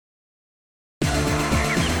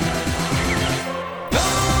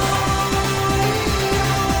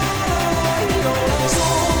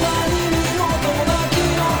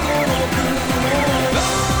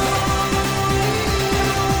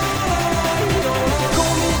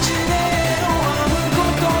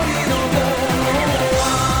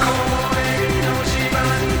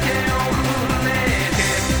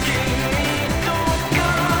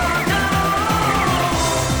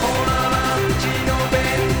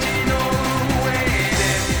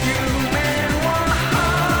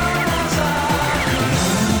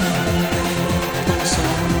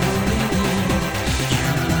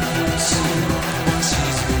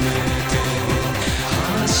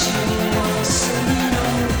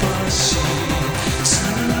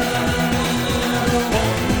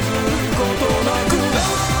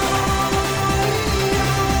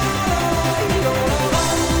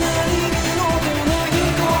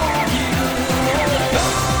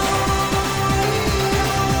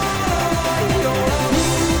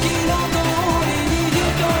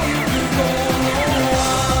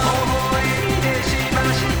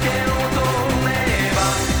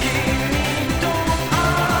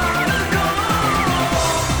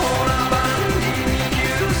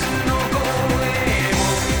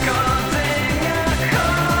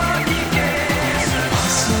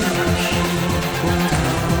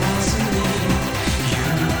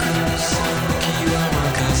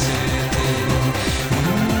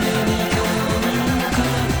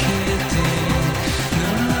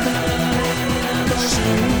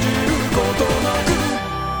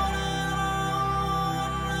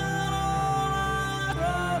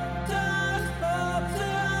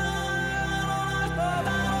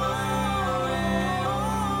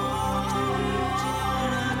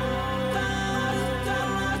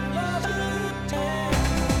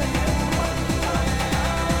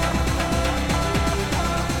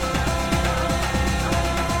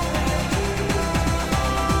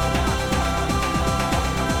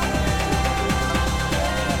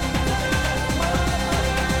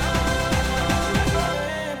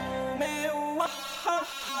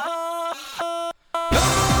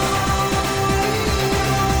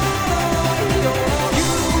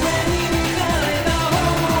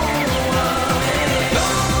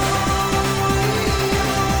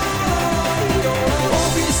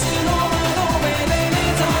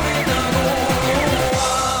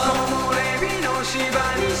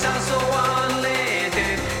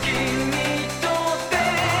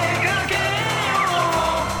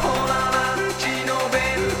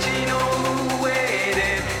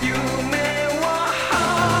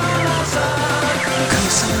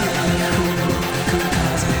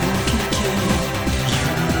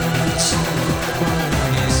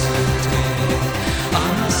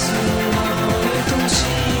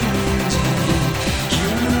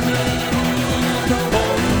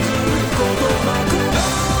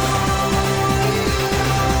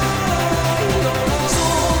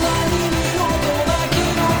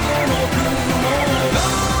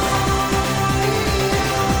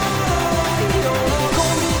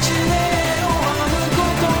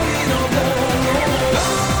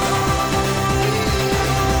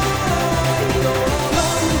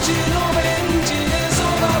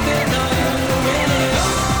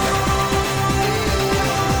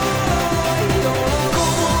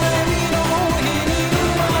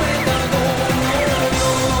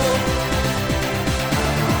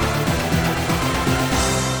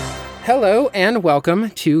Hello and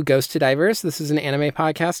welcome to Ghost to Divers. This is an anime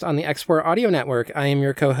podcast on the Export Audio Network. I am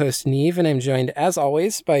your co-host Neve, and I'm joined as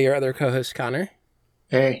always by your other co-host Connor.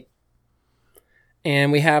 Hey.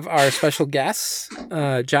 And we have our special guests,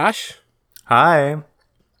 Josh. Hi.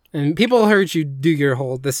 And people heard you do your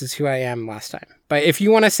whole "this is who I am" last time. But if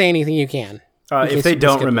you want to say anything, you can. If they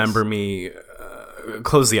don't remember me,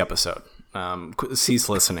 close the episode. Cease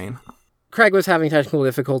listening. Craig was having technical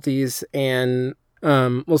difficulties, and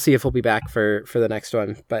we'll see if he'll be back for the next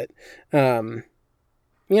one. But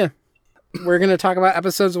yeah, we're going to talk about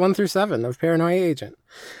episodes 1 through 7 of Paranoia Agent.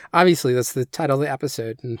 Obviously, that's the title of the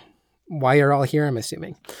episode, and why you're all here, I'm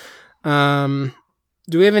assuming. Do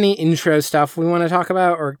we have any intro stuff we want to talk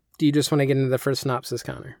about, or do you just want to get into the first synopsis,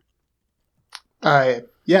 Connor?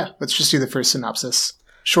 Yeah, let's just do the first synopsis.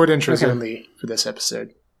 Short intros only for this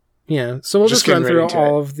episode. Yeah, so we'll just run through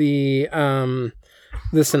all of the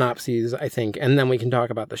synopses, I think, and then we can talk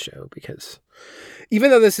about the show, because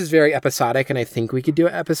even though this is very episodic, and I think we could do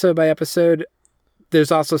it episode by episode,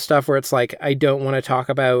 there's also stuff where it's like, I don't want to talk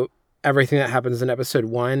about everything that happens in episode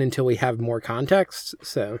 1 until we have more context,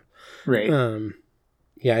 so... Right.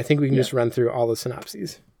 Yeah, I think we can just run through all the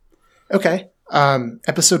synopses. Okay.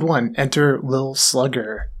 Episode 1, enter Lil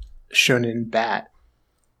Slugger, Shonen Bat.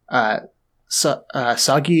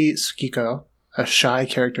 Sagi Tsukiko, a shy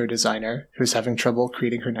character designer who's having trouble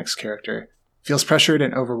creating her next character, feels pressured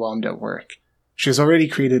and overwhelmed at work. She has already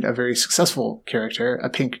created a very successful character, a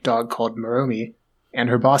pink dog called Moromi, and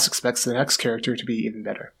her boss expects the next character to be even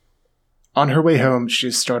better. On her way home, she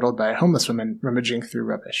is startled by a homeless woman rummaging through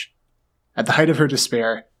rubbish. At the height of her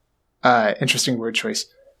despair, interesting word choice,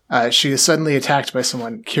 she is suddenly attacked by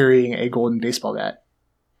someone carrying a golden baseball bat.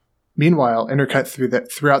 Meanwhile, intercut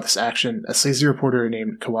throughout this action, a sleazy reporter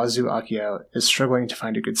named Kawazu Akio is struggling to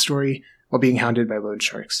find a good story while being hounded by loan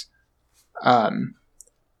sharks. And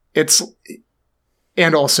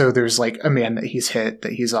also there's like a man that he's hit,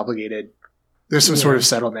 that he's obligated. There's some sort of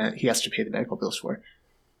settlement he has to pay the medical bills for.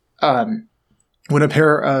 When a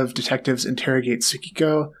pair of detectives interrogate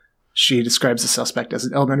Tsukiko, she describes the suspect as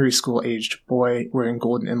an elementary school-aged boy wearing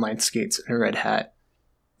golden inline skates and a red hat.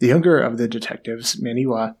 The younger of the detectives,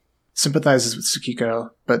 Maniwa, sympathizes with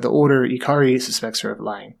Tsukiko, but the older Ikari suspects her of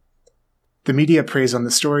lying. The media preys on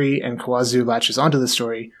the story, and Kawazu latches onto the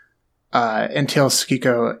story, and tails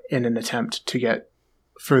Tsukiko in an attempt to get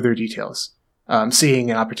further details, seeing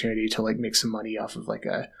an opportunity to like make some money off of like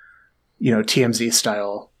a, TMZ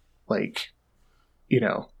style,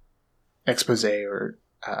 expose or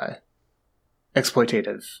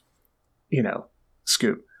exploitative,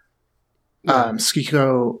 scoop.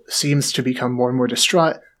 Tsukiko seems to become more and more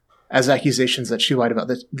distraught as accusations that she lied about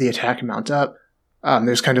the attack mount up.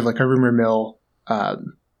 There's kind of like a rumor mill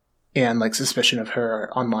and like suspicion of her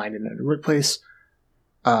online and in her workplace.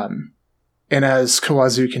 And as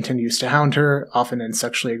Kawazu continues to hound her, often in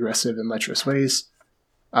sexually aggressive and lecherous ways,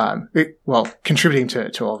 contributing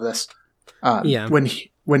to all of this,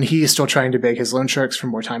 when he is still trying to beg his loan sharks for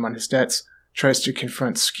more time on his debts, tries to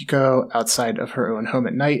confront Tsukiko outside of her own home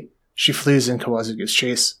at night, she flees in Kawazu gives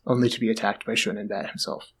chase, only to be attacked by Shonen Bat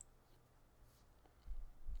himself.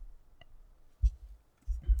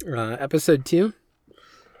 Episode 2?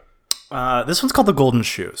 This one's called The Golden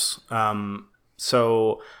Shoes. From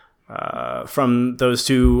those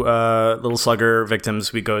two little slugger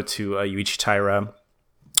victims, we go to Yuichi Taira,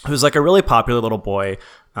 who's like a really popular little boy.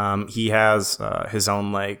 He has his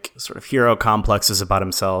own like sort of hero complexes about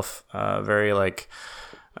himself. Very like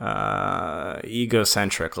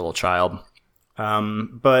egocentric little child.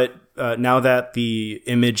 But now that the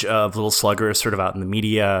image of Little Slugger is sort of out in the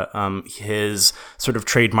media, his sort of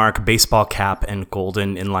trademark baseball cap and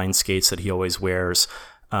golden inline skates that he always wears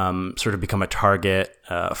sort of become a target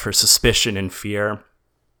for suspicion and fear.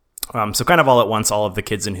 So kind of all at once, all of the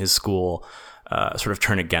kids in his school sort of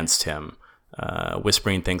turn against him,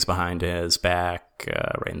 whispering things behind his back,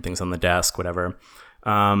 writing things on the desk, whatever.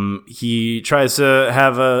 He tries to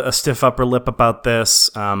have a stiff upper lip about this,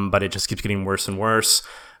 but it just keeps getting worse and worse.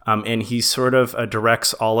 And he sort of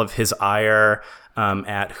directs all of his ire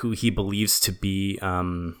at who he believes to be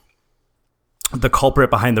the culprit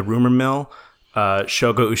behind the rumor mill,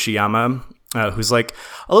 Shogo Ushiyama, who's like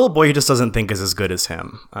a little boy he just doesn't think is as good as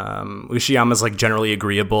him. Ushiyama's like generally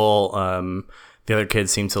agreeable. The other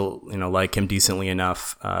kids seem to like him decently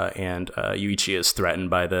enough, and Yuichi is threatened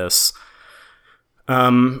by this.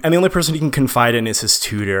 And the only person he can confide in is his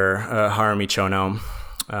tutor, Harumi Chono,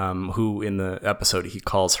 who in the episode he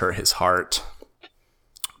calls her his heart.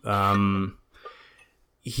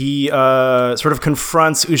 he sort of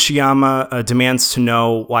confronts Ushiyama, demands to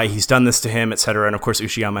know why he's done this to him, etc. And of course,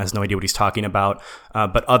 Ushiyama has no idea what he's talking about.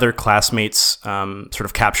 But other classmates sort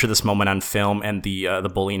of capture this moment on film, and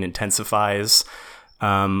the bullying intensifies.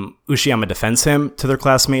 Ushiyama defends him to their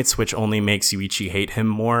classmates, which only makes Yuichi hate him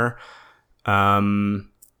more. And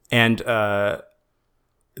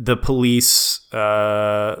the police,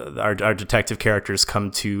 our detective characters,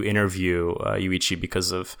 come to interview Yuichi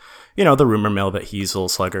because of, the rumor mill that he's a little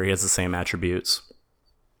slugger. He has the same attributes.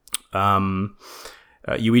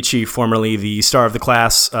 Yuichi, formerly the star of the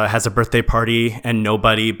class, has a birthday party, and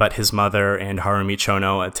nobody but his mother and Harumi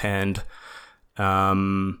Chono attend.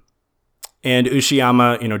 And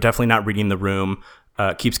Ushiyama, definitely not reading the room,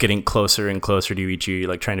 keeps getting closer and closer to Yuichi,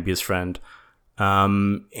 like trying to be his friend.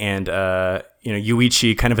 Yuichi,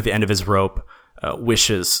 kind of at the end of his rope,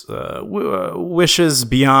 wishes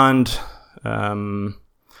beyond,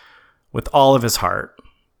 with all of his heart,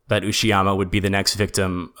 that Ushiyama would be the next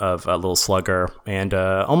victim of a Little Slugger. And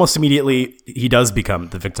almost immediately, he does become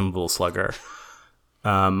the victim of Little Slugger.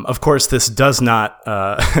 Of course, this does not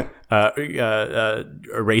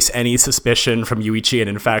erase any suspicion from Yuichi, and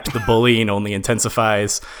in fact, the bullying only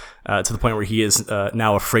intensifies to the point where he is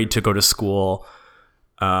now afraid to go to school.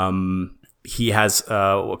 He has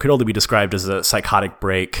what could only be described as a psychotic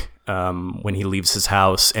break when he leaves his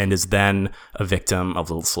house, and is then a victim of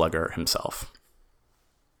Little Slugger himself.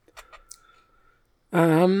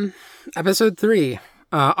 Episode 3.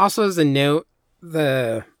 Also, as a note,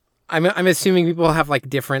 I'm assuming people have like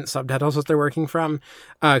different subtitles that they're working from,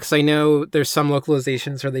 because I know there's some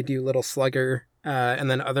localizations where they do Little Slugger, and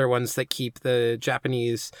then other ones that keep the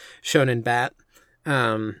Japanese Shonen Bat.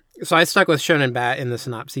 So I stuck with Shonen Bat in the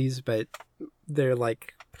synopses, but they're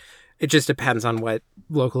like, it just depends on what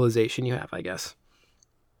localization you have, I guess.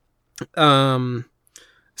 So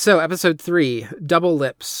episode 3, Double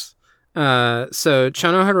Lips. So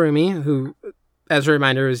Chono Harumi, who, as a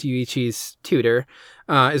reminder, is Yuichi's tutor,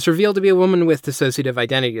 is revealed to be a woman with dissociative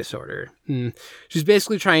identity disorder. She's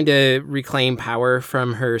basically trying to reclaim power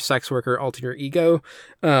from her sex worker alter ego,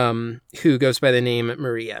 who goes by the name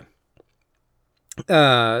Maria.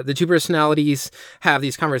 The two personalities have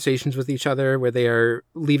these conversations with each other where they are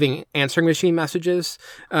leaving answering machine messages,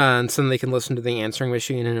 and so they can listen to the answering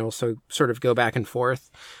machine and also sort of go back and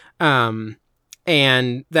forth.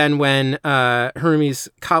 And then when Harumi's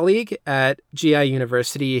colleague at GI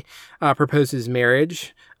University proposes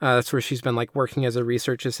marriage, that's where she's been like working as a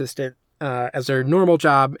research assistant as her normal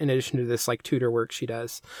job in addition to this like tutor work she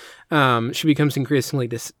does. She becomes increasingly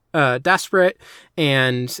desperate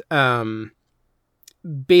and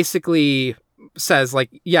basically says like,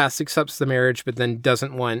 yes, accepts the marriage, but then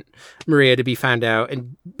doesn't want Maria to be found out,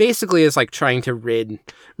 and basically is like trying to rid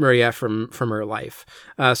Maria from her life.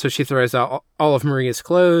 So she throws out all of Maria's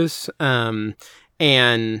clothes, and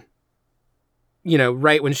right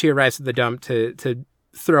when she arrives at the dump to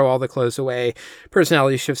throw all the clothes away,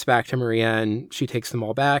 personality shifts back to Maria and she takes them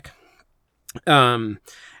all back. And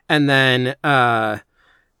then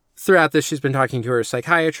throughout this, she's been talking to her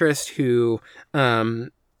psychiatrist, who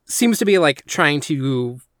seems to be like trying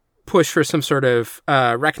to push for some sort of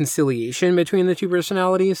reconciliation between the two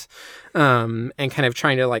personalities, and kind of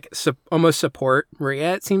trying to like almost support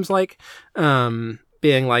Maria, it seems like,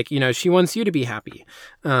 being like, she wants you to be happy,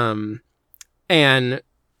 and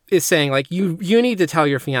is saying like, you need to tell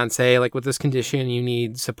your fiance, like, with this condition, you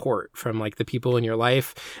need support from like the people in your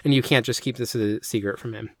life, and you can't just keep this a secret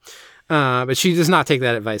from him. But she does not take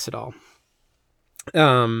that advice at all.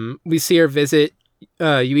 We see her visit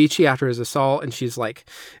Yuichi after his assault, and she's like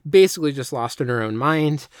basically just lost in her own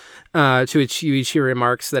mind, to which Yuichi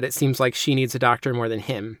remarks that it seems like she needs a doctor more than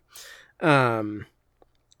him.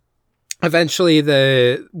 Eventually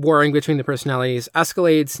the warring between the personalities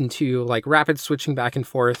escalates into like rapid switching back and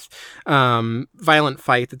forth, violent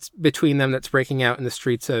fight that's between them that's breaking out in the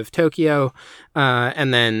streets of Tokyo,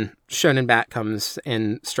 and then Shonen Bat comes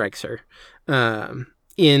and strikes her.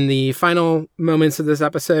 In the final moments of this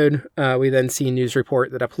episode, we then see a news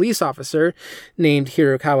report that a police officer named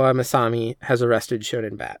Hirokawa Masami has arrested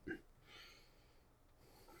Shonen Bat.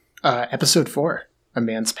 Episode 4, A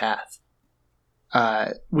Man's Path.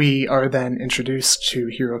 We are then introduced to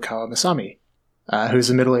Hirokawa Masami, who's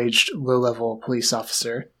a middle-aged, low-level police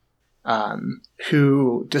officer,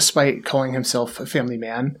 who, despite calling himself a family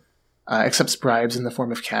man, accepts bribes in the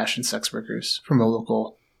form of cash and sex workers from a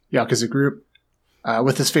local Yakuza group,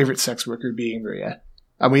 with his favorite sex worker being Maria.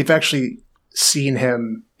 We've actually seen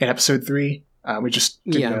him in episode 3. We just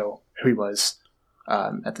didn't know who he was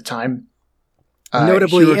at the time.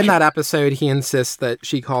 Notably, in that episode, he insists that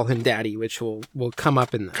she call him daddy, which will come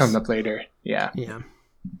up in this. Come up later, yeah.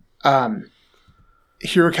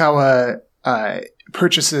 Hirokawa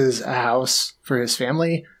purchases a house for his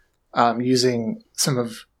family using some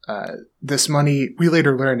of this money. We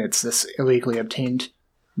later learn it's this illegally obtained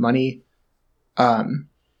money.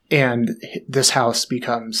 And this house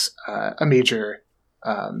becomes a major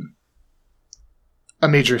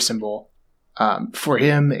symbol for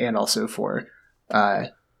him and also for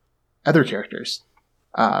other characters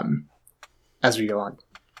as we go on.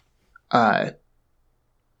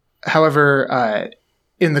 However,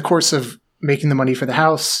 in the course of making the money for the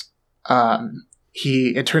house,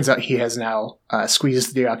 it turns out he has now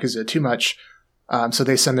squeezed the Yakuza too much, so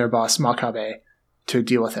they send their boss Makabe to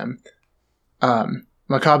deal with him.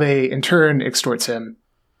 Makabe in turn extorts him,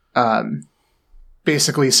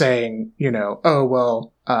 basically saying, you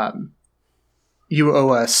owe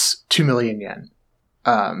us 2 million yen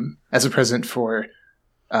as a present for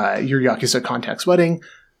your Yakuza contact's wedding.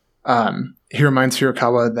 He reminds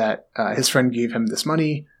Hirokawa that his friend gave him this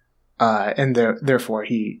money, and therefore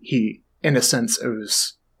he in a sense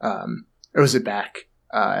owes it back.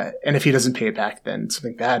 And if he doesn't pay it back, then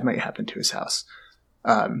something bad might happen to his house.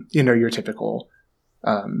 Your typical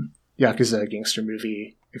Yakuza gangster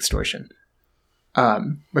movie extortion.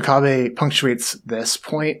 Makabe punctuates this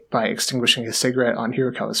point by extinguishing his cigarette on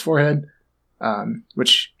Hirokawa's forehead,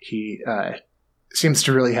 which he seems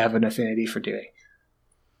to really have an affinity for doing.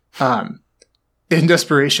 In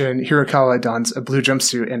desperation, Hirokawa dons a blue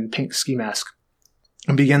jumpsuit and pink ski mask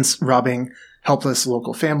and begins robbing helpless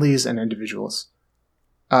local families and individuals.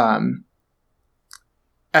 As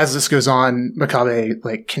this goes on,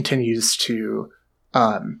 Makabe continues to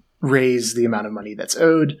raise the amount of money that's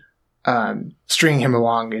owed, stringing him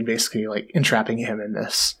along and basically entrapping him in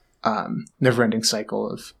this never-ending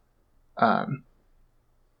cycle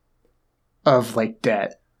of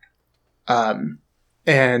debt.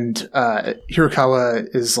 And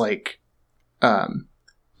Hirokawa is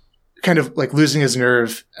kind of losing his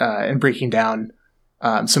nerve and breaking down.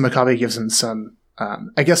 So Makabe gives him some,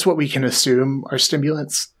 I guess what we can assume are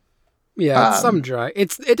stimulants. Yeah, it's some drug.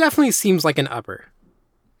 It definitely seems like an upper.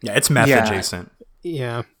 Yeah, it's meth adjacent.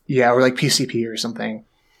 Yeah. Yeah, or PCP or something.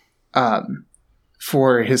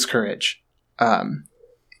 For his courage.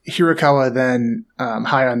 Hirokawa then,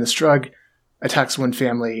 high on this drug, attacks one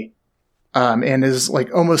family, and is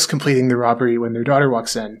almost completing the robbery when their daughter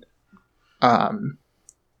walks in.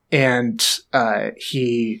 And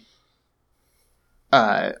he,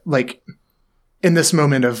 in this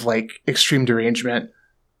moment of extreme derangement,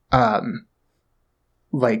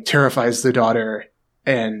 terrifies the daughter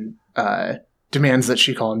and demands that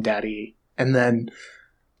she call him daddy. And then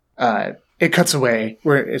it cuts away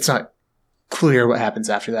where it's not clear what happens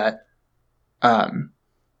after that.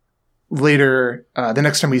 Later, the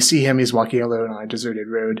next time we see him, he's walking alone on a deserted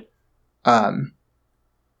road,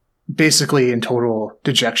 basically in total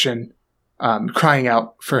dejection, crying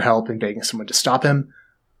out for help and begging someone to stop him.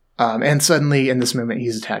 And suddenly, in this moment,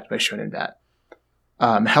 he's attacked by Shonen Bat.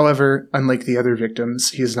 However, unlike the other victims,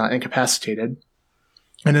 he is not incapacitated,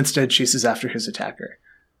 and instead chases after his attacker,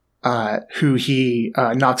 who he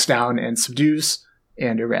knocks down and subdues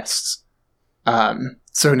and arrests.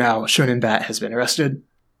 So now Shonen Bat has been arrested,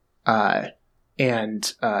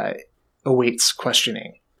 and awaits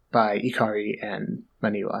questioning by Ikari and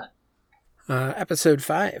Maniwa. Episode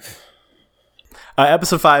 5.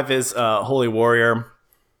 Episode 5 is Holy Warrior.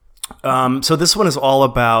 So this one is all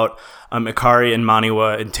about Ikari and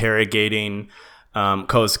Maniwa interrogating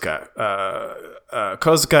Kozuka.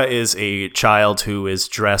 Kozuka is a child who is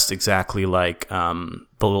dressed exactly like the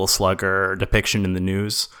little slugger depiction in the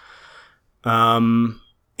news.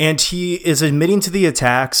 And he is admitting to the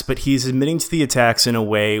attacks, but he's admitting to the attacks in a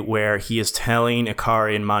way where he is telling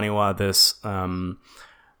Ikari and Maniwa this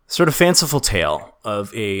sort of fanciful tale of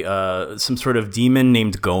some sort of demon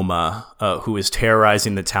named Goma who is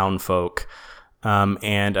terrorizing the town folk.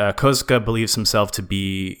 And Kozuka believes himself to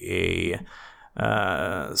be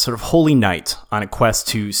a sort of holy knight on a quest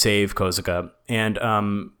to save Kozuka. And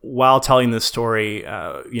while telling this story,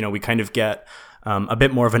 we kind of get a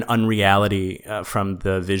bit more of an unreality from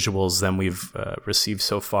the visuals than we've received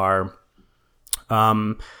so far.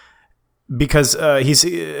 Because he's,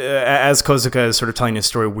 as Kozuka is sort of telling his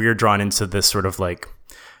story, we're drawn into this sort of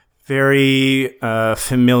very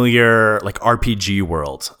familiar RPG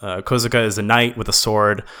world. Kozuka is a knight with a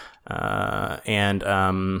sword, and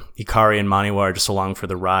Ikari and Maniwa are just along for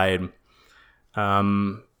the ride.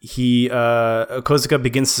 Kozuka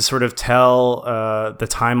begins to sort of tell the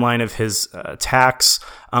timeline of his attacks,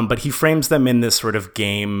 but he frames them in this sort of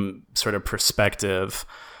game sort of perspective.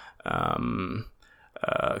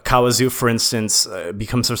 Kawazu, for instance,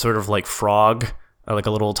 becomes a sort of frog like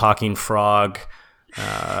a little talking frog.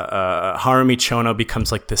 Harumi Chono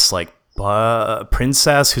becomes like this like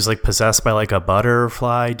princess who's like possessed by like a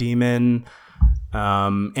butterfly demon.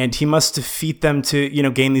 And he must defeat them to,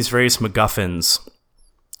 gain these various MacGuffins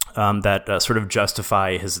that sort of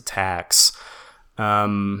justify his attacks.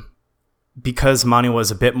 Because Maniwa is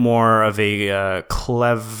a bit more of a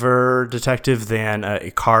clever detective than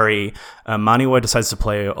Ikari, Maniwa decides to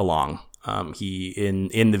play along. He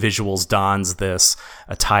in the visuals dons this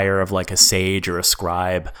attire of like a sage or a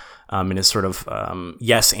scribe, and is sort of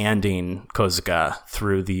yes-anding Kozuka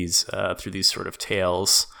through these sort of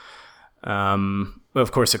tales. But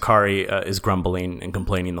of course, Ikari is grumbling and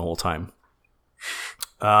complaining the whole time.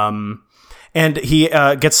 And he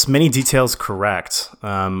gets many details correct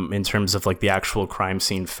in terms of like the actual crime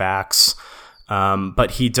scene facts.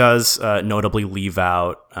 But he does notably leave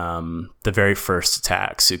out the very first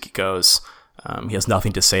attack, Tsukiko's. He has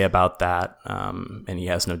nothing to say about that, and he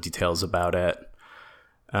has no details about it.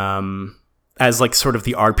 As like sort of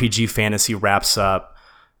the RPG fantasy wraps up,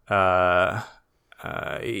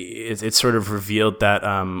 it's sort of revealed that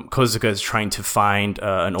Kozuka is trying to find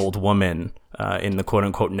an old woman in the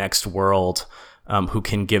quote-unquote next world who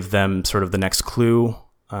can give them sort of the next clue.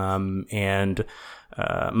 And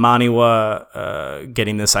Maniwa,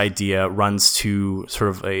 getting this idea, runs to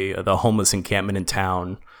sort of the homeless encampment in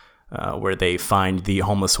town where they find the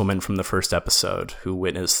homeless woman from the first episode who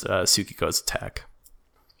witnessed Tsukiko's attack.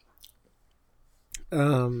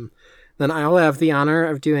 Then I'll have the honor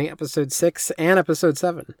of doing episode 6 and episode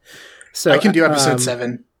 7. So I can do episode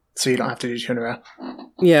 7, so you don't have to do 2 in a row.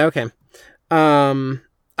 Yeah, okay.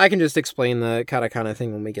 I can just explain the katakana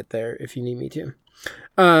thing when we get there if you need me to.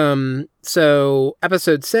 So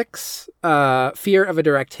episode 6, fear of a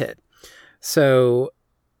direct hit. So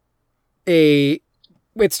it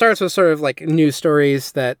starts with sort of like news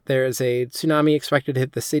stories that there's a tsunami expected to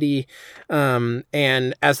hit the city.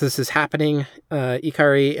 And as this is happening,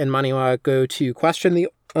 Ikari and Maniwa go to question the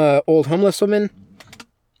old homeless woman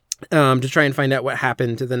to try and find out what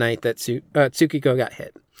happened to the night that Tsukiko got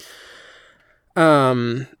hit.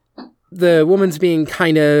 The woman's being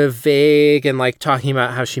kind of vague and like talking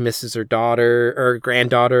about how she misses her daughter or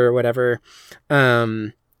granddaughter or whatever.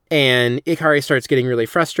 And Ikari starts getting really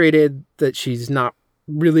frustrated that she's not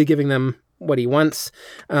really giving them what he wants.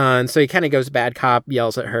 And so he kind of goes bad cop,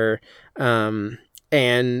 yells at her.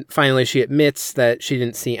 And finally she admits that she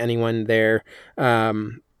didn't see anyone there,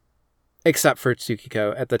 except for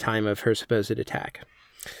Tsukiko at the time of her supposed attack.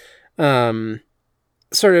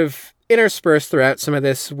 Sort of interspersed throughout some of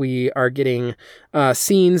this, we are getting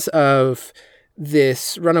scenes of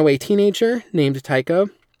this runaway teenager named Taiko.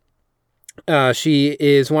 She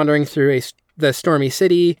is wandering through the stormy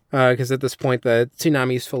city, because at this point the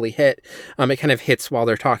tsunami is fully hit. It kind of hits while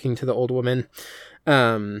they're talking to the old woman.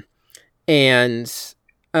 And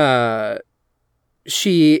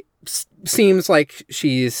she seems like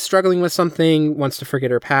she's struggling with something, wants to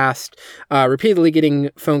forget her past, repeatedly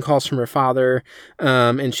getting phone calls from her father,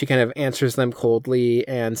 and she kind of answers them coldly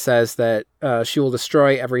and says that she will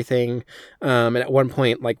destroy everything, and at one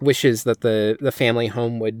point like wishes that the family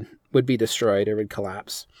home would be destroyed or would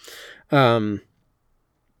collapse. We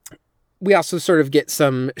also sort of get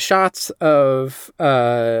some shots of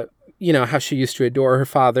how she used to adore her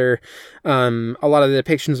father. A lot of the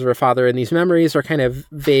depictions of her father in these memories are kind of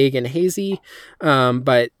vague and hazy,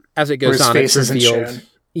 but as it goes on, it's revealed.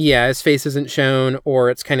 Yeah, his face isn't shown, or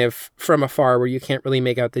it's kind of from afar where you can't really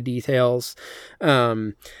make out the details.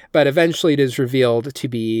 But eventually it is revealed to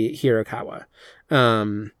be Hirokawa.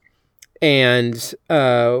 And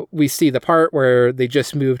we see the part where they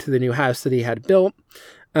just moved to the new house that he had built.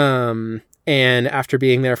 And after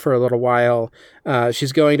being there for a little while,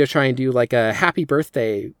 she's going to try and do like a happy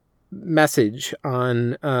birthday message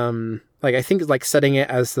on, I think like setting it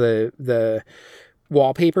as the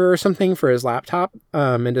wallpaper or something for his laptop,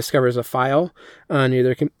 and discovers a file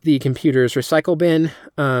near the computer's recycle bin.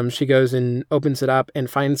 She goes and opens it up and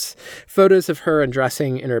finds photos of her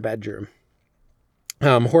undressing in her bedroom.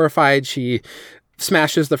 Horrified, she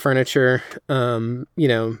smashes the furniture, the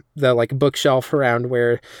like bookshelf around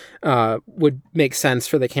where would make sense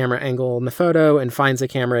for the camera angle in the photo, and finds a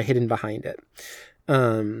camera hidden behind it.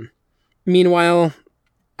 Meanwhile,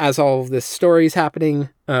 as all of this story is happening,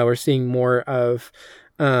 we're seeing more of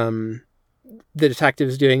the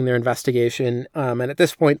detectives doing their investigation. And at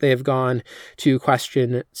this point, they have gone to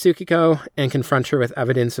question Tsukiko and confront her with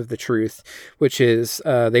evidence of the truth, which is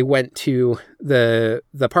they went to the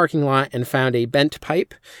parking lot and found a bent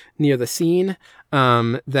pipe near the scene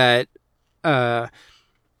that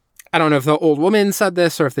I don't know if the old woman said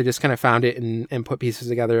this or if they just kind of found it and put pieces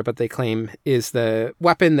together, but they claim is the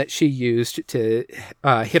weapon that she used to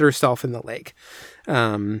hit herself in the leg.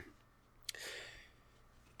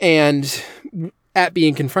 And at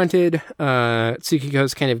being confronted,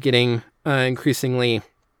 Tsukiko's kind of getting increasingly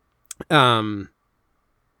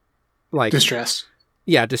distressed.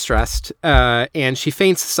 Yeah, distressed. And she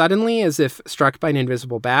faints suddenly as if struck by an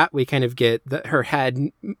invisible bat. We kind of get her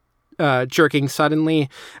head jerking suddenly,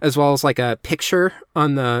 as well as like a picture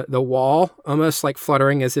on the wall, almost like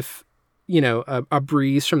fluttering as if, a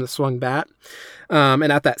breeze from the swung bat.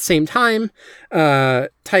 And at that same time,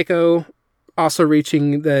 Taiko, also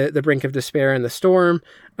reaching the brink of despair in the storm,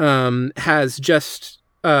 has just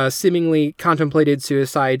seemingly contemplated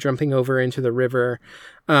suicide, jumping over into the river,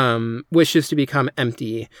 wishes to become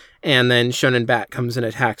empty, and then Shonen Bat comes and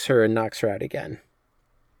attacks her and knocks her out again.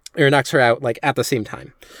 Or knocks her out, like, at the same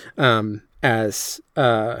time as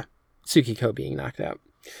Tsukiko being knocked out.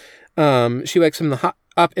 She wakes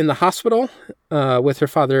up in the hospital with her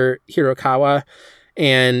father, Hirokawa,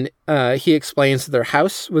 and he explains that their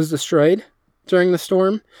house was destroyed during the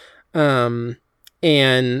storm,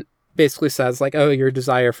 and basically says, like, oh, your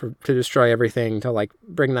desire to destroy everything, to, like,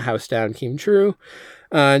 bring the house down came true.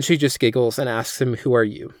 And she just giggles and asks him, who are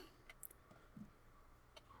you?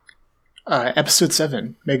 Episode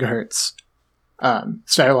 7, Megahertz.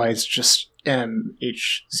 Stylized just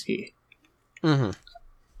MHZ. Mm-hmm.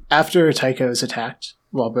 After Taiko is attacked,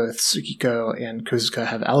 while both Tsukiko and Kozuka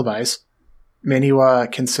have alibis, Maniwa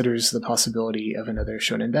considers the possibility of another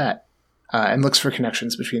Shonen Bat, and looks for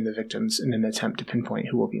connections between the victims in an attempt to pinpoint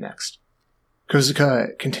who will be next.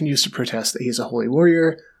 Kozuka continues to protest that he's a holy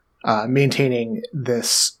warrior, maintaining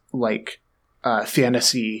this,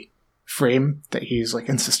 fantasy frame that he's,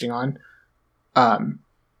 insisting on.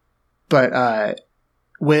 But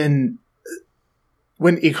when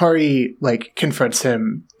Ikari, confronts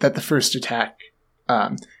him that the first attack,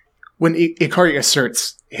 when Ikari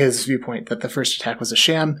asserts his viewpoint that the first attack was a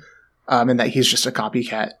sham, and that he's just a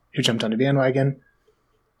copycat who jumped on a bandwagon,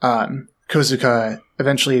 Kozuka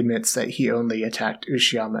eventually admits that he only attacked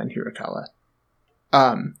Ushiyama and Hirokawa.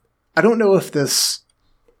 I don't know if this,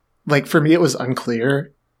 for me it was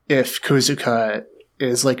unclear if Kozuka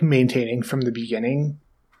is, maintaining from the beginning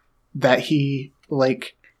that he,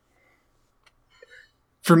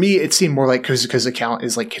 for me it seemed more like Kozuka's account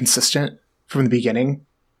is, consistent from the beginning.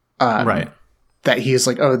 Right. That he is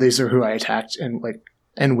oh, these are who I attacked and,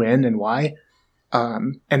 and when and why.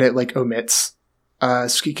 And it, omits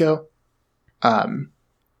Tsukiko.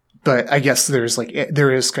 But I guess there's,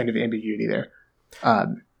 there is kind of ambiguity there.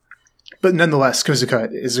 But nonetheless, Kozuka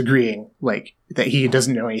is agreeing, that he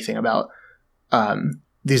doesn't know anything about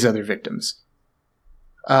these other victims.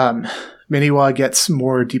 Maniwa gets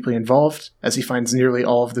more deeply involved as he finds nearly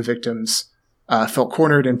all of the victims felt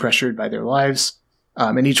cornered and pressured by their lives,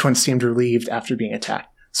 and each one seemed relieved after being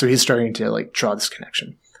attacked. So he's starting to draw this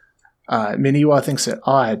connection. Maniwa thinks it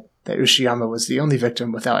odd that Ushiyama was the only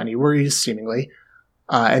victim without any worries, seemingly,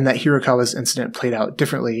 and that Hirokawa's incident played out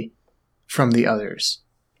differently from the others.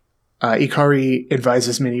 Ikari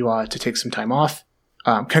advises Maniwa to take some time off,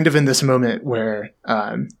 kind of in this moment where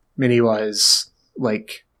Maniwa's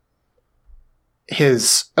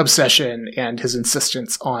his obsession and his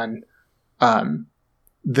insistence on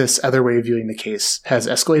this other way of viewing the case has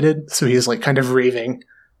escalated. So he's kind of raving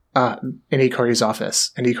in Ikari's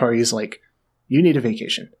office, and Ikari's you need a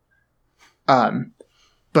vacation.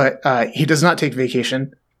 But he does not take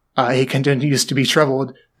vacation. He continues to be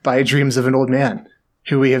troubled by dreams of an old man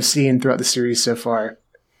who we have seen throughout the series so far,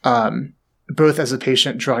 both as a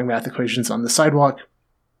patient drawing math equations on the sidewalk,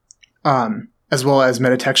 as well as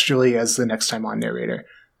metatextually as the Next Time On narrator,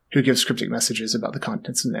 who gives cryptic messages about the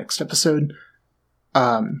contents of the next episode.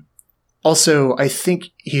 Also, I think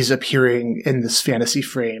he's appearing in this fantasy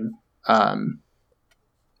frame,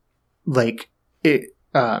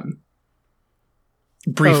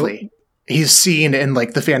 briefly. He's seen in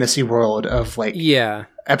the fantasy world of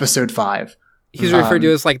episode 5. He's referred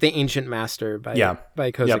to as the ancient master by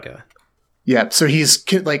Kozuka. Yep. Yeah, so he's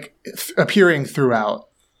appearing throughout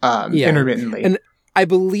intermittently. And I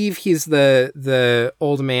believe he's the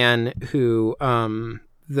old man who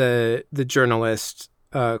the journalist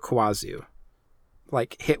Kawazu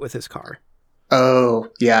hit with his car. Oh,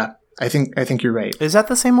 yeah. I think you're right. Is that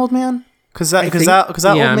the same old man? Because that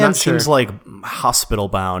old man seems hospital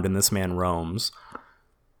bound, and this man roams.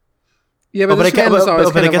 Yeah, but this man is always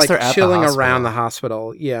kind of chilling around the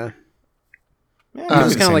hospital. Yeah. He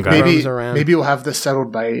just kind of roams around. Maybe we'll have this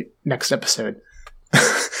settled by next episode.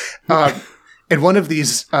 In one of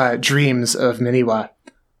these dreams of Maniwa,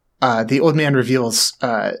 the old man reveals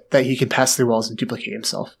that he can pass through walls and duplicate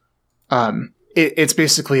himself. It's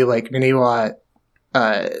basically like Maniwa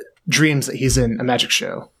dreams that he's in a magic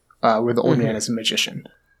show where the old man is a magician.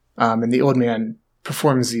 And the old man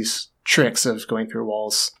performs these tricks of going through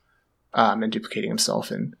walls and duplicating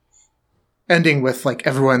himself, and ending with like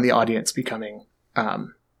everyone in the audience becoming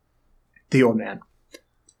the old man.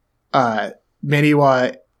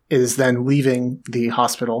 Maniwa is then leaving the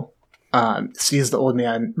hospital, sees the old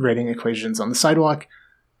man writing equations on the sidewalk,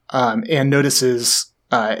 and notices,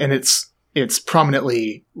 and it's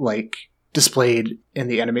prominently like displayed in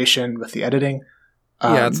the animation with the editing.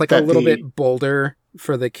 Yeah, it's like a little bit bolder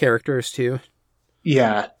for the characters too.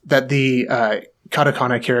 Yeah, that the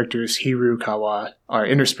katakana characters Hirukawa are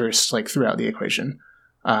interspersed like throughout the equation,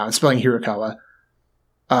 spelling Hirukawa.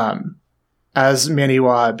 As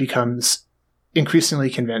Maniwa becomes increasingly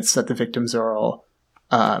convinced that the victims are all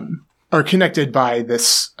are connected by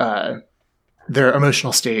this their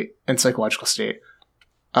emotional state and psychological state,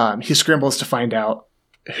 he scrambles to find out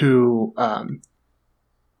who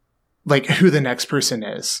the next person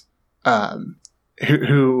is,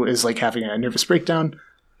 who is like having a nervous breakdown,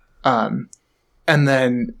 and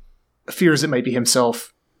then fears it might be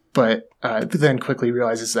himself, but then quickly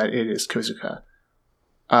realizes that it is Kozuka.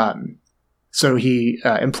 So he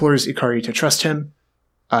implores Ikari to trust him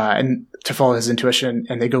and to follow his intuition,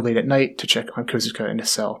 and they go late at night to check on Kozuka in his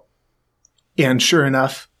cell. And sure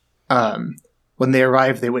enough, when they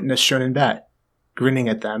arrive, they witness Shonen Bat grinning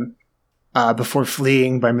at them before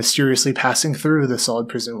fleeing by mysteriously passing through the solid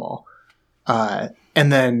prison wall.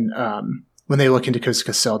 And then when they look into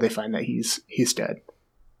Kozuka's cell, they find that he's dead.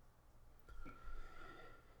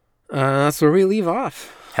 That's where we leave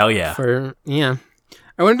off. Hell yeah.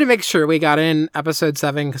 I wanted to make sure we got in episode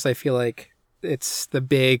 7 because I feel like it's the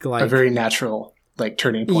big, like, a very natural like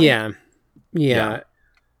turning point. Yeah.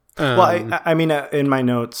 Well, I mean, in my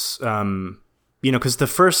notes, because the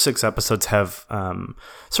first 6 episodes have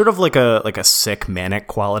sort of like a sick manic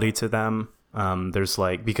quality to them. There's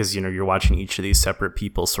like, because you're watching each of these separate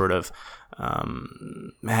people sort of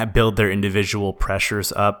build their individual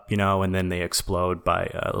pressures up, and then they explode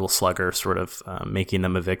by a little slugger sort of making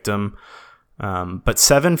them a victim. But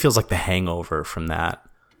 7 feels like the hangover from that.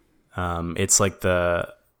 It's like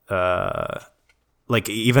like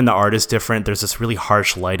even the art is different. There's this really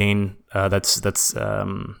harsh lighting that's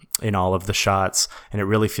in all of the shots, and it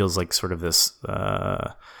really feels like sort of this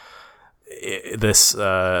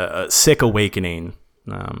sick awakening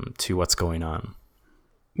to what's going on.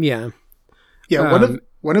 Yeah.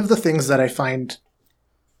 One of the things that I find,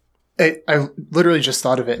 I literally just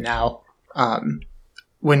thought of it now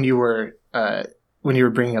when you were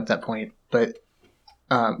bringing up that point, but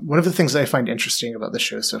one of the things that I find interesting about the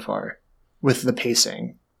show so far with the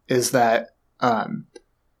pacing is that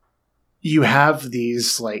you have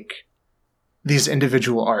these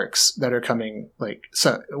individual arcs that are coming like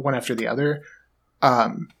so one after the other,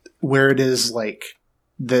 where it is like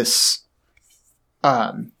this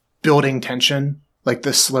building tension, like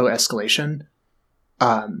this slow escalation,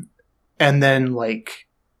 and then like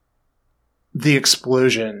the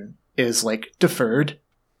explosion is like deferred,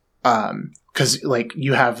 because like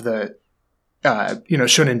you have the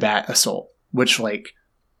Shonen Bat assault, which like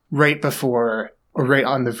right before or right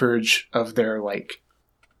on the verge of their like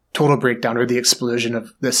total breakdown or the explosion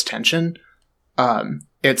of this tension,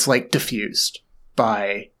 it's like diffused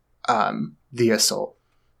by the assault.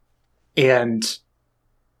 And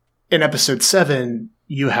in episode 7,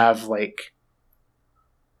 you have like,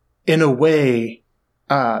 in a way,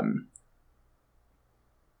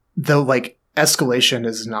 the like escalation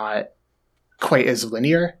is not quite as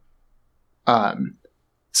linear.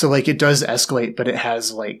 So like it does escalate, but it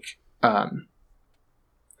has like,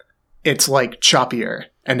 it's like choppier,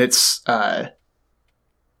 and it's, and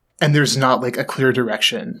there's not like a clear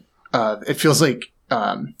direction. It feels like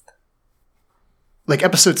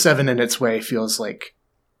episode 7 in its way feels like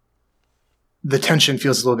the tension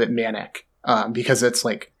feels a little bit manic, because it's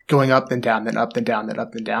like going up and down, then up and down, then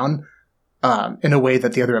up and down, in a way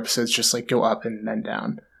that the other episodes just like go up and then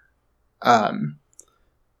down. And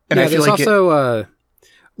I feel like also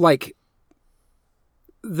like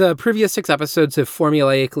the previous 6 episodes have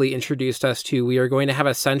formulaically introduced us to, we are going to have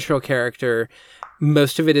a central character.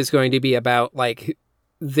 Most of it is going to be about like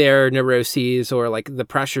their neuroses or like the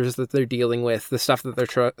pressures that they're dealing with, the stuff that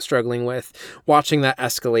they're struggling with, watching that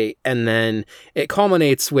escalate. And then it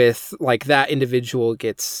culminates with like that individual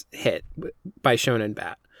gets hit by Shonen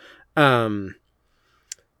Bat.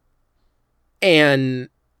 And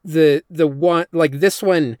the one, like this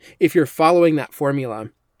one, if you're following that formula,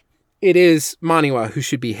 it is Maniwa who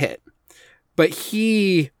should be hit, but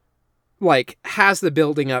he like has the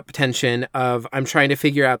building up tension of I'm trying to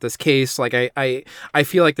figure out this case. Like I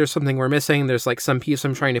feel like there's something we're missing. There's like some piece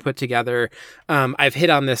I'm trying to put together. I've hit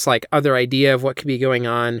on this like other idea of what could be going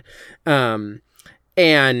on.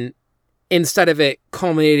 And instead of it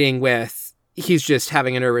culminating with he's just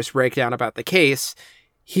having a nervous breakdown about the case,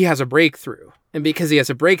 he has a breakthrough. And because he has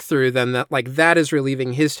a breakthrough, then that is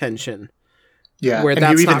relieving his tension. Yeah. Where and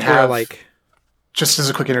that's you even not have, where like, just as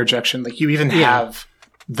a quick interjection, like you even have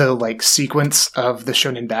the like sequence of the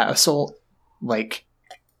Shonen Bat assault, like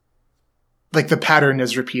the pattern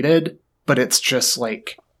is repeated, but it's just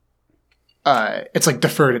like it's like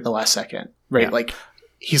deferred at the last second, right? Yeah. Like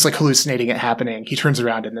he's like hallucinating it happening, he turns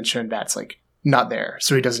around and then Shonen Bat's like not there,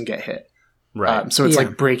 so he doesn't get hit. Right. So it's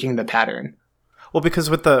like breaking the pattern. Well, because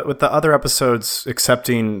with the other episodes,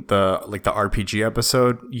 excepting the RPG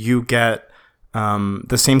episode, you get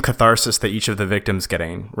the same catharsis that each of the victims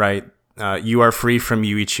getting, right? You are free from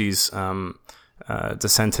Yuichi's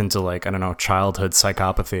descent into like, I don't know, childhood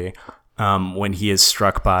psychopathy when he is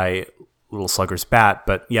struck by Little Slugger's bat.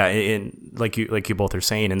 But yeah, in like you both are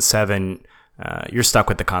saying, in 7, you're stuck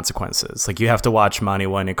with the consequences. Like you have to watch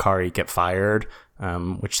Maniwa and Ikari get fired,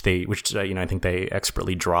 which I think they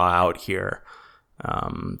expertly draw out here.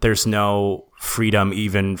 There's no freedom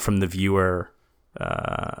even from the viewer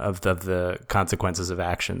of the consequences of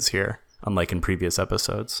actions here, unlike in previous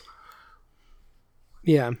episodes.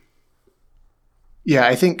 yeah. Yeah,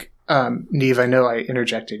 I think Neve, I know I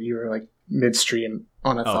interjected. You were like midstream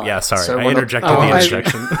on a thought. Oh yeah, sorry, So I interjected the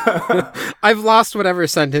interjection. I've lost whatever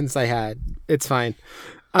sentence I had. It's fine.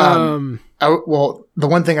 Well, the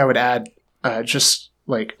one thing I would add, just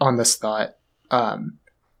like on this thought,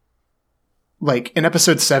 like in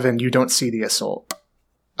episode 7, you don't see the assault.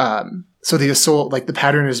 So the assault, like the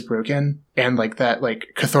pattern is broken, and like that like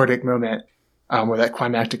cathartic moment, or that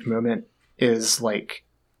climactic moment is like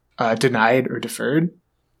denied or deferred.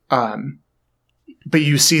 But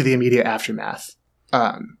you see the immediate aftermath.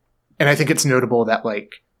 And I think it's notable that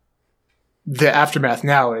like the aftermath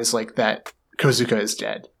now is like that Kozuka is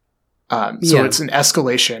dead. So it's an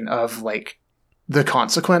escalation of like the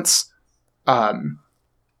consequence. But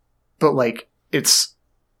like it's,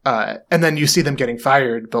 and then you see them getting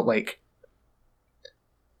fired, but like,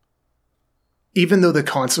 even though the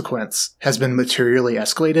consequence has been materially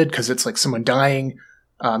escalated, because it's like someone dying,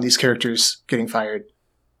 these characters getting fired,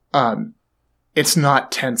 it's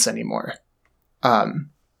not tense anymore.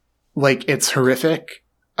 Like it's horrific,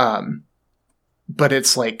 but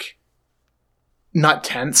it's like not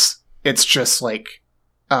tense. It's just like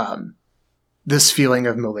this feeling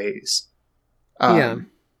of malaise. And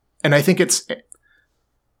I think it's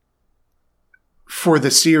for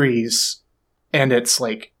the series and its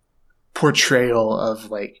like portrayal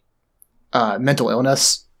of like mental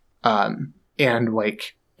illness and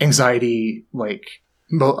like anxiety, like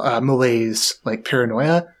malaise, like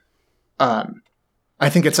paranoia. I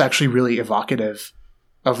think it's actually really evocative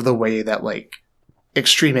of the way that like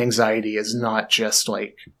extreme anxiety is not just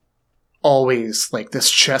like always like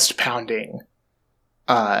this chest pounding,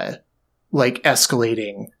 like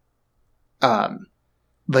escalating,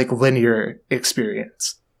 like linear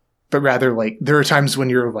experience, but rather like there are times when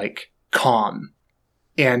you're like calm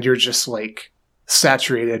and you're just like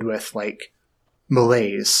saturated with like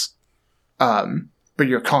malaise, but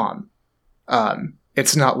you're calm.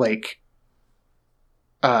 It's not like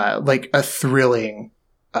a thrilling,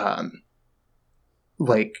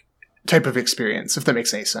 like type of experience, if that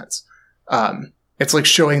makes any sense. It's like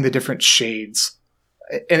showing the different shades.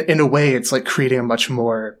 In a way, it's like creating a much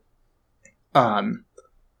more,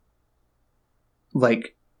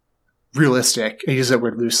 like realistic, I use that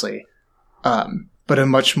word loosely, but a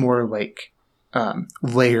much more like,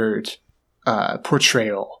 layered,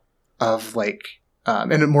 portrayal of like,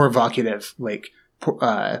 and a more evocative, like,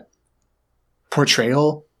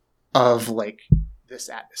 portrayal of like this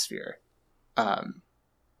atmosphere,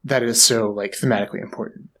 that is so like thematically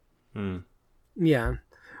important. Yeah.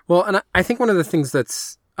 Well, and I think one of the things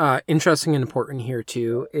that's interesting and important here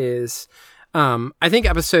too is I think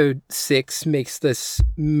episode 6 makes this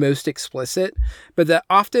most explicit, but that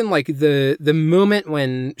often like the moment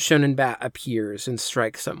when Shonen Bat appears and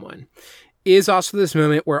strikes someone is also this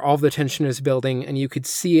moment where all the tension is building and you could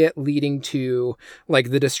see it leading to like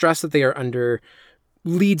the distress that they are under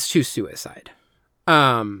leads to suicide.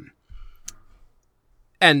 And,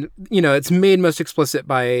 you know, it's made most explicit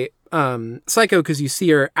by Psycho because you see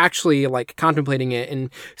her actually like contemplating it and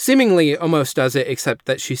seemingly almost does it, except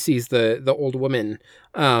that she sees the old woman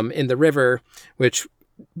in the river, which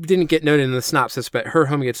didn't get noted in the synopsis, but her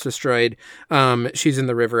home gets destroyed. She's in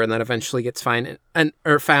the river and then eventually gets found. And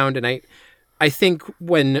I think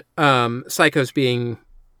when Psycho's being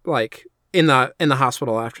like in the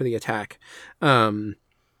hospital after the attack,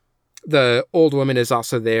 the old woman is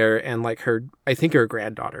also there, and like I think her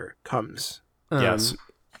granddaughter comes. Yes.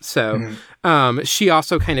 So she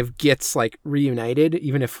also kind of gets like reunited,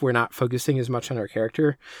 even if we're not focusing as much on her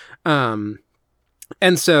character. And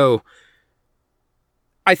so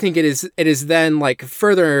I think it is then like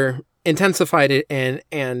further intensified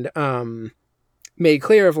and made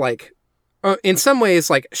clear of like, in some ways,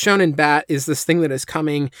 like Shonen Bat is this thing that is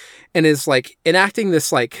coming and is like enacting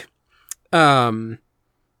this like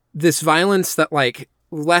this violence that like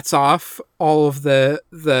lets off all of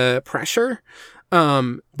the pressure,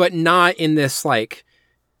 but not in this like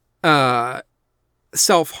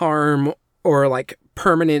self-harm or like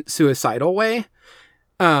permanent suicidal way.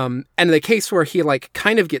 And the case where he like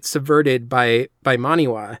kind of gets subverted by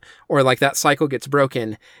Maniwa, or like that cycle gets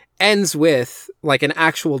broken, ends with like an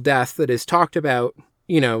actual death that is talked about.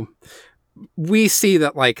 You know, we see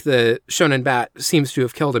that like the Shonen Bat seems to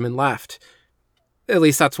have killed him and left. At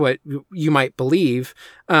least that's what you might believe.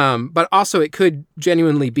 But also it could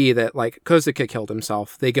genuinely be that like Kozuka killed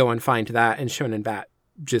himself. They go and find that, and Shonen Bat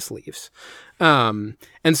just leaves. And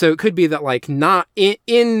so it could be that like not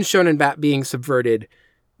in Shonen Bat being subverted,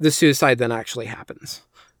 the suicide then actually happens,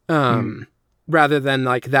 rather than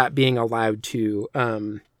like that being allowed to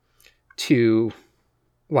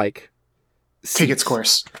like take its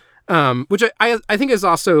course. Which I think is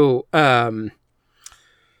also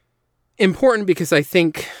important, because I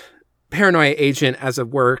think Paranoia Agent as a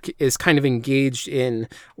work is kind of engaged in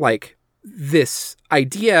like this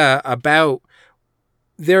idea about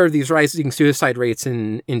there are these rising suicide rates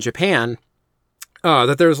in Japan,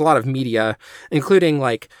 that there's a lot of media, including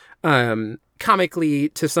like comically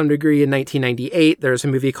to some degree in 1998, there's a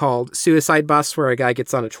movie called Suicide Bus, where a guy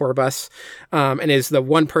gets on a tour bus and is the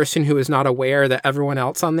one person who is not aware that everyone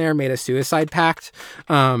else on there made a suicide pact,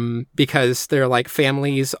 because their like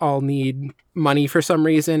families all need money for some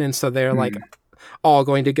reason, and so they're like all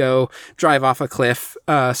going to go drive off a cliff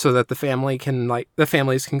so that the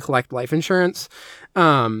families can collect life insurance.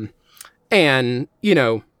 And you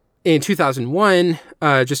know, in 2001,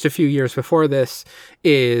 just a few years before this,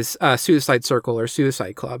 is Suicide Circle or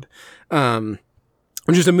Suicide Club,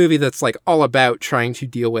 which is a movie that's like all about trying to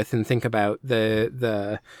deal with and think about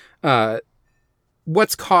the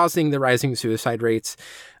what's causing the rising suicide rates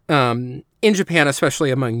in Japan,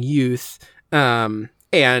 especially among youth,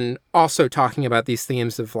 and also talking about these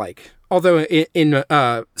themes of like, although in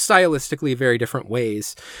stylistically very different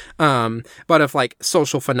ways, but of like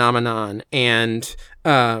social phenomenon and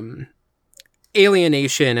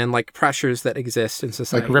alienation and like pressures that exist in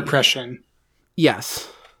society. Like repression. Yes.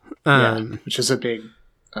 Which is a big,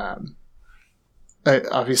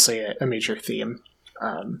 obviously a major theme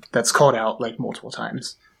that's called out like multiple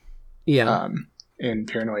times. Yeah. In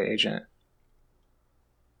Paranoia Agent.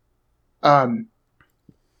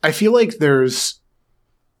 I feel like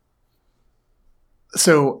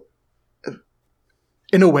so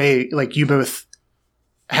in a way, like you both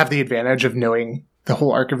have the advantage of knowing the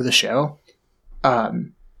whole arc of the show.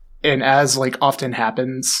 And as like often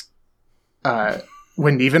happens,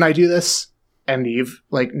 when Neve and I do this, and Neve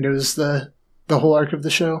like knows the whole arc of the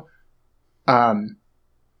show,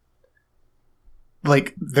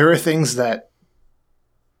 like there are things that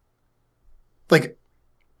like,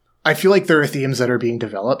 I feel like there are themes that are being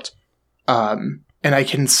developed, and I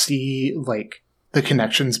can see like the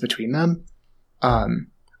connections between them.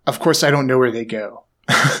 Of course, I don't know where they go.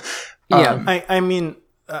 Yeah, I mean,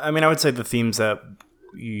 I would say the themes that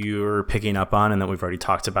you're picking up on and that we've already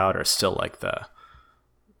talked about are still like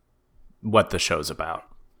what the show's about.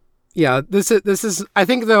 Yeah, this is I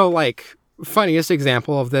think though, like funniest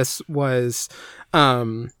example of this was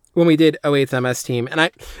when we did 08th MS Team, and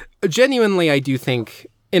I genuinely do think,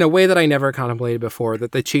 in a way that I never contemplated before,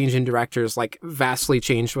 that the change in directors like vastly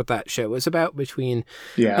changed what that show was about between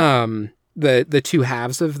the two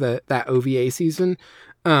halves of that OVA season,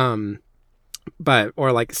 but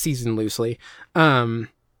or like season loosely. But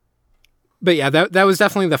yeah, that was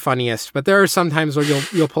definitely the funniest. But there are some times where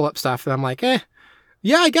you'll pull up stuff and I'm like,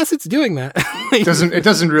 yeah, I guess it's doing that. It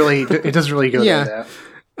doesn't really go there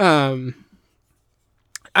though.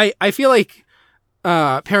 I feel like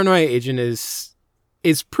Paranoia Agent is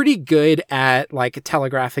pretty good at like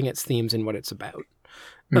telegraphing its themes and what it's about.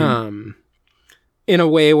 In a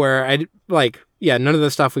way where none of the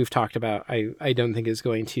stuff we've talked about I don't think is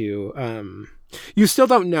going to you still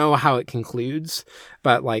don't know how it concludes,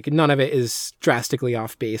 but like none of it is drastically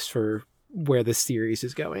off base for where the series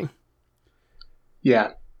is going.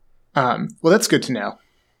 Yeah. Well, that's good to know.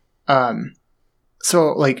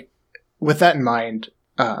 So like with that in mind,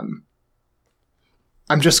 I'm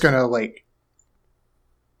just gonna like,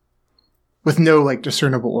 with no like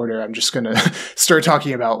discernible order, I'm just gonna start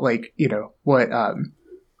talking about like, you know, what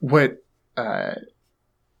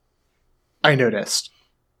I noticed.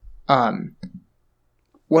 One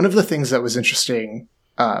of the things that was interesting,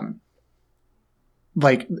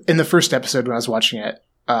 like in the first episode when I was watching it,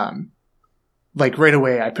 like right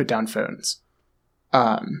away I put down phones.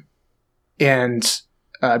 And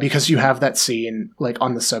because you have that scene like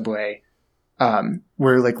on the subway,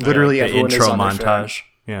 where like literally the everyone intro is on montage. their phone.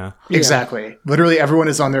 Yeah. Exactly. Literally everyone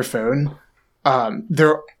is on their phone.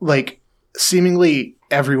 They're like seemingly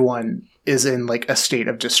everyone is in like a state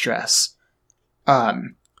of distress.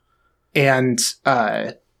 And then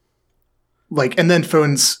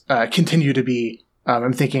phones continue to be,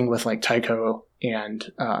 I'm thinking with like Taiko and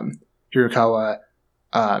Hirokawa,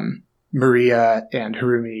 Maria and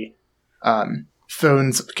Harumi,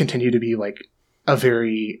 phones continue to be like a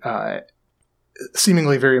very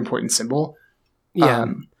seemingly very important symbol. Yeah.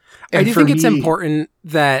 I do think it's important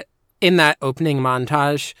that in that opening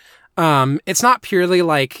montage, it's not purely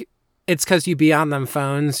like it's because you be on them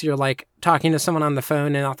phones, you're like talking to someone on the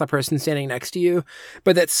phone and not the person standing next to you,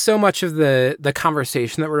 but that so much of the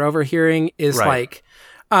conversation that we're overhearing is like,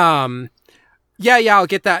 yeah, I'll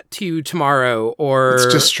get that to you tomorrow, or it's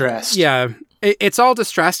distressed. Yeah, it's all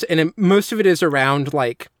distressed, and most of it is around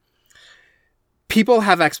like people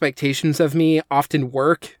have expectations of me. Often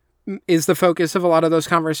work is the focus of a lot of those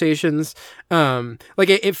conversations. Like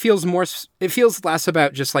it feels less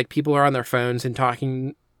about just like people are on their phones and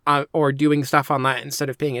talking or doing stuff on that instead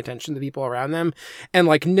of paying attention to the people around them. And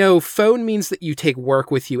like, no, phone means that you take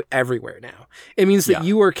work with you everywhere now. It means that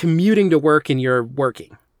you are commuting to work and you're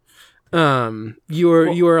working.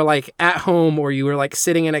 You are like at home, or you are like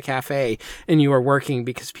sitting in a cafe and you are working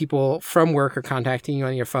because people from work are contacting you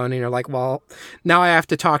on your phone, and you're like, well, now I have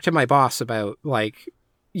to talk to my boss about like,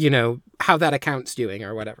 you know, how that account's doing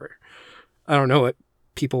or whatever. I don't know what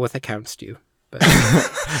people with accounts do, but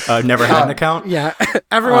never had an account. Yeah.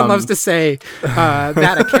 Everyone loves to say,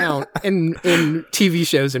 that account in TV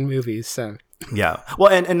shows and movies. So yeah.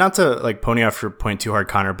 Well, and not to like pony off your point too hard,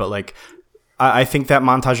 Connor, but like, I think that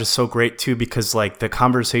montage is so great too, because like the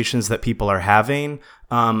conversations that people are having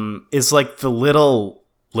is like the little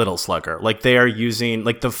slugger. Like they are using,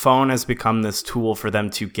 like the phone has become this tool for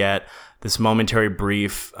them to get this momentary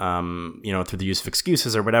brief, you know, through the use of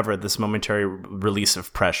excuses or whatever, this momentary release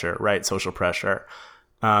of pressure, right? Social pressure.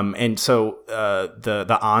 And so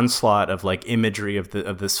the onslaught of like imagery of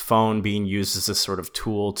this phone being used as this sort of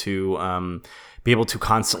tool to be able to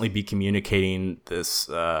constantly be communicating this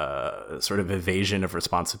sort of evasion of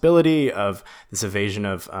responsibility, of this evasion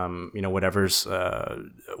of you know, whatever's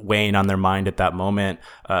weighing on their mind at that moment,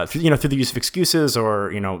 through the use of excuses,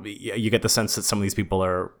 or you know, you get the sense that some of these people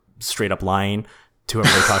are straight up lying to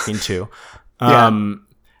whoever they're talking to.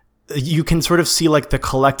 You can sort of see like the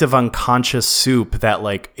collective unconscious soup that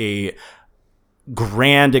like a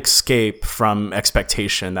grand escape from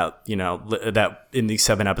expectation that, you know, that in these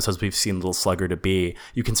 7 episodes we've seen Little Slugger to be.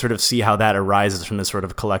 You can sort of see how that arises from this sort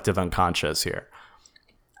of collective unconscious here.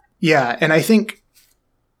 Yeah, and I think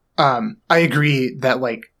I agree that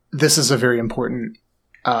like this is a very important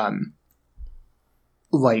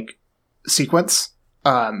like sequence,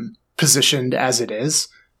 positioned as it is.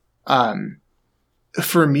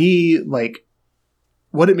 For me, like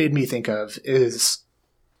what it made me think of is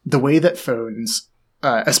the way that phones,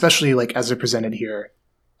 especially like as they're presented here,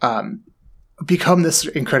 become this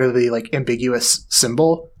incredibly like ambiguous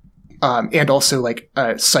symbol, and also like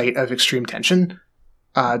a site of extreme tension,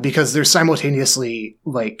 because they're simultaneously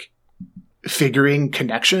like figuring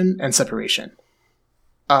connection and separation,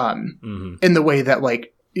 in the way that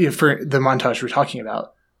like, you know, for the montage we're talking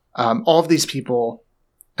about, all of these people,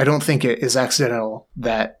 I don't think it is accidental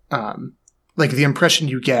that like the impression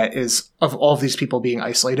you get is of all of these people being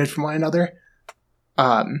isolated from one another,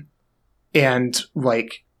 and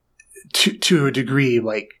like to a degree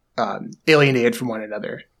like alienated from one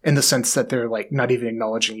another, in the sense that they're like not even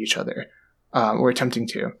acknowledging each other, or attempting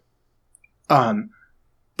to,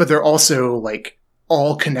 but they're also like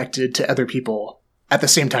all connected to other people at the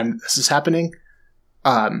same time this is happening.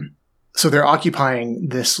 So they're occupying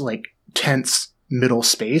this like tense middle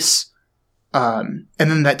space. And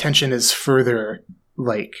then that tension is further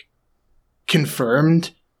like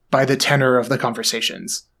confirmed by the tenor of the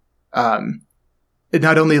conversations.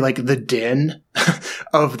 Not only like the din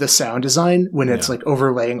of the sound design when it's like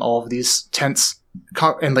overlaying all of these tense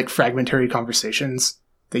and like fragmentary conversations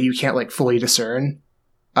that you can't like fully discern.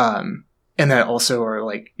 And that also are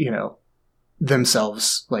like, you know,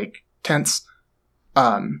 themselves like tense.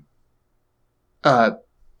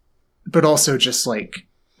 but also just like,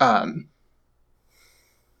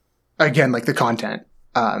 again, like the content,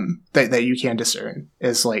 that you can discern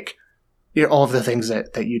is like, you know, all of the things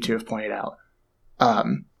that you two have pointed out.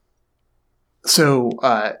 So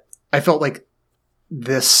I felt like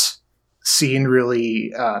this scene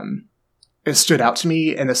really, it stood out to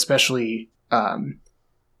me, and especially,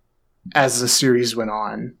 as the series went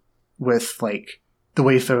on with like the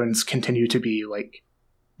way phones continue to be like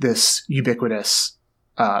this ubiquitous,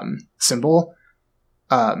 symbol.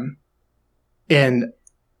 And,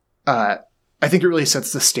 I think it really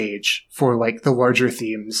sets the stage for like the larger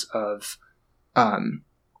themes of,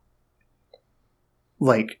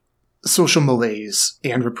 like social malaise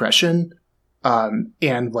and repression,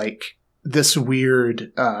 and like this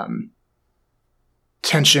weird,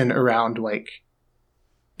 tension around like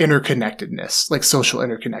interconnectedness, like social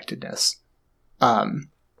interconnectedness.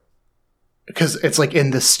 Because it's like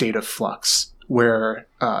in this state of flux where,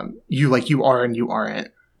 you are and you aren't.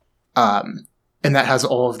 And that has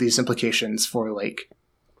all of these implications for like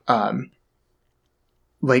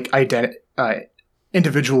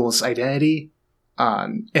individuals' identity,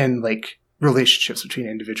 and like relationships between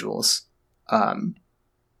individuals,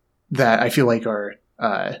 that I feel like are,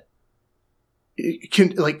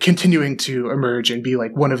 continuing to emerge and be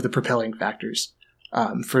like one of the propelling factors,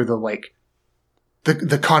 for the like,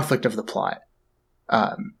 the conflict of the plot,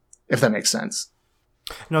 if that makes sense.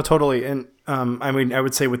 No, totally. And I mean, I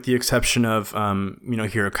would say with the exception of,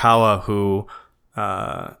 Hirokawa, who,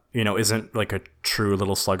 isn't like a true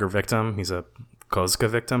Little Slugger victim. He's a Kozuka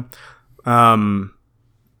victim.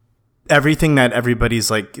 Everything that everybody's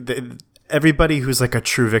like, everybody who's like a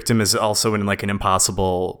true victim is also in like an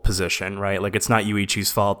impossible position, right? Like it's not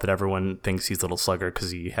Yuichi's fault that everyone thinks he's Little Slugger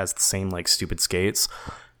because he has the same like stupid skates.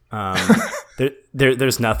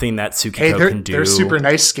 There's nothing that Tsukiko can do. They're super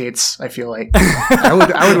nice skates. I feel like I would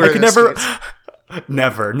wear those skates.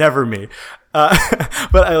 Never me. But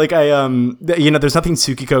there's nothing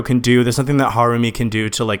Tsukiko can do. There's nothing that Harumi can do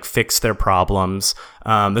to like fix their problems.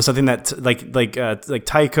 There's something that like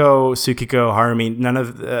Taiko, Tsukiko, Harumi, none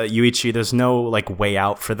of Yuichi. There's no like way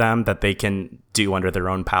out for them that they can do under their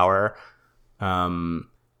own power. There's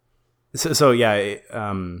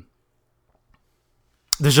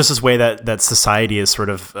just this way that society is sort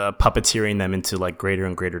of puppeteering them into like greater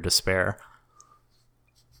and greater despair.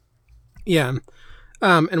 Yeah.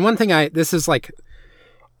 And one thing this is like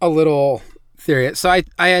a little theory. So I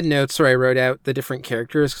had notes where I wrote out the different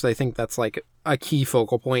characters because I think that's like a key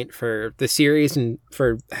focal point for the series and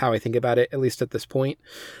for how I think about it, at least at this point.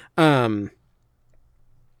 And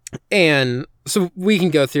so we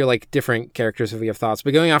can go through like different characters if we have thoughts,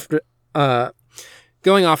 but going off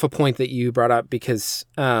a point that you brought up, because,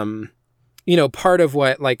 part of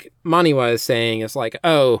what like Maniwa is saying is like,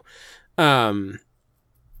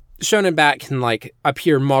 Shonen Bat can like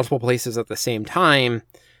appear multiple places at the same time.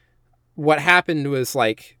 What happened was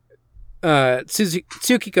like,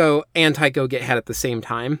 Tsukiko and Taiko get hit at the same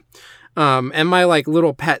time. And my like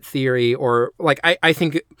little pet theory, or like, I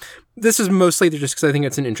think this is mostly just because I think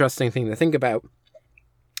it's an interesting thing to think about,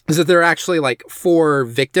 is that there are actually like 4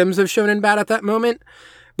 victims of Shonen Bat at that moment,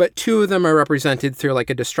 but 2 of them are represented through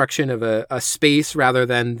like a destruction of a space rather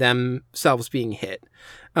than themselves being hit.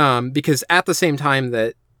 Because at the same time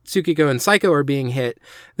that Tsukiko and Saiko are being hit,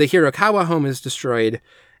 the Hirokawa home is destroyed,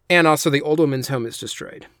 and also the old woman's home is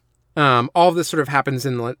destroyed. All of this sort of happens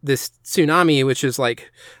in this tsunami, which is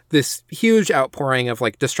like this huge outpouring of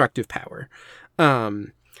like destructive power.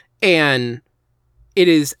 And it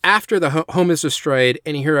is after the home is destroyed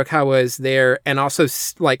and Hirokawa is there and also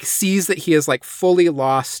like sees that he has like fully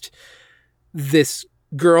lost this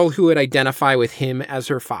girl who would identify with him as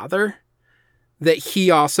her father, that he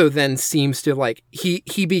also then seems to like,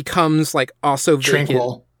 he becomes like also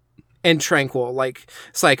tranquil like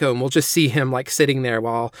Saiko, and we'll just see him like sitting there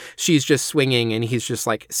while she's just swinging and he's just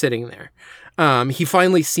like sitting there. He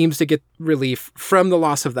finally seems to get relief from the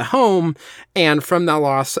loss of the home and from the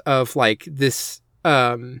loss of like this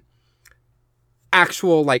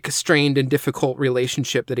actual like strained and difficult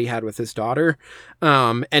relationship that he had with his daughter.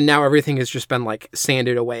 And now everything has just been like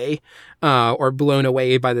sanded away or blown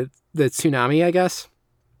away by the tsunami, I guess.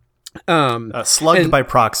 Slugged by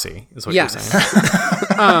proxy is what you're saying.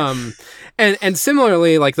 And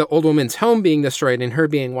similarly, like the old woman's home being destroyed and her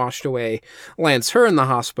being washed away lands her in the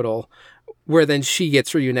hospital, where then she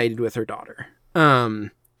gets reunited with her daughter.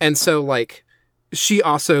 And so like she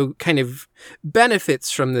also kind of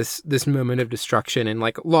benefits from this moment of destruction and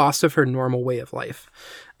like loss of her normal way of life.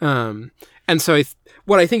 And so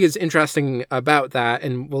what I think is interesting about that,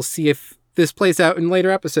 and we'll see if this plays out in later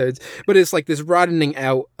episodes, but it's like this broadening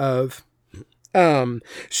out of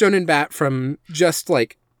Shonen Bat from just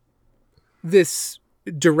like this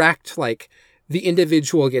direct, like the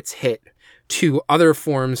individual gets hit, to other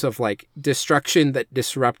forms of like destruction that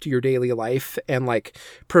disrupt your daily life and like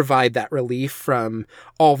provide that relief from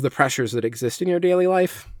all of the pressures that exist in your daily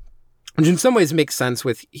life. Which in some ways makes sense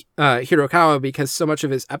with Hirokawa, because so much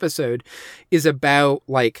of his episode is about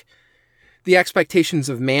like the expectations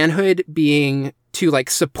of manhood being to like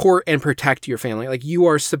support and protect your family. Like you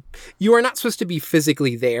are not supposed to be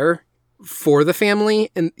physically there for the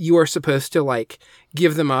family, and you are supposed to like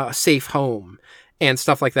give them a safe home and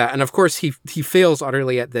stuff like that. And of course he fails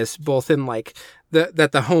utterly at this, both in like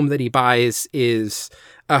the home that he buys is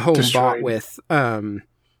a home bought with,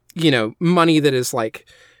 money that is like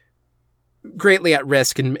greatly at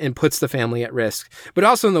risk and puts the family at risk, but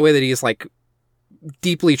also in the way that he's like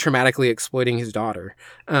deeply traumatically exploiting his daughter,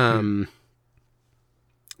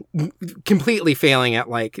 completely failing at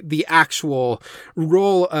like the actual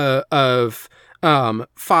role of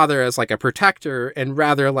father as like a protector, and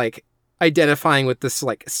rather like identifying with this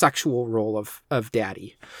like sexual role of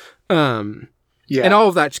daddy. And all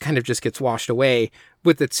of that kind of just gets washed away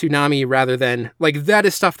with the tsunami, rather than like that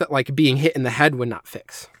is stuff that like being hit in the head would not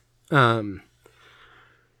fix. Which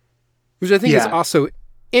I think is also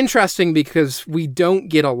interesting, because we don't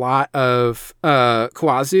get a lot of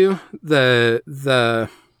Kawazu, the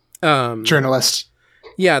journalist.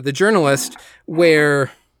 Yeah, the journalist,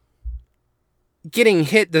 where getting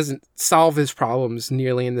hit doesn't solve his problems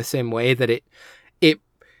nearly in the same way that it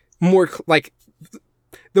more like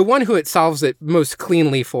the one who it solves it most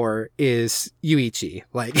cleanly for is Yuichi.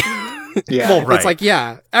 Like, well, right. It's like,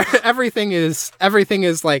 everything is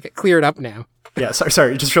like cleared up now. Yeah,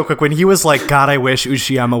 sorry, just real quick. When he was like, God, I wish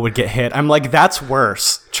Uchiyama would get hit, I'm like, that's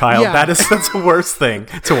worse, child. Yeah. That's the worst thing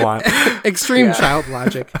to want. Extreme child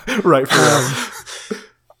logic. Right, for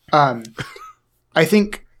real. I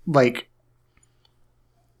think like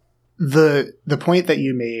the point that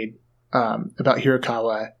you made about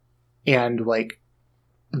Hirokawa and like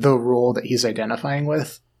the role that he's identifying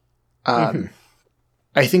with, I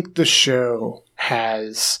think the show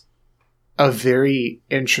has a very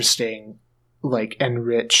interesting like and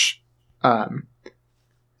rich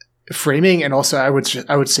framing, and also I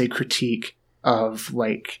would say critique of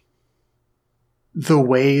like the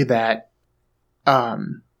way that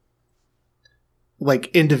like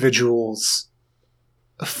individuals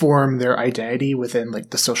form their identity within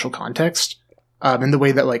like the social context, and the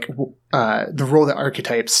way that like the role that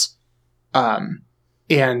archetypes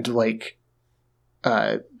and like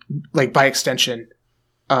by extension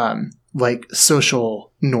like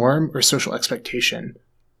social norm or social expectation,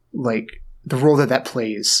 like the role that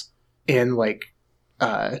plays in like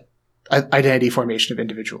identity formation of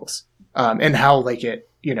individuals, and how like it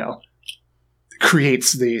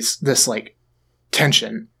creates this like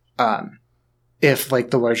tension if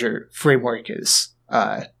like the larger framework is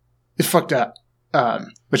fucked up,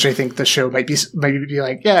 which I think the show might be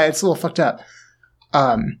like, yeah, it's a little fucked up.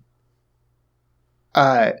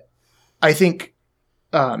 I think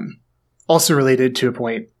also related to a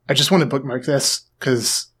point, I just want to bookmark this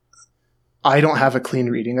because I don't have a clean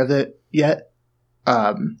reading of it yet,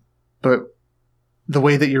 but the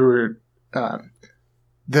way that you were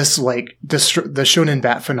this like the Shonen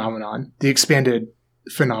Bat phenomenon, the expanded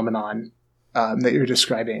phenomenon that you're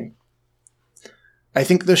describing, I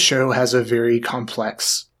think the show has a very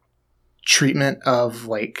complex treatment of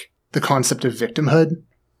like the concept of victimhood.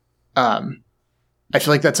 I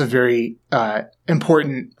feel like that's a very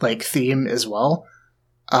important like theme as well.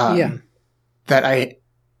 That I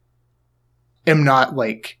am not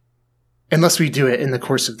like, unless we do it in the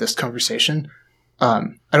course of this conversation,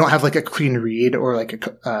 I don't have like a clean read or like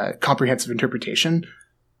a comprehensive interpretation.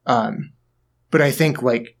 But I think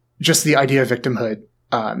like just the idea of victimhood,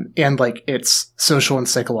 and like its social and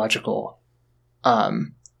psychological, valences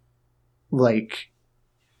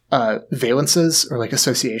or like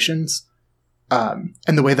associations, and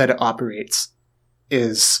the way that it operates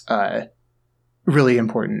is really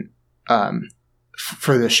important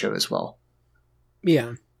for this show as well.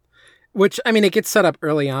 Yeah. Which, I mean, it gets set up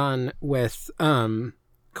early on with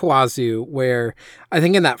Kawazu, where I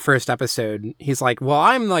think in that first episode, he's like, well,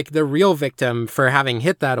 I'm like the real victim for having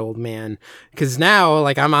hit that old man, because now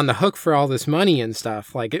like I'm on the hook for all this money and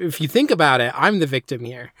stuff. Like, if you think about it, I'm the victim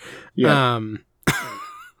here. Yeah.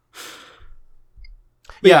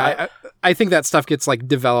 I think that stuff gets like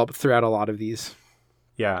developed throughout a lot of these.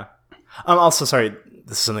 Yeah. I'm also sorry.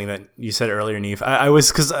 This is something that you said earlier, Neve. I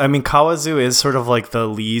was, because I mean, Kawazu is sort of like the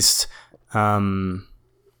least. I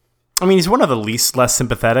mean, he's one of the least less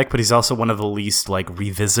sympathetic, but he's also one of the least like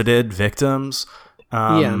revisited victims.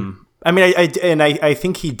 I mean, I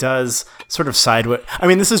think he does sort of side with. I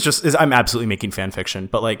mean, this is I'm absolutely making fan fiction,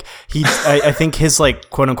 but like I think his like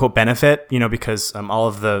quote unquote benefit, because all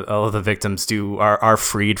of the victims are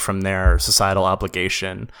freed from their societal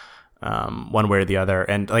obligation, one way or the other,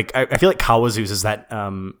 and like I feel like Kawazu's is that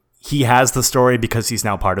he has the story because he's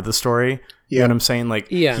now part of the story. You know what I'm saying? Like,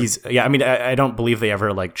 yeah. I mean, I don't believe they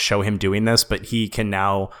ever like show him doing this, but he can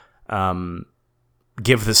now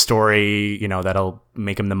give the story, that'll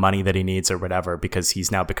make him the money that he needs or whatever, because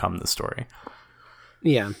he's now become the story.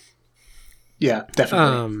 Yeah. Yeah,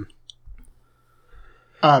 definitely.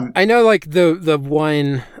 I know like the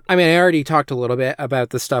one, I mean, I already talked a little bit about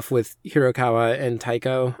the stuff with Hirokawa and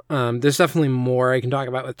Taiko. There's definitely more I can talk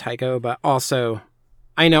about with Taiko, but also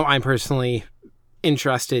I know I'm personally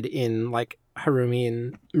interested in like Harumi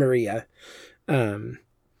and Maria.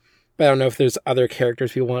 But I don't know if there's other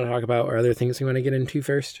characters people want to talk about or other things we want to get into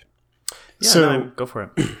first. Yeah, so go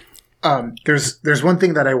for it. There's one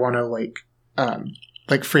thing that I want to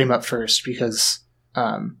like frame up first, because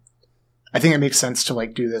I think it makes sense to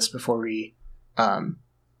like do this before we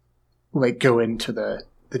like go into the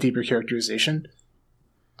deeper characterization.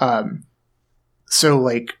 So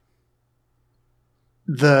like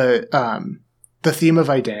the theme of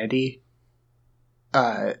identity,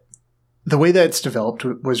 the way that it's developed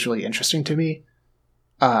was really interesting to me.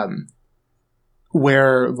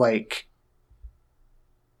 Where like,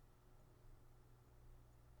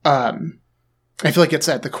 I feel like it's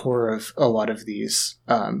at the core of a lot of these,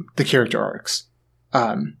 the character arcs.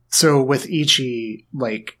 So with Ichi,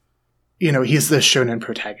 like, he's the shonen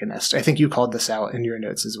protagonist. I think you called this out in your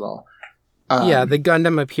notes as well. Yeah, the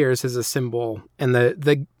Gundam appears as a symbol, and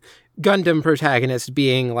the Gundam protagonist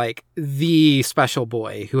being like the special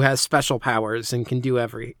boy who has special powers and can do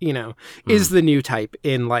is the new type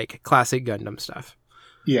in like classic Gundam stuff.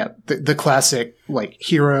 Yeah, the classic like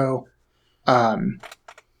hero, and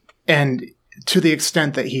to the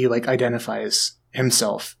extent that he like identifies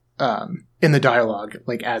himself in the dialogue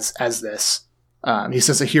like as this, he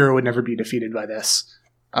says a hero would never be defeated by this,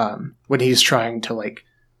 when he's trying to like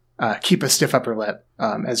keep a stiff upper lip,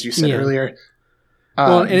 as you said earlier.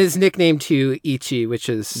 Well, and his nickname to Ichi, which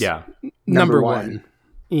is number one.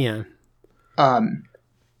 Yeah.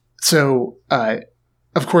 So,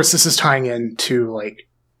 of course, this is tying into like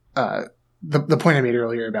the point I made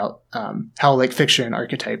earlier about how like fiction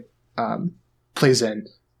archetype plays in.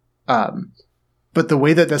 But the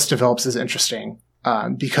way that this develops is interesting,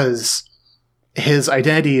 because his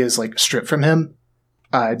identity is like stripped from him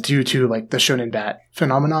due to like the Shonen Bat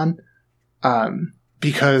phenomenon.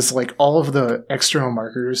 Because like all of the external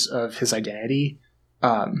markers of his identity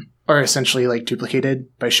are essentially like duplicated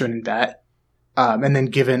by Shonen Bat, and then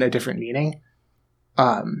given a different meaning.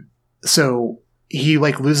 So he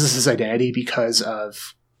like loses his identity because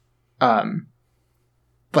of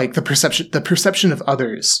like the perception of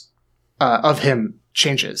others of him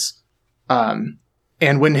changes. And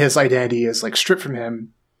when his identity is like stripped from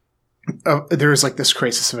him, there's like this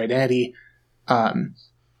crisis of identity.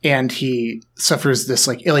 And he suffers this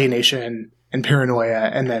like alienation and paranoia,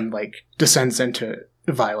 and then like descends into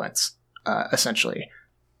violence, essentially.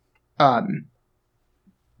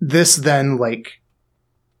 This then like,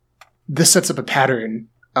 this sets up a pattern,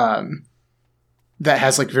 that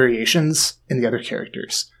has like variations in the other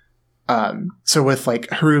characters. So with like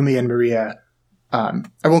Harumi and Maria, I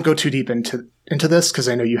won't go too deep into this, cause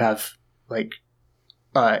I know you have like,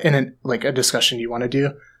 like a discussion you want to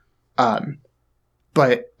do.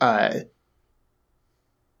 But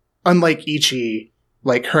unlike Ichi,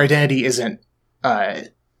 like her identity isn't,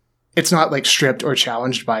 it's not like stripped or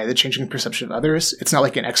challenged by the changing perception of others. It's not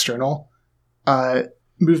like an external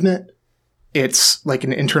movement. It's like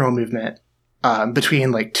an internal movement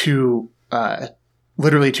between like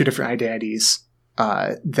literally two different identities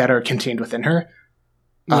that are contained within her.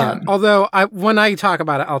 Yeah. Although when I talk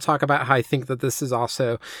about it, I'll talk about how I think that this is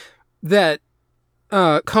also that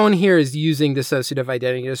Kon here is using dissociative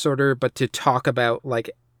identity disorder, but to talk about like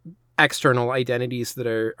external identities that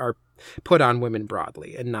are put on women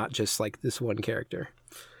broadly, and not just like this one character.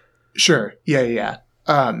 Sure. Yeah.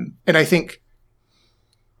 And I think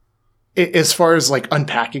as far as like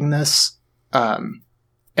unpacking this, and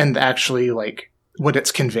actually like what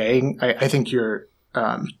it's conveying, I think you're,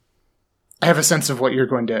 I have a sense of what you're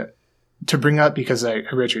going to bring up, because I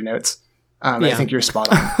read your notes. I think you're spot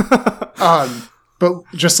on. But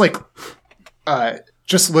just like,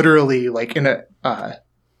 just literally like in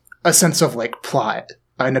a sense of like plot,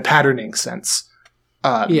 in a patterning sense.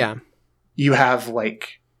 You have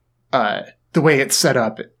like, the way it's set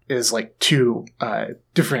up is like two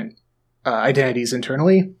different identities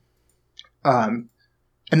internally. And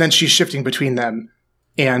and then she's shifting between them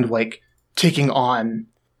and like taking on,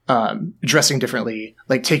 dressing differently,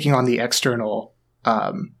 like taking on the external,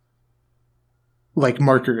 like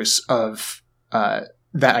markers of,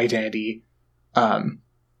 that identity,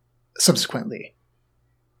 subsequently.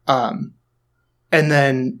 And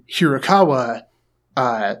then Hirokawa,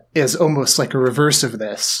 is almost like a reverse of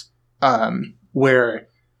this, where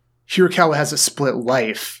Hirokawa has a split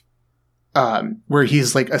life, where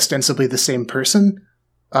he's like ostensibly the same person.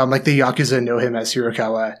 Like the Yakuza know him as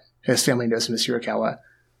Hirokawa, his family knows him as Hirokawa.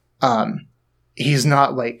 He's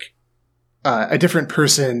not like, a different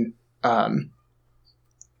person,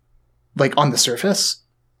 like on the surface.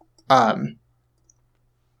 And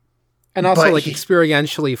also like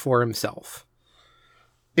experientially for himself.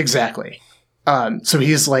 Exactly. So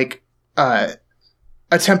he's like,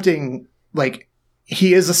 attempting, like,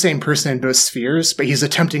 he is the same person in both spheres, but he's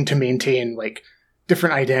attempting to maintain like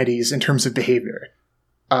different identities in terms of behavior.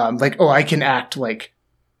 Like, oh, I can act like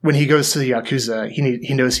when he goes to the Yakuza,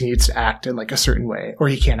 he knows he needs to act in like a certain way, or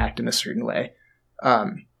he can't act in a certain way.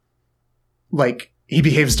 Like he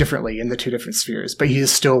behaves differently in the two different spheres, but he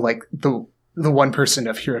is still like the one person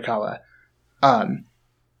of Hirokawa. And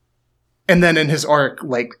then in his arc,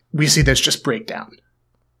 like we see this just breakdown.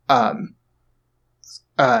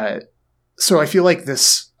 So I feel like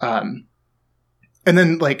this, and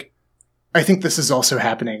then like, I think this is also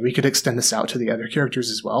happening. We could extend this out to the other characters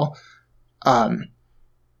as well.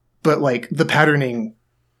 But like the patterning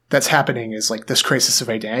that's happening is like this crisis of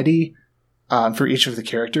identity, for each of the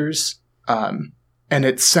characters. And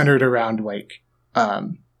it's centered around like,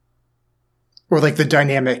 or like the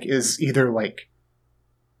dynamic is either like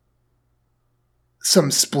some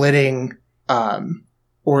splitting,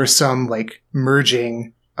 or some like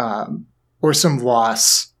merging, or some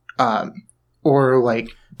loss, or like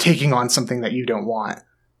taking on something that you don't want.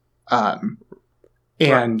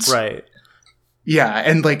 And right. Yeah.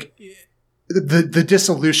 And like the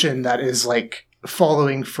dissolution that is like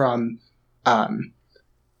following from,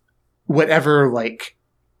 whatever like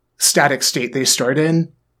static state they start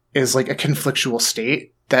in is like a conflictual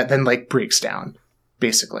state that then like breaks down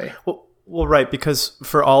basically. Well, right. Because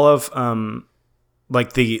for all of,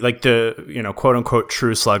 like the you know, quote unquote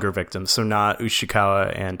true slugger victims, so not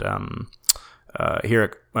Ushikawa and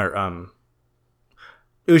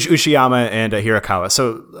Ushiyama and Hirakawa.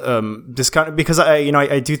 So this kind of, because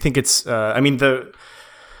I do think it's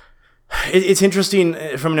it's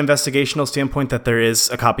interesting from an investigational standpoint that there is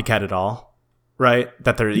a copycat at all, right?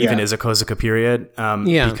 That there even is a Kozuka period,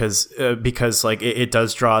 because like it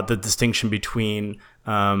does draw the distinction between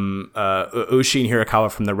Ushi and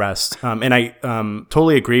Hirakawa from the rest. And I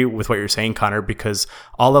totally agree with what you're saying, Connor, because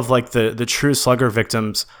all of like the true slugger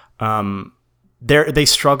victims, they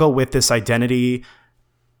struggle with this identity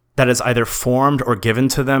that is either formed or given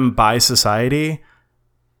to them by society,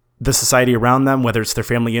 the society around them, whether it's their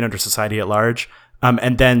family unit or society at large.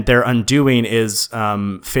 And then their undoing is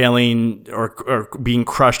failing or being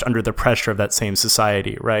crushed under the pressure of that same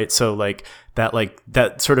society, right? So like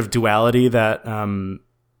that sort of duality that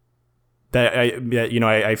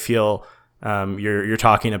I feel you're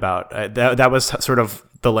talking about. That was sort of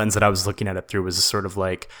the lens that I was looking at it through, was sort of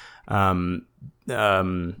like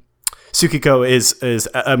Tsukiko is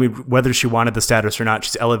I mean, whether she wanted the status or not,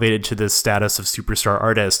 she's elevated to this status of superstar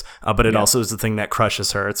artist, but it also is the thing that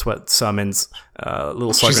crushes her. It's what summons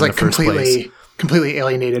Little Slugger in the first place. Completely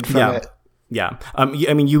alienated from it. Yeah. I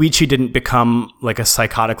mean, Yuichi didn't become like a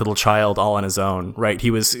psychotic little child all on his own, right?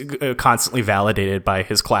 He was constantly validated by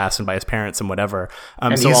his class and by his parents and whatever.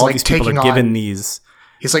 And so all these people are given these...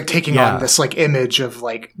 He's like taking on this like image of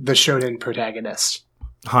like the shonen protagonist.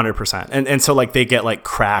 100%. And so like they get like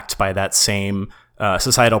cracked by that same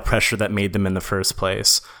societal pressure that made them in the first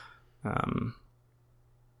place.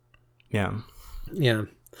 Yeah.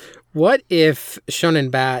 What if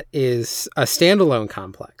Shonen Bat is a standalone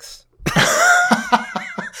complex?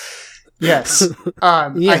 Yes.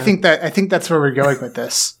 I think that's where we're going with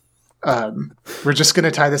this. We're just going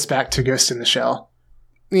to tie this back to Ghost in the Shell.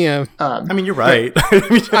 Yeah. I mean, you're right.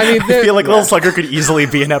 I feel like Little Slugger could easily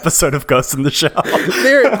be an episode of Ghost in the Shell.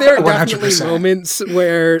 There are definitely 100%. moments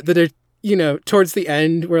where towards the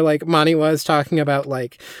end where like Mani was talking about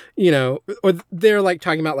like, or they're like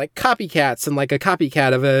talking about like copycats and like a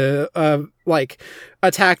copycat of a like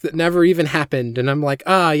attack that never even happened. And I'm like,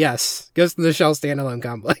 yes, Ghost in the Shell standalone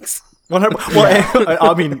complex. Well,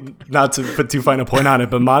 I mean, not to put too fine a point on it,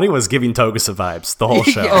 but Mani was giving Togusa vibes the whole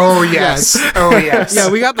show. Oh, yes. Oh, yes.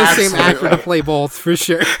 Yeah, we got the same actor to play both, for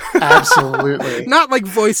sure. Absolutely. Not like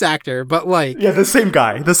voice actor, but like... Yeah, the same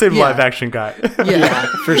guy. The same live-action guy. Yeah,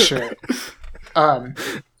 for sure.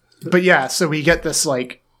 But yeah, so we get this,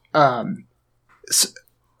 like,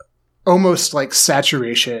 almost like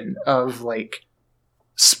saturation of like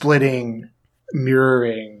splitting,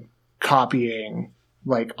 mirroring, copying,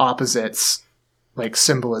 like opposites, like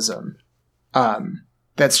symbolism.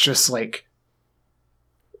 That's just like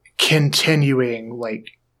continuing like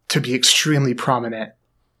to be extremely prominent.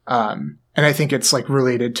 And I think it's like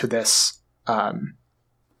related to this,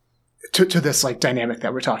 to this like dynamic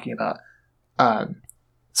that we're talking about.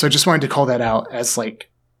 So I just wanted to call that out as like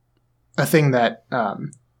a thing that,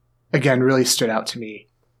 again, really stood out to me.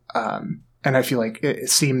 And I feel like it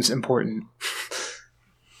seems important.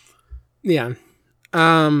 Yeah.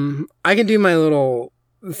 I can do my little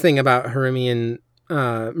thing about Harumi and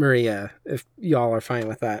Maria if y'all are fine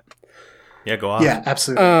with that. Yeah, go on. Yeah,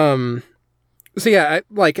 absolutely. So yeah,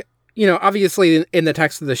 obviously in the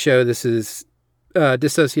text of the show, this is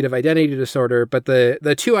dissociative identity disorder, but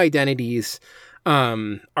the two identities are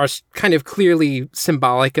kind of clearly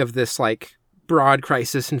symbolic of this like broad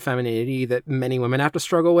crisis in femininity that many women have to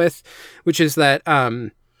struggle with, which is that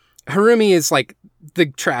Harumi is like the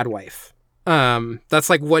trad wife. That's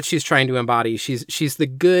like what she's trying to embody. She's the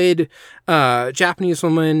good Japanese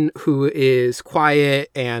woman who is quiet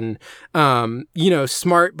and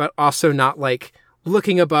smart, but also not like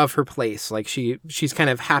looking above her place. Like she's kind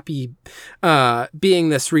of happy being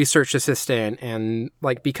this research assistant and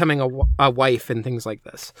like becoming a wife and things like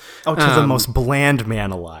this. Oh, to the most bland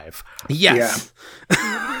man alive. Yes. Yeah.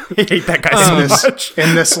 I hate that guy so much.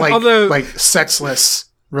 In this like sexless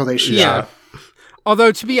relationship. Yeah.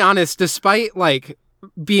 Although, to be honest, despite like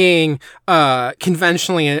being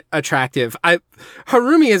conventionally attractive,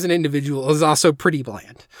 Harumi as an individual is also pretty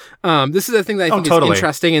bland. This is the thing that I think is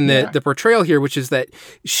interesting in the portrayal here, which is that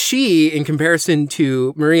she, in comparison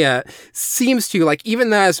to Maria, seems to like,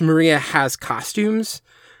 even as Maria has costumes,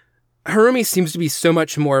 Harumi seems to be so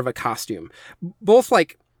much more of a costume. Both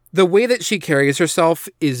like the way that she carries herself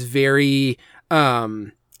is very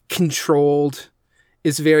controlled,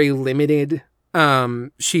 is very limited.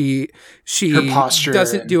 She her posture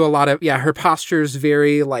doesn't do a lot of, her posture is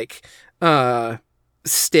very like,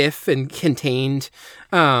 stiff and contained.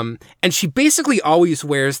 And she basically always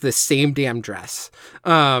wears the same damn dress.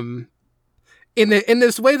 In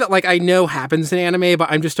this way that like I know happens in anime, but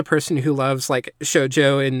I'm just a person who loves like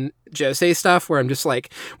shoujo and josei stuff where I'm just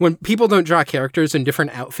like, when people don't draw characters in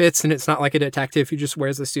different outfits and it's not like a detective who just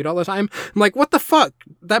wears a suit all the time, I'm like, what the fuck?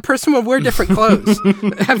 That person would wear different clothes.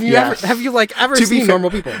 Have you ever seen normal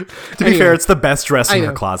people? To be fair, it's the best dress in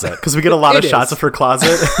her closet because we get a lot of shots of her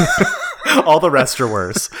closet. All the rest are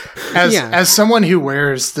worse. As someone who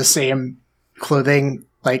wears the same clothing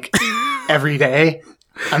like every day,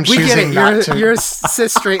 I'm choosing not to. You're a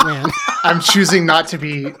cis straight man. I'm choosing not to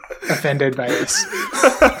be offended by this.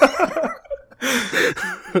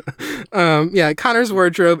 Connor's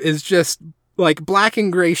wardrobe is just like black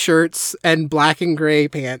and gray shirts and black and gray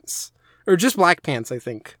pants, or just black pants. I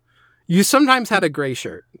think you sometimes had a gray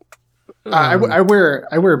shirt. I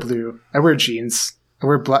wear blue. I wear jeans. I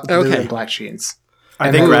wear blue and black jeans.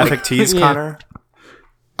 Are they graphic tees, Connor?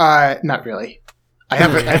 Not really.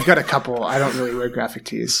 I've got a couple. I don't really wear graphic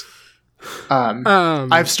tees.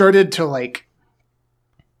 I've started to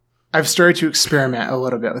experiment a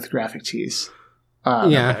little bit with graphic tees.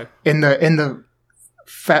 In the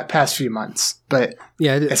past few months, but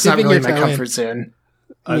it's not really my comfort zone.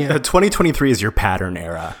 2023 is your pattern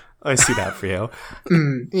era. I see that for you.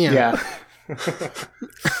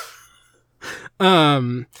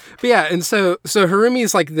 And so Harumi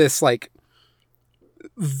is like this like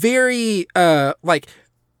very like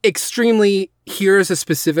extremely, here's a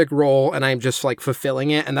specific role and I'm just like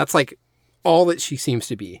fulfilling it, and that's like all that she seems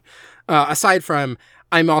to be, aside from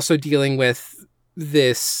I'm also dealing with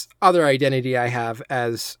this other identity I have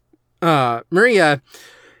as Maria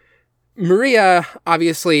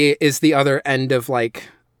obviously is the other end of like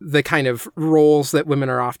the kind of roles that women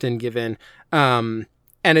are often given,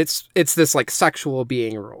 and it's this like sexual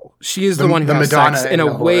being role. She is the one who has sex in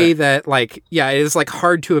a way that like, it is like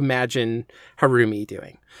hard to imagine Harumi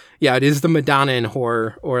doing. Yeah, it is the Madonna in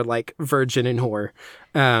horror, or like virgin in horror.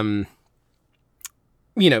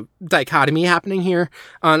 Dichotomy happening here.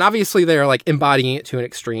 And obviously they're like embodying it to an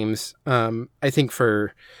extremes, I think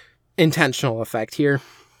for intentional effect here.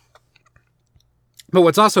 But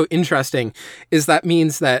what's also interesting is that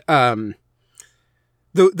means that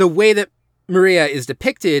the way that Maria is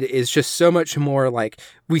depicted is just so much more like,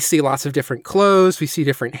 we see lots of different clothes, we see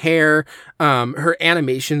different hair. Her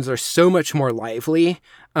animations are so much more lively.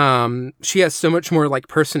 She has so much more like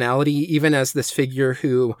personality, even as this figure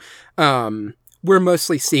who we're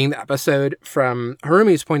mostly seeing the episode from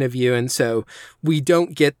Harumi's point of view, and so we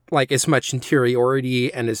don't get like as much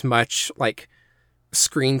interiority and as much like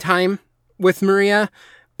screen time with Maria.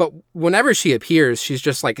 But whenever she appears, she's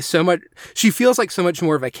just like she feels like so much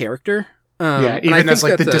more of a character. Even as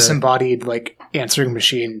like the disembodied like answering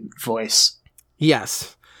machine voice.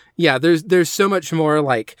 Yes. Yeah, there's so much more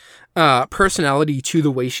like personality to the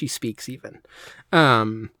way she speaks even.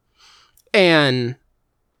 And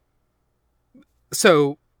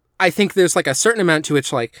so I think there's like a certain amount to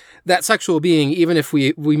which like that sexual being, even if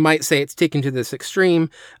we might say it's taken to this extreme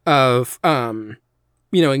of,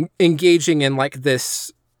 engaging in like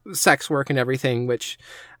this sex work and everything, which,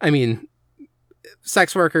 I mean,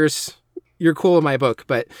 sex workers, you're cool in my book,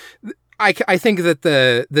 but I think that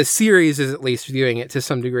the series is at least viewing it to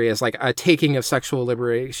some degree as like a taking of sexual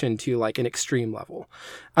liberation to like an extreme level.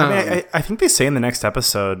 I think they say in the next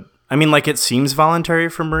episode, I mean, like, it seems voluntary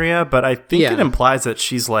for Maria, but I think it implies that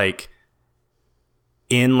she's like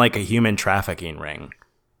in like a human trafficking ring.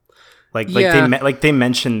 They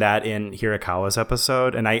mentioned that in Hirakawa's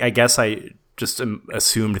episode, and I guess I just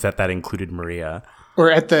assumed that included Maria. Or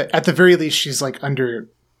at the very least, she's like under,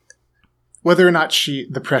 whether or not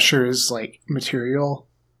the pressure is like material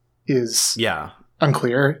is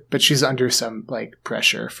unclear, but she's under some like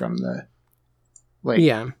pressure from the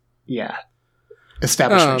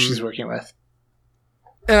establishment she's working with.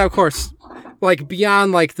 And of course, like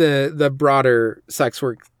beyond like the broader sex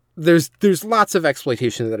work, there's lots of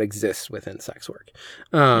exploitation that exists within sex work.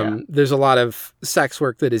 There's a lot of sex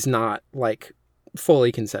work that is not like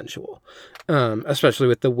fully consensual, especially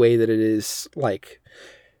with the way that it is like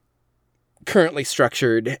currently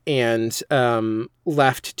structured and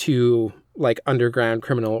left to like underground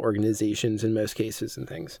criminal organizations in most cases and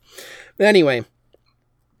things. But anyway,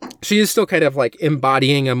 she is still kind of like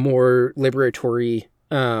embodying a more liberatory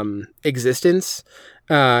existence.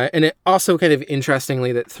 And it also kind of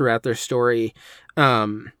interestingly that throughout their story,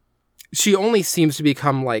 she only seems to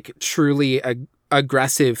become like truly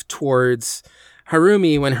aggressive towards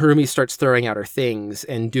Harumi when Harumi starts throwing out her things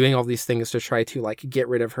and doing all these things to try to like get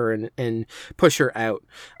rid of her and push her out.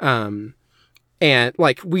 And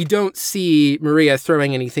like, we don't see Maria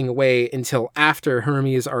throwing anything away until after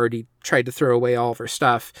Harumi has already tried to throw away all of her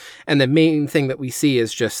stuff. And the main thing that we see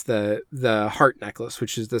is just the heart necklace,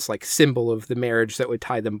 which is this like symbol of the marriage that would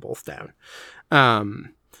tie them both down.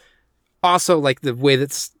 Also, like the way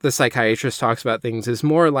that the psychiatrist talks about things is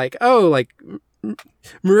more like, oh, like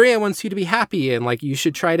Maria wants you to be happy and like you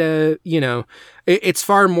should try to, it's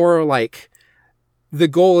far more like the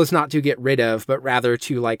goal is not to get rid of, but rather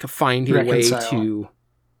to like find a way to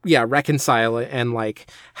reconcile it and like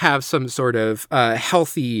have some sort of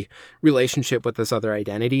healthy relationship with this other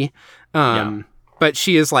identity. But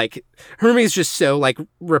she is like, Harumi is just so like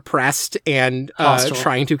repressed and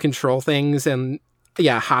trying to control things and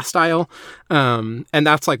hostile. And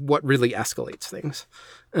that's like what really escalates things.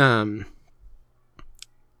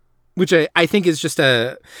 Which I think is just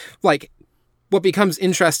what becomes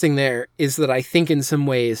interesting there is that I think in some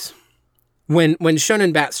ways when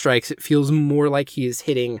Shonen Bat strikes, it feels more like he is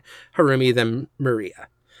hitting Harumi than Maria.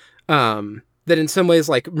 That in some ways,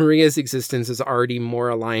 like Maria's existence is already more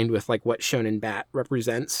aligned with like what Shonen Bat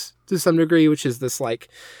represents to some degree, which is this like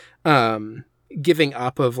giving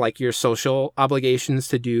up of like your social obligations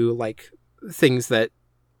to do like things that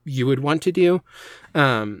you would want to do.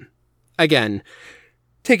 Again,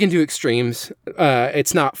 taken to extremes,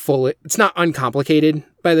 it's not uncomplicated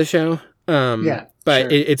by the show.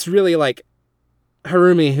 But it's really like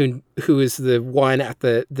Harumi who is the one at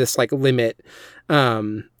this like limit,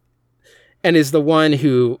 and is the one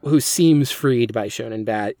who seems freed by Shonen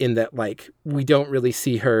Bat in that like we don't really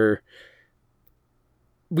see her.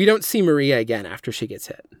 We don't see Maria again after she gets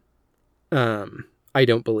hit. I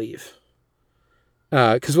don't believe.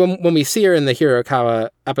 Because when we see her in the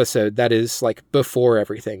Hirakawa episode, that is like before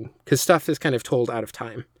everything, because stuff is kind of told out of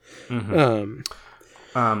time.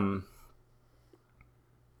 Mm-hmm.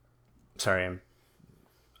 Sorry,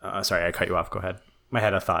 I cut you off. Go ahead. I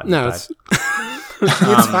had a thought. No, it's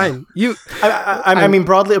fine. I mean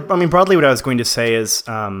broadly, what I was going to say is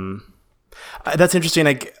that's interesting.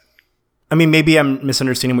 Like, I mean, maybe I'm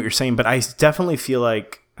misunderstanding what you're saying, but I definitely feel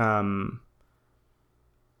like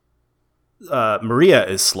Maria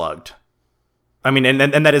is slugged. I mean,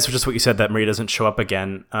 and that is just what you said, that Maria doesn't show up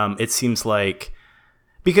again. It seems like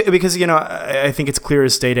because I think it's clear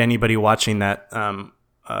as day to anybody watching that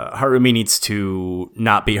Harumi needs to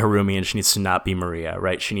not be Harumi and she needs to not be Maria,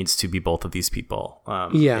 right? She needs to be both of these people.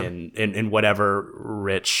 In whatever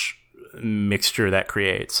rich mixture that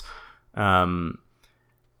creates. And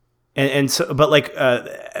so, but like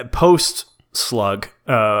post Slug,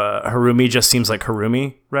 Harumi just seems like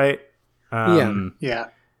Harumi, right? Yeah.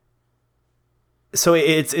 So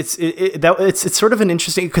it's sort of an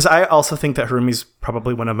interesting, because I also think that Harumi's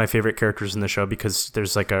probably one of my favorite characters in the show, because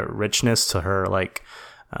there's like a richness to her, like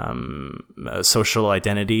a social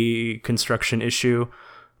identity construction issue,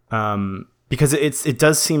 because it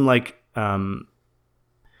does seem like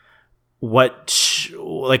what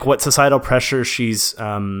societal pressure she's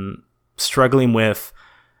struggling with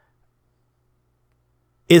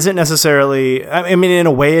isn't necessarily, I mean, in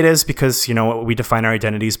a way it is, because, you know, we define our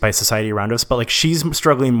identities by society around us, but like she's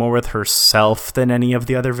struggling more with herself than any of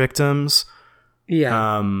the other victims. Yeah.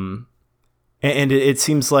 And it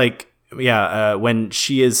seems like, when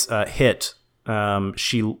she is hit,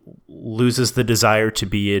 she loses the desire to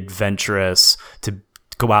be adventurous, to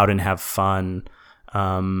go out and have fun.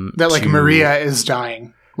 That like Maria is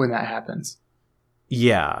dying when that happens.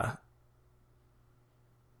 Yeah.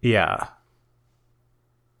 Yeah.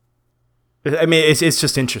 I mean, it's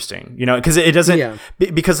just interesting, you know, because it doesn't,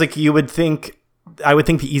 because like I would think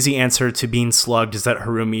the easy answer to being slugged is that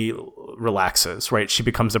Harumi relaxes, right? She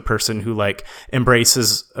becomes a person who like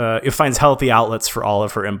embraces, it finds healthy outlets for all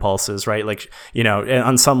of her impulses, right? Like, you know, and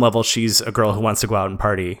on some level, she's a girl who wants to go out and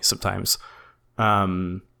party sometimes.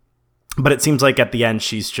 But it seems like at the end,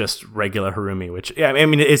 she's just regular Harumi, which, yeah, I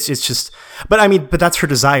mean, it's just, but that's her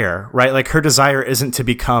desire, right? Like her desire isn't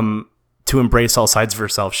to embrace all sides of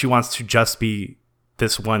herself. She wants to just be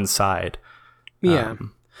this one side. Yeah.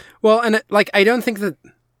 Well, and like, I don't think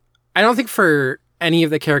for any of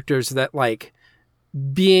the characters that like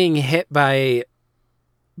being hit by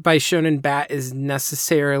Shonen Bat is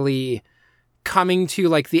necessarily coming to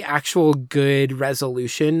like the actual good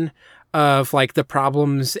resolution of like the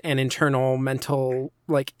problems and internal mental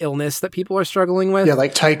like illness that people are struggling with. Yeah,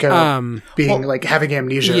 like Taiko being like having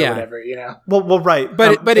amnesia or whatever, you know. Well, right.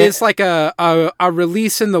 But it's like a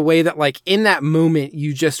release in the way that like in that moment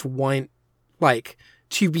you just want like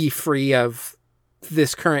to be free of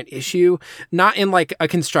this current issue, not in like a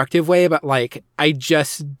constructive way, but like I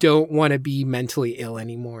just don't want to be mentally ill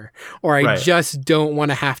anymore, or I just don't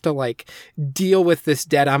want to have to like deal with this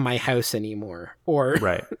debt on my house anymore, or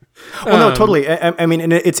right. Well, no, totally. I mean,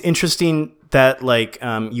 and it's interesting that like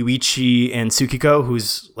Yuichi and Tsukiko,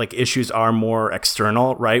 whose like issues are more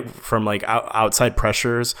external, right, from like outside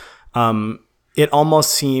pressures, it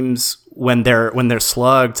almost seems when they're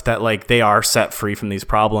slugged that like they are set free from these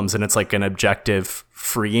problems, and it's like an objective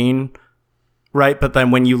freeing, right? But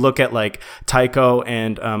then when you look at like Taiko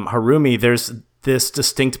and Harumi, there's this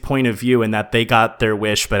distinct point of view in that they got their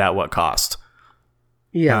wish, but at what cost?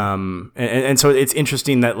 Yeah. And so it's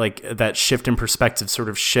interesting that like that shift in perspective sort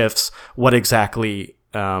of shifts what exactly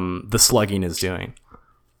the slugging is doing.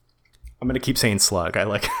 I'm going to keep saying slug. I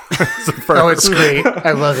like Oh, it's great.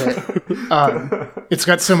 I love it. It's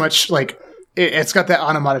got so much like it's got that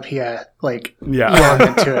onomatopoeia like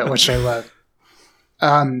element to it, which I love.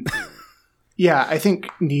 Yeah, I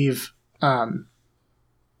think Neve,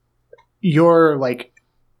 your like,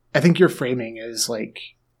 I think your framing is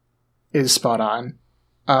spot on.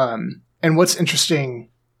 And what's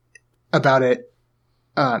interesting about it,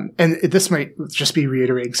 and this might just be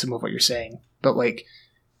reiterating some of what you're saying, but like,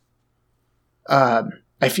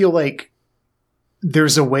 I feel like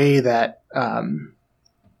there's a way that,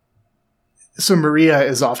 so Maria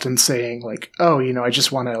is often saying like, oh, you know, I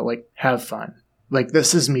just want to like have fun. Like,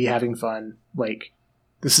 this is me having fun. Like,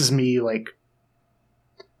 this is me like,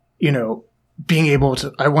 you know, being able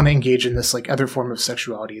to, I want to engage in this like other form of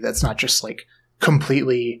sexuality that's not just like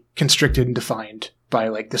completely constricted and defined by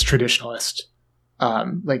like this traditionalist,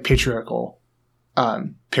 like patriarchal,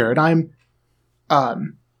 paradigm.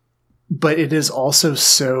 But it is also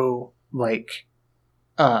so like,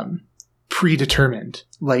 predetermined.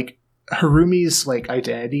 Like Harumi's like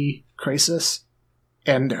identity crisis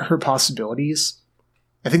and her possibilities.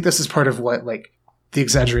 I think this is part of what like the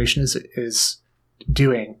exaggeration is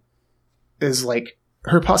doing, is like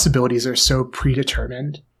her possibilities are so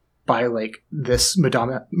predetermined by like this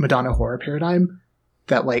Madonna horror paradigm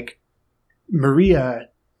that like Maria,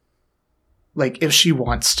 like if she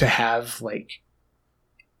wants to have like,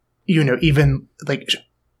 you know, even like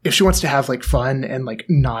if she wants to have like fun and like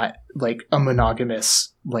not like a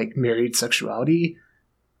monogamous like married sexuality,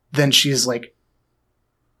 then she's like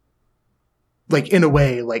in a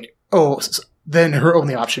way like, oh, then her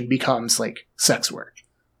only option becomes like sex work,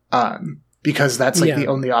 because that's like the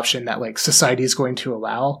only option that like society is going to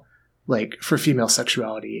allow like for female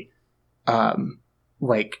sexuality,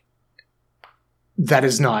 like that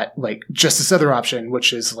is not like just this other option,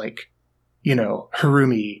 which is like, you know,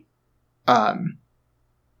 Harumi,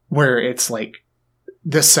 where it's like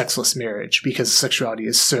this sexless marriage, because sexuality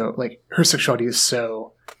is so, like, her sexuality is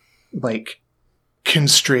so, like,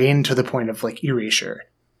 constrained to the point of, like, erasure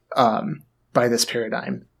by this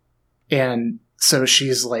paradigm. And so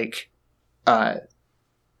she's, like,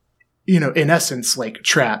 you know, in essence, like,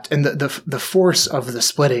 trapped. And the force of the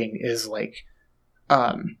splitting is, like,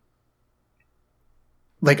 I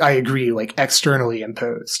agree, like, externally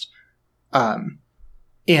imposed.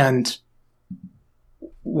 And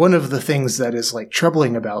one of the things that is, like,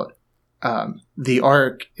 troubling about the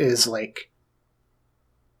arc is, like,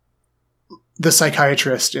 the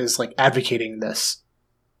psychiatrist is, like, advocating this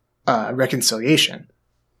reconciliation.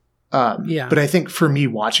 But I think for me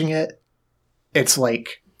watching it, it's,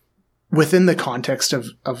 like, within the context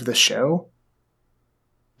of the show,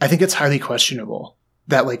 I think it's highly questionable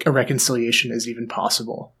that, like, a reconciliation is even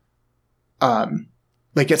possible.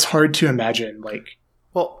 Like, it's hard to imagine, like...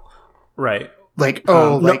 Well, right. Like,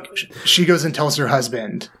 she goes and tells her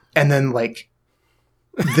husband, and then, like,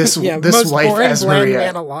 this most wife boring as blind Maria.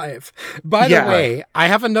 man alive. By the way, I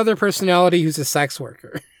have another personality who's a sex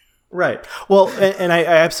worker. Right. Well, and I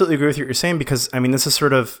absolutely agree with what you're saying, because, I mean, this is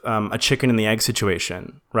sort of a chicken and the egg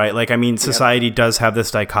situation, right? Like, I mean, society does have this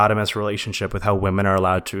dichotomous relationship with how women are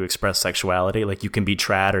allowed to express sexuality. Like, you can be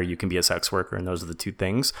trad or you can be a sex worker, and those are the two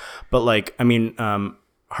things. But, like, I mean,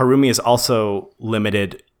 Harumi is also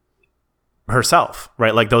limited herself,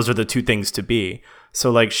 right? Like, those are the two things to be.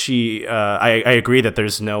 So, like, I agree that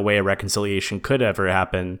there's no way a reconciliation could ever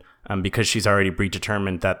happen because she's already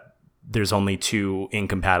predetermined that there's only two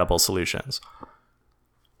incompatible solutions.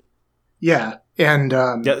 Yeah. And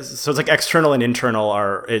so it's like external and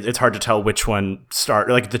internal it's hard to tell which one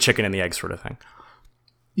like the chicken and the egg sort of thing.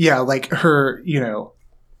 Yeah, like her, you know,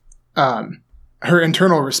 her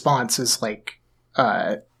internal response is like,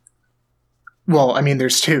 well, I mean,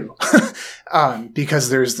 there's two, because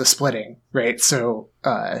there's the splitting, right? So,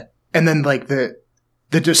 and then, like, the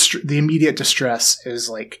immediate distress is,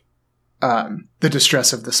 like, the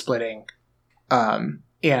distress of the splitting,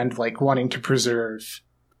 and, like, wanting to preserve,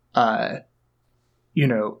 you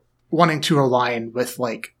know, wanting to align with,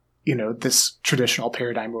 like, you know, this traditional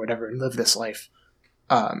paradigm or whatever and live this life.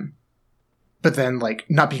 But then, like,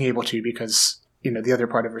 not being able to because, you know, the other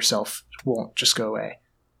part of herself won't just go away.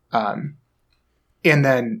 And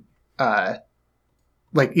then,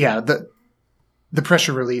 like, yeah, the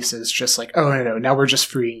pressure release is just like, oh, no, now we're just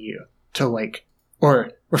freeing you to, like,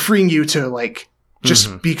 or we're freeing you to, like,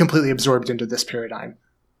 just be completely absorbed into this paradigm.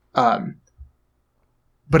 But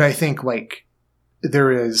I think, like,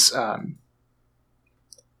 there's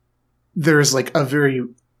like a very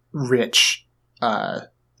rich,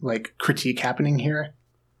 like, critique happening here,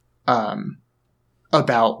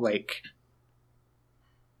 about, like,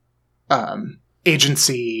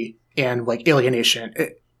 agency and, like, alienation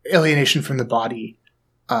from the body,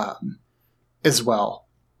 as well.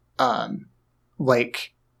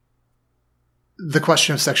 Like, the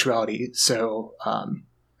question of sexuality. So,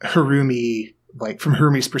 Harumi, like, from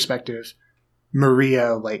Harumi's perspective,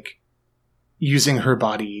 Maria, like, using her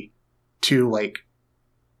body to, like,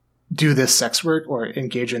 do this sex work or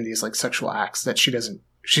engage in these, like, sexual acts that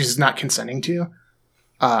she's not consenting to,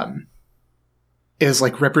 is,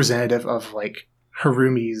 like, representative of, like,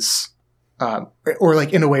 Harumi's, or,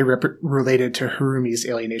 like, in a way related to Harumi's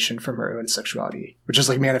alienation from her own sexuality, which is,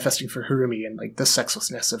 like, manifesting for Harumi and, like, the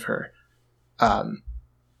sexlessness of her,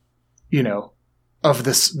 you know, of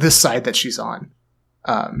this side that she's on,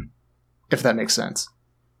 if that makes sense.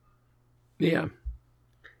 Yeah.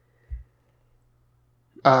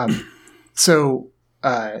 So,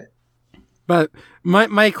 but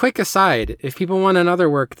my quick aside, if people want another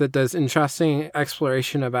work that does interesting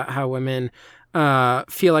exploration about how women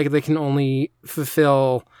feel like they can only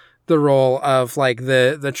fulfill the role of, like,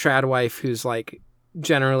 the trad wife who's, like,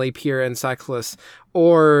 generally pure and sexless,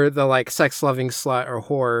 or the, like, sex-loving slut or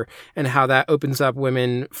whore, and how that opens up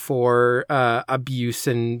women for abuse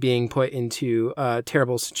and being put into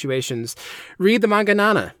terrible situations, read the manga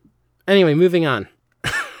Nana. Anyway, moving on.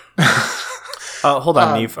 Hold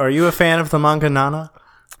on, Neve. Are you a fan of the manga Nana?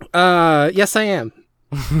 Yes, I am.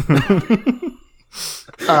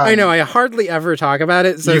 I know, I hardly ever talk about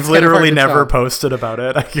it. So you've literally never posted about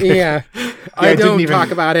it. Yeah. I don't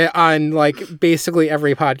talk about it on, like, basically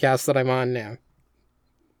every podcast that I'm on now.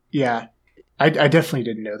 Yeah. I definitely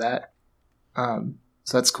didn't know that.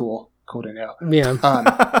 So that's cool. Cool to know.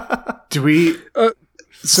 Yeah. Do we...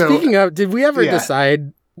 Speaking of, did we ever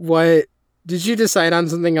decide what... Did you decide on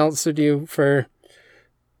something else to do for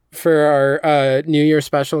our New Year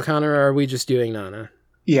special, Connor, or are we just doing Nana?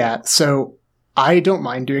 Yeah, so I don't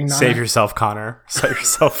mind doing Nana. Save yourself, Connor. Set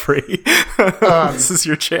yourself free. This is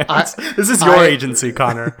your chance. This is your agency,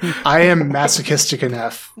 Connor. I am masochistic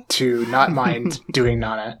enough to not mind doing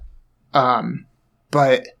Nana.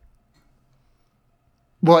 But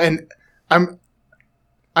well, and I'm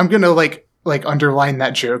gonna like underline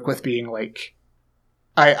that joke with being like,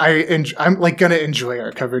 I'm like gonna enjoy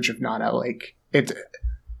our coverage of Nana. Like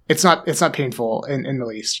it's not painful in the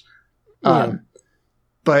least.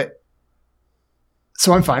 But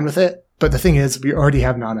so I'm fine with it. But the thing is, we already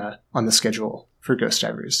have Nana on the schedule for Ghost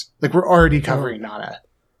Divers. Like we're already covering Nana,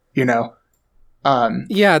 you know?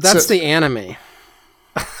 Yeah, that's the anime.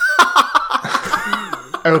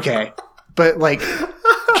 Okay. But like,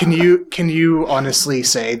 can you honestly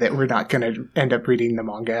say that we're not going to end up reading the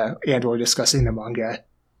manga and or discussing the manga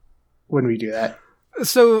when we do that?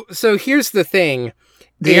 So here's the thing.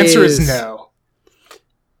 The answer is no.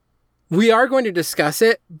 We are going to discuss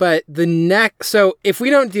it, but so if we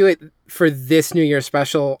don't do it for this New Year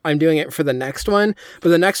special, I'm doing it for the next one, but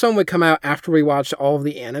the next one would come out after we watch all of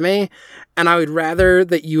the anime, and I would rather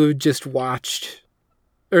that you had just watched,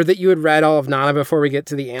 or that you had read all of Nana before we get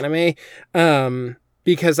to the anime,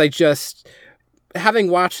 because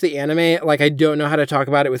having watched the anime, like I don't know how to talk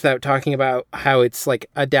about it without talking about how it's like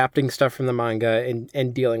adapting stuff from the manga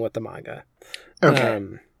and dealing with the manga. Okay.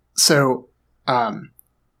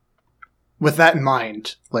 With that in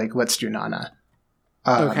mind, like, let's do Nana.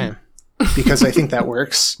 Okay. Because I think that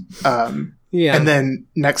works. Yeah. And then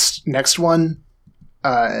next one,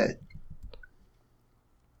 will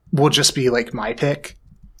just be like my pick.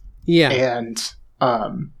 Yeah. And,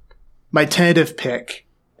 my tentative pick,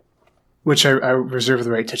 which I reserve the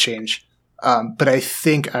right to change. But I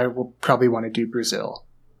think I will probably want to do Brazil,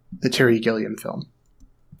 the Terry Gilliam film.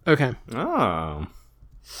 Okay. Oh.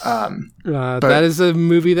 That is a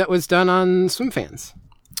movie that was done on Swim Fans.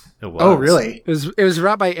 It was. Oh, really? It was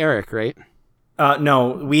wrought by Eric, right?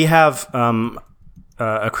 No, we have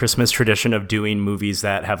a Christmas tradition of doing movies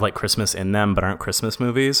that have like Christmas in them but aren't Christmas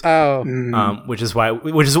movies. Oh, which is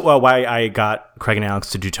why I got Craig and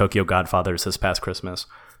Alex to do Tokyo Godfathers this past Christmas.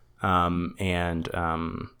 I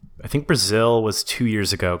think Brazil was 2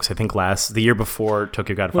 years ago because I think the year before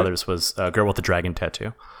Tokyo Godfathers was Girl with the Dragon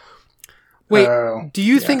Tattoo. Wait, do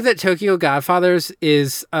you think that Tokyo Godfathers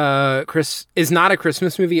is not a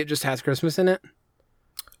Christmas movie? It just has Christmas in it?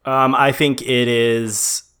 I think it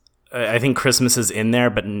is. I think Christmas is in there,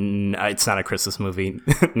 but it's not a Christmas movie,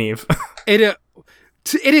 Neve. It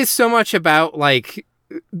is so much about like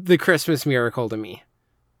the Christmas miracle to me.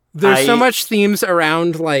 There's so much themes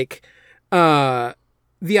around like the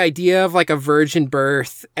idea of like a virgin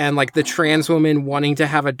birth and like the trans woman wanting to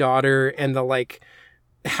have a daughter and the like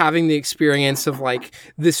having the experience of like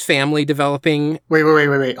this family developing.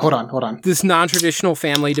 Wait. Hold on. This non-traditional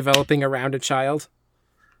family developing around a child.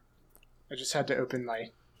 I just had to open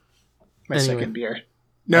my second beer.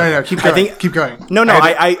 No, keep going. No,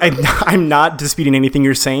 I'm not disputing anything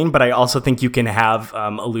you're saying, but I also think you can have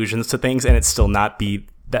allusions to things and it still not be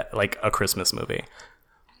that like a Christmas movie.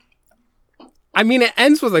 I mean, it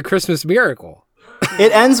ends with a Christmas miracle.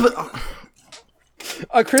 It ends with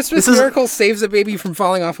a Christmas miracle saves a baby from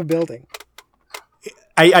falling off a building.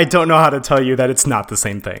 I don't know how to tell you that it's not the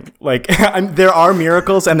same thing. Like there are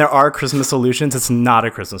miracles and there are Christmas allusions. It's not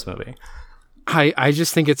a Christmas movie. I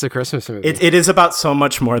just think it's a Christmas movie. It is about so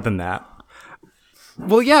much more than that.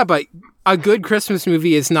 Well, yeah, but a good Christmas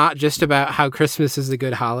movie is not just about how Christmas is a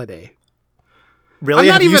good holiday. Really? I'm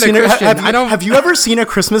not even a Christian. Have you ever seen a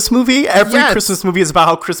Christmas movie? Every Yes. Christmas movie is about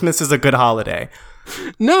how Christmas is a good holiday.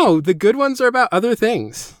 No, the good ones are about other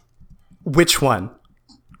things. Which one?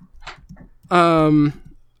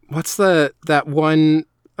 What's that one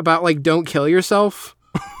about like don't kill yourself?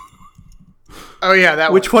 Oh yeah,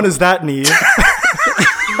 that Which one is that, Neve?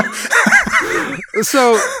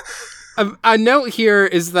 So a note here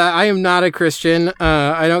is that I am not a Christian.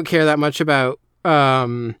 I don't care that much about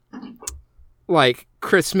like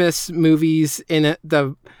Christmas movies in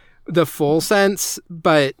the full sense,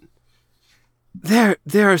 but there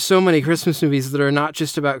are so many Christmas movies that are not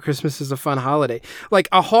just about Christmas as a fun holiday. Like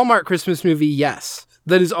a Hallmark Christmas movie, yes,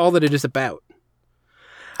 that is all that it is about.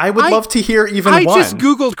 I would love to hear even one. I just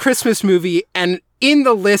Googled Christmas movie, and in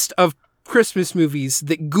the list of Christmas movies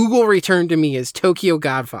that Google returned to me is Tokyo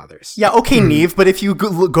Godfathers. Yeah, okay, Neve, but if you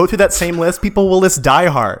go through that same list, people will list Die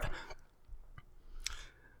Hard.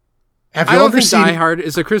 I don't think Die Hard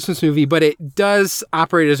is a Christmas movie, but it does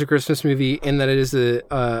operate as a Christmas movie in that it is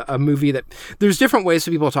a movie that there's different ways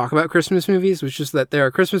that people talk about Christmas movies, which is that there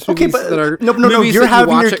are Christmas movies that are no. You're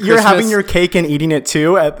having your cake and eating it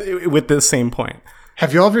too with the same point.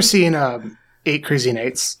 Have you ever seen 8 Crazy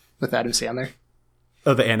Nights with Adam Sandler?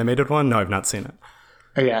 Oh, the animated one? No, I've not seen it.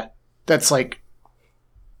 Oh yeah, that's a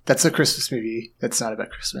Christmas movie that's not about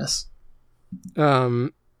Christmas.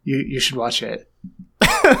 You should watch it.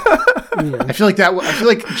 Yeah. I feel like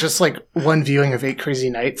just like one viewing of 8 Crazy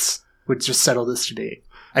Nights would just settle this debate.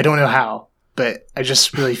 I don't know how, but I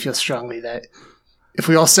just really feel strongly that if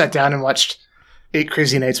we all sat down and watched 8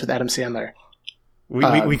 Crazy Nights with Adam Sandler,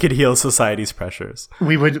 we could heal society's pressures.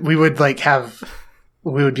 we would be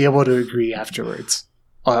able to agree afterwards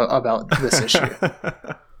about this issue.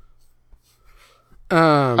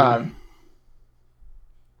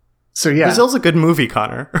 So yeah, Brazil's a good movie,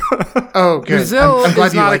 Connor. Oh, good. Brazil I'm glad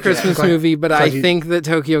is you not a like it. Christmas I'm glad- movie, but glad I you- think that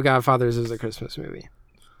Tokyo Godfathers is a Christmas movie.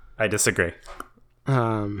 I disagree.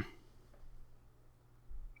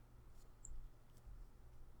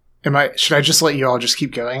 Should I just let you all just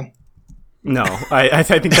keep going? No, I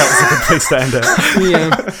think that was a good place to end it.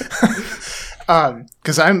 Yeah.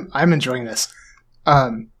 Because I'm enjoying this.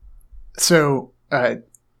 So, It's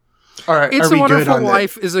are a we good Wonderful on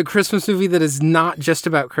Life is a Christmas movie that is not just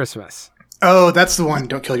about Christmas. Oh, that's the one.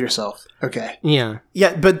 Don't kill yourself. Okay. Yeah.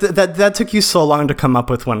 Yeah, but that took you so long to come up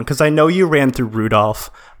with one, because I know you ran through Rudolph.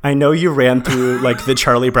 I know you ran through like the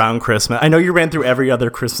Charlie Brown Christmas. I know you ran through every other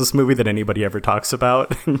Christmas movie that anybody ever talks about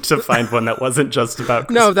to find one that wasn't just about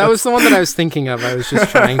Christmas. No, that was the one that I was thinking of. I was just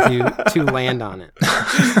trying to land on it.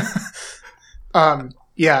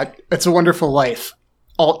 Yeah, It's a Wonderful Life.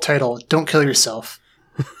 Alt title: Don't kill yourself.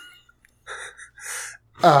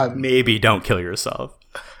 Maybe Don't Kill Yourself.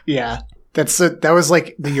 Yeah, that was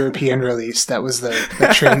like the European release. That was the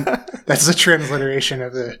that's the transliteration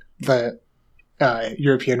of the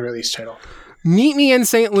European release title. Meet Me in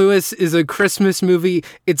St. Louis is a Christmas movie.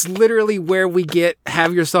 It's literally where we get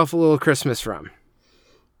Have Yourself a Little Christmas from.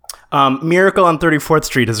 Miracle on 34th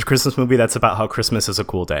Street is a Christmas movie that's about how Christmas is a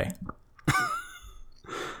cool day.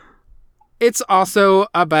 It's also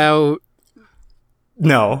about...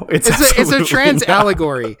 No, it's a trans not.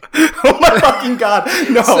 allegory. Oh my fucking god,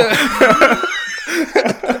 no.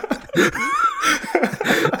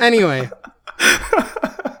 Anyway.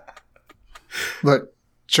 Look,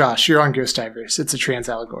 Josh, you're on Ghost Divers. It's a trans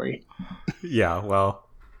allegory. Yeah, well,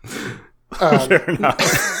 fair enough.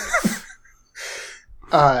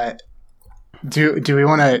 Do we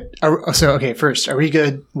want to? So okay, first, are we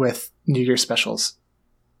good with New Year's specials?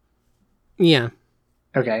 Yeah.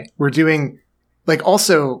 Okay, we're doing like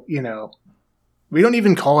also, we don't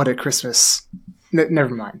even call it a Christmas.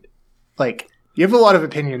 Never mind. Like, you have a lot of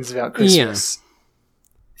opinions about Christmas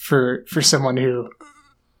for someone who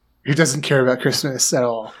doesn't care about Christmas at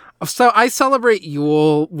all. So I celebrate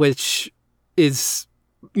Yule, which is,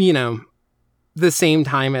 the same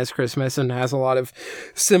time as Christmas and has a lot of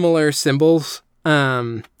similar symbols.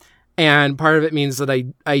 And part of it means that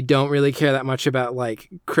I don't really care that much about like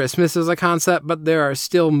Christmas as a concept, but there are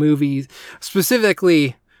still movies,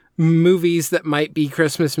 specifically movies that might be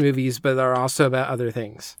Christmas movies, but are also about other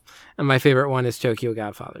things. And my favorite one is Tokyo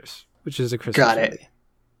Godfathers, which is a Christmas movie. Got it.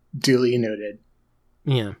 Duly noted.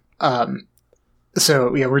 Yeah.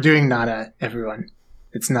 So yeah, we're doing Nana, everyone.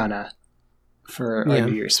 It's Nana for our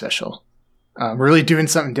New Year's special. We're really doing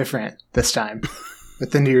something different this time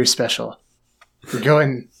with the New Year's special. We're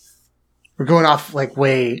going off like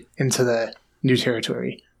way into the new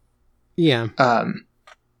territory. Yeah.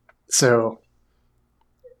 So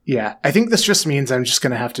yeah, I think this just means I'm just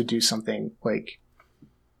going to have to do something like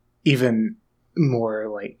even more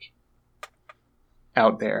like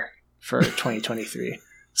out there for 2023.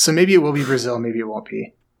 So maybe it will be Brazil, maybe it won't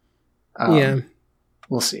be.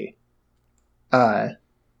 We'll see.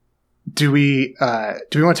 Do we want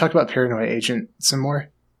to talk about Paranoia Agent some more?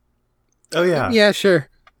 Oh yeah. Yeah, sure.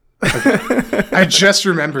 Okay. I just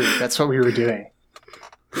remembered that's what we were doing.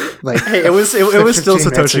 Like, hey, it was still 15 minutes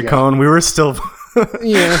Satoshi ago. Kon. We were still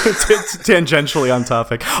Yeah. tangentially on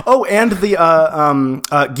topic. Oh, and the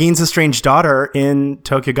Gein's estranged daughter in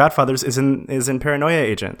Tokyo Godfathers is in Paranoia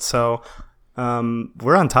Agent. So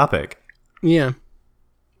we're on topic. Yeah.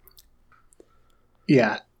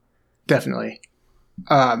 Yeah, definitely.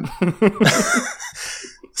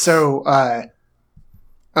 So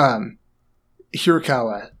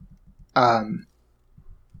Hirakawa,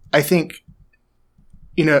 I think,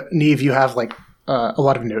 Neve, you have like a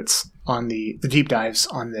lot of notes on the deep dives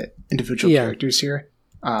on the individual characters here,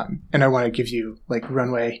 and I want to give you like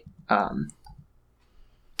runway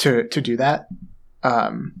to do that.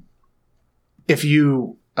 If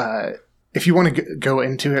you want to go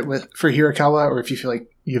into it for Hirakawa, or if you feel like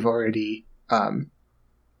you've already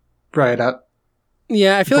brought it up.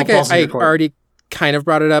 Yeah, I feel like I already kind of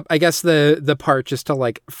brought it up. I guess the part just to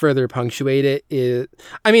like further punctuate it is,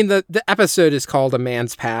 I mean, the episode is called A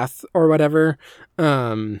Man's Path or whatever.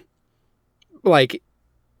 Like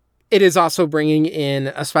it is also bringing in,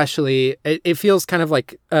 especially, it feels kind of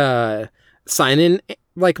like seinen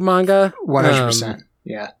like manga. 100%.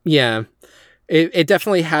 Yeah. Yeah. It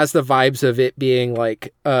definitely has the vibes of it being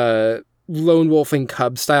like a lone wolf and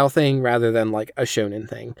cub style thing rather than like a shonen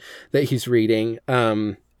thing that he's reading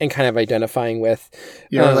and kind of identifying with.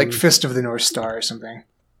 Yeah, like Fist of the North Star or something.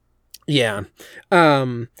 Yeah.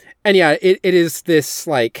 And yeah, it is this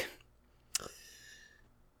like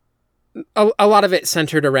a lot of it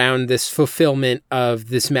centered around this fulfillment of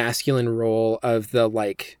this masculine role of the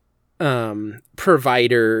like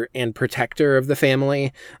provider and protector of the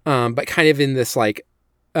family, but kind of in this like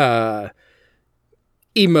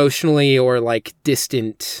emotionally or like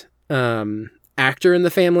distant actor in the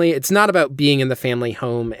family. It's not about being in the family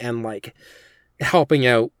home and like helping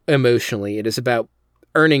out emotionally. It is about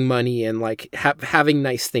earning money and like having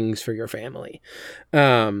nice things for your family,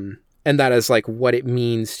 and that is like what it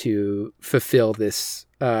means to fulfill this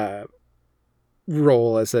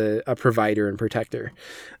role as a provider and protector.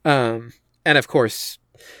 And of course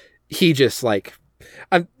he just like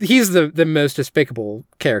he's the most despicable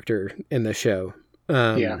character in the show,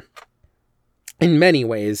 in many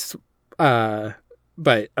ways,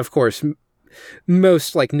 but of course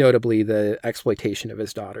most like notably the exploitation of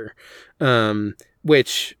his daughter,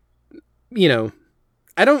 which, you know,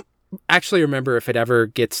 I don't actually remember if it ever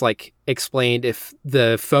gets like explained if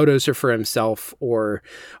the photos are for himself or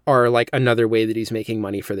are like another way that he's making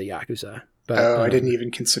money for the Yakuza. But I didn't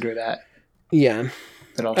even consider that. Yeah.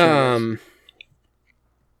 That alternative.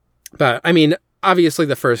 But I mean, obviously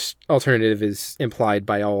the first alternative is implied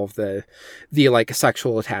by all of the like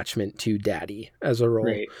sexual attachment to daddy as a role,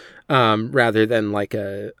 right. Rather than like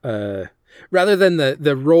rather than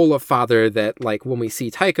the role of father that, like, when we see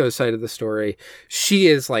Taiko's side of the story, she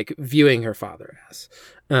is like viewing her father as,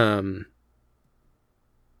 you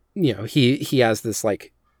know, he has this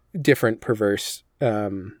like different perverse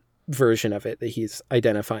version of it that he's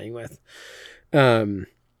identifying with. But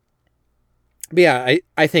yeah,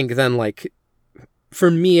 I think then, like, for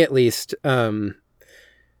me at least, Taiko's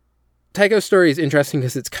story is interesting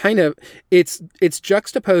because it's kind of, it's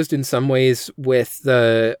juxtaposed in some ways with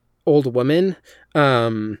the old woman,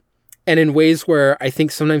 and in ways where I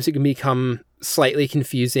think sometimes it can become slightly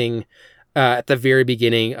confusing at the very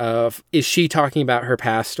beginning of, is she talking about her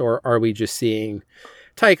past or are we just seeing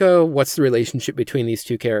Taiko? What's the relationship between these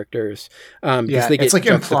two characters? Because they get it's like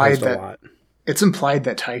implied juxtaposed a lot. It's implied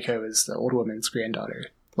that Taiko is the old woman's granddaughter,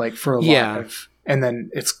 like, for a lot of, and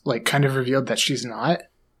then it's like kind of revealed that she's not,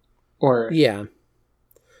 or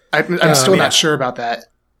I'm still not sure about that.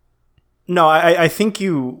 No, I think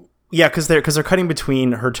because they're cutting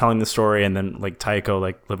between her telling the story and then like Taiko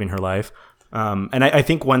like living her life, and I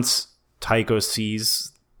think once Taiko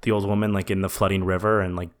sees the old woman like in the flooding river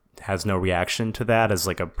and like has no reaction to that as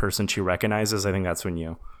like a person she recognizes, I think that's when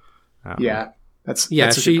you that's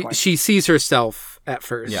a good point. She sees herself at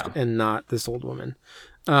first and not this old woman.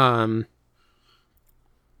 But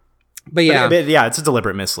it's a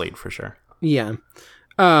deliberate mislead for sure. Yeah.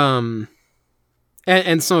 And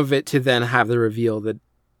some of it to then have the reveal that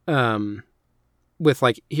with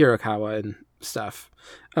like Hirakawa and stuff,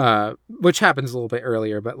 which happens a little bit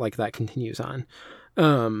earlier, but like that continues on.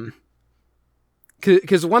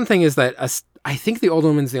 Because one thing is that I think the old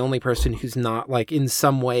woman's the only person who's not like in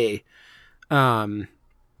some way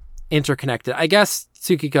interconnected. I guess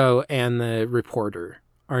Tsukiko and the reporter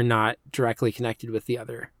are not directly connected with the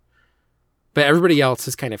other, but everybody else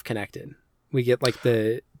is kind of connected. We get like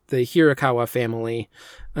the Hirakawa family,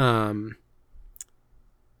 and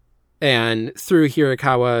through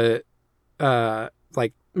Hirakawa,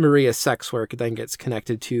 like Maria's sex work then gets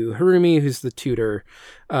connected to Harumi, who's the tutor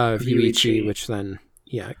of Yuichi, which then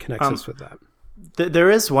connects us with that. There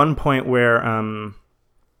is one point where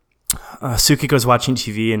Tsukiko's watching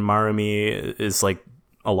TV and Marumi is like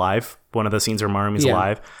alive. One of the scenes where Marumi's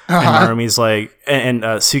alive, and Marumi's like, and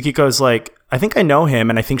Tsukiko's like, I think I know him,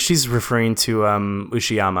 and I think she's referring to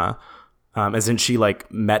Ushiyama, as in she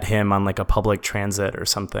like met him on like a public transit or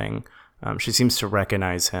something. She seems to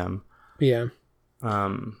recognize him. Yeah.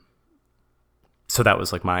 So that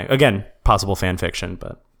was like my, again, possible fan fiction,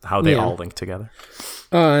 but how they all link together.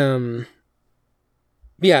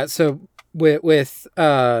 Yeah. So with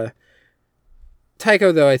Taiko,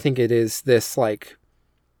 though, I think it is this like,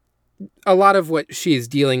 a lot of what she's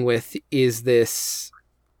dealing with is this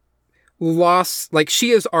loss. Like, she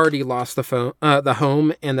has already lost the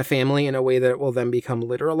home and the family in a way that will then become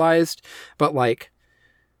literalized. But like,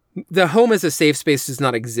 the home as a safe space does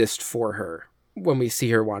not exist for her when we see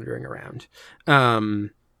her wandering around.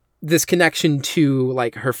 This connection to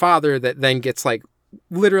like her father that then gets like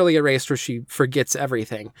literally erased where she forgets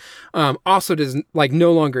everything, also doesn't like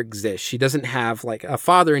no longer exist. She doesn't have like a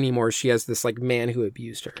father anymore. She has this like man who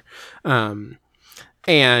abused her.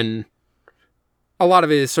 And a lot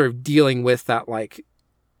of it is sort of dealing with that like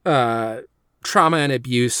trauma and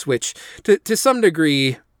abuse, which to some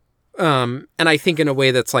degree, and I think in a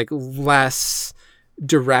way that's like less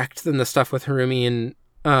direct than the stuff with Harumi and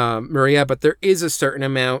Maria, but there is a certain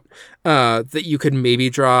amount that you could maybe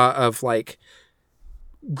draw of like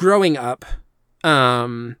growing up,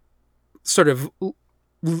 sort of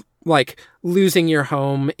like losing your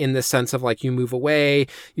home in the sense of like you move away,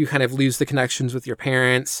 you kind of lose the connections with your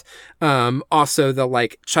parents. Also the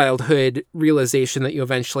like childhood realization that you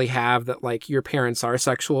eventually have that like your parents are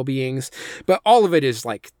sexual beings, but all of it is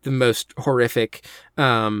like the most horrific.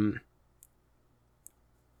 You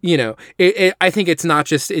know, I think it's not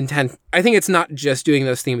just intent. I think it's not just doing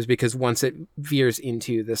those themes because once it veers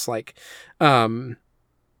into this like,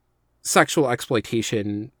 sexual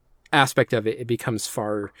exploitation aspect of it, it becomes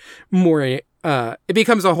far more, it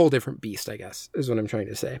becomes a whole different beast, I guess, is what I'm trying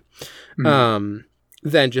to say.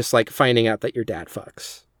 Than just like finding out that your dad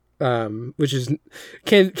fucks, which is,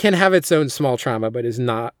 can have its own small trauma, but is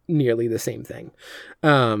not nearly the same thing.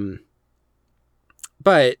 But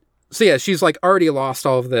so yeah, she's like already lost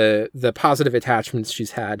all of the positive attachments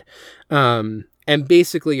she's had. And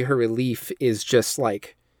basically her relief is just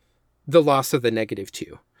like the loss of the negative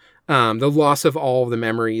too. The loss of all of the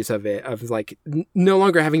memories of it, of like no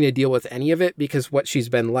longer having to deal with any of it because what she's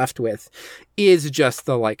been left with is just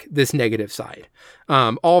the like this negative side.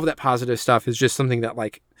 All of that positive stuff is just something that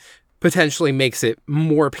like potentially makes it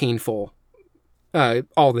more painful.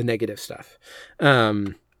 All the negative stuff.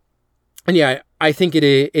 And yeah, I think it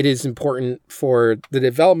is important for the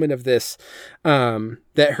development of this,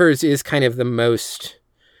 that hers is kind of the most,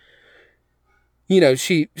 you know,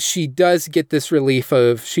 she does get this relief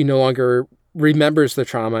of she no longer remembers the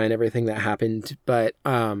trauma and everything that happened. But,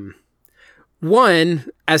 one,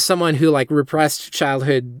 as someone who like repressed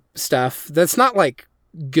childhood stuff, that's not like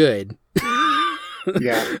good.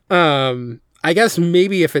 Yeah. I guess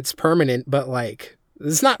maybe if it's permanent, but like,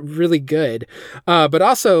 it's not really good. But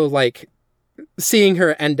also like seeing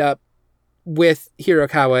her end up with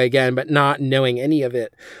Hirokawa again, but not knowing any of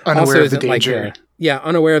it. Unaware of the danger. Like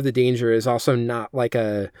unaware of the danger is also not like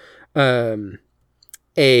a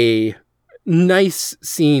nice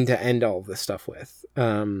scene to end all of this stuff with.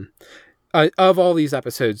 Of all these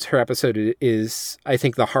episodes, her episode is, I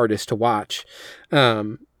think, the hardest to watch.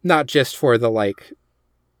 Not just for the like,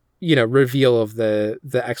 you know, reveal of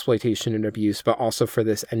the exploitation and abuse, but also for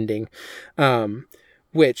this ending,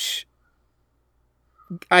 which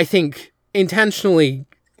I think intentionally,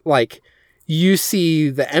 like, you see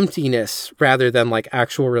the emptiness rather than like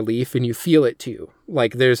actual relief, and you feel it too.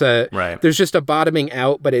 Like there's just a bottoming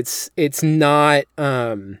out, but it's not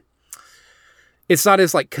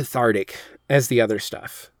as like cathartic as the other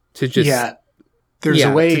stuff to just, there's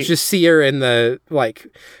a way to just see her in the like,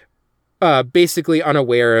 basically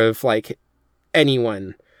unaware of like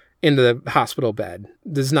anyone in the hospital bed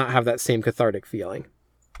does not have that same cathartic feeling.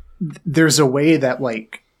 There's a way that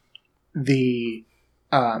like the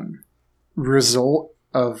result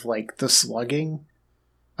of like the slugging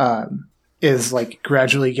is like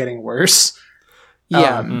gradually getting worse.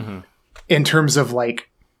 In terms of like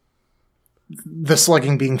the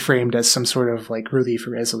slugging being framed as some sort of like relief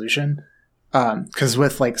or resolution. Because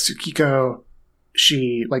with like Tsukiko,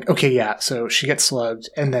 she like, okay, yeah, so she gets slugged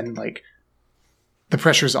and then like the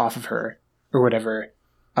pressure's off of her or whatever.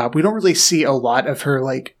 We don't really see a lot of her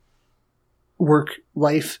like work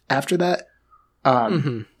life after that.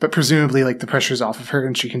 But presumably like the pressure's off of her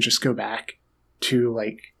and she can just go back to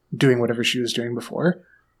like doing whatever she was doing before.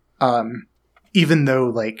 Even though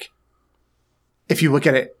like, if you look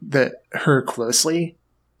at it, her closely,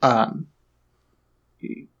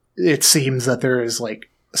 it seems that there is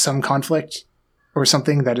like some conflict or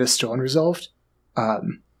something that is still unresolved,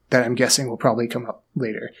 that I'm guessing will probably come up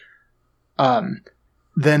later.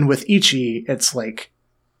 Then with Ichi, it's like,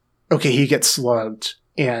 okay, he gets slugged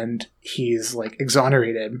and he's like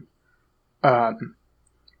exonerated. And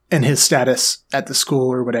his status at the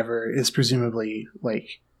school or whatever is presumably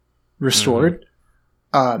like restored.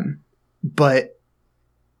 But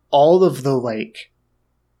all of the like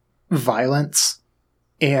violence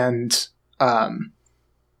and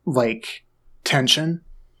like tension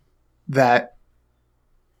that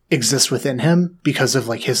exists within him because of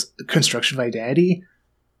like his construction of identity,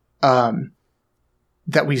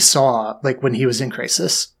 that we saw like when he was in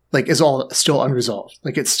Crisis, like is all still unresolved.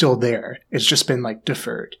 Like it's still there. It's just been like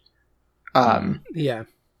deferred. Yeah.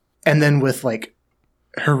 And then with like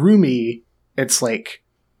Harumi, it's like,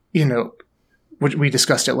 you know, which we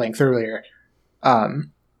discussed at length earlier.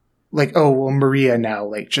 Like, oh, well, Maria now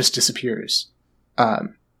like just disappears.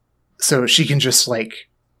 So she can just like,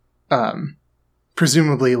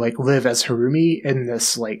 presumably like live as Harumi in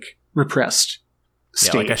this like repressed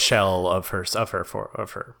state. Yeah, like a shell of her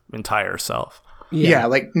entire self. Yeah,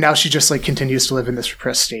 like now she just like continues to live in this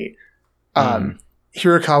repressed state.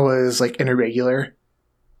 Hirakawa is like an irregular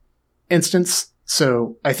instance,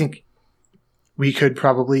 so I think we could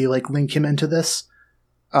probably like link him into this.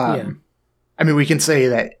 I mean, we can say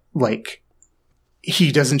that like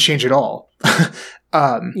he doesn't change at all.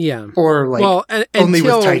 Or like only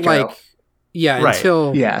with Taiko. Like,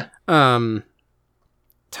 until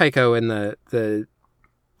Taiko and the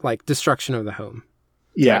like destruction of the home.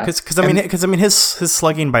 Yeah, because I mean his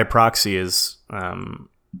slugging by proxy is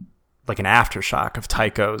like an aftershock of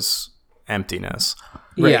Taiko's emptiness.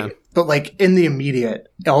 Right. Yeah, but like in the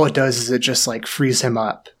immediate, all it does is it just like frees him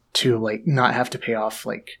up to like not have to pay off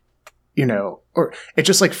like, you know, or it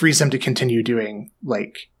just like frees him to continue doing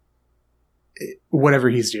like whatever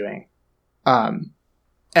he's doing. And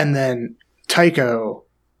then Taiko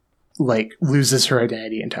like loses her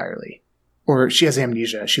identity entirely, or she has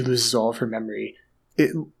amnesia. She loses all of her memory.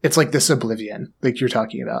 It's like this oblivion, like you're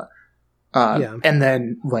talking about. And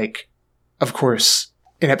then like, of course,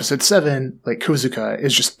 in episode 7, like Kozuka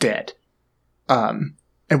is just dead. And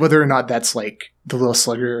whether or not that's like the little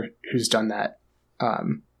slugger who's done that,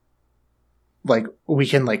 like we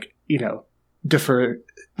can like, you know, defer,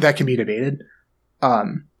 that can be debated.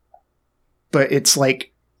 But it's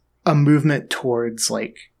like a movement towards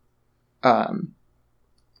like the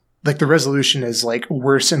resolution is like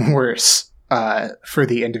worse and worse, for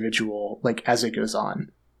the individual, like as it goes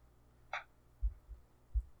on.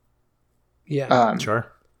 Yeah.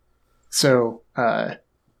 Sure. So,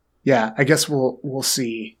 yeah, I guess we'll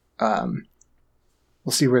see.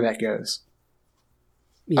 We'll see where that goes.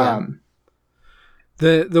 Yeah.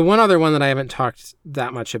 The one other one that I haven't talked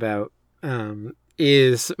that much about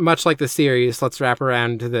is much like the series. Let's wrap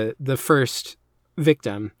around to the first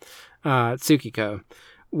victim, Tsukiko,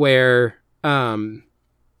 where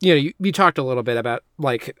you know you talked a little bit about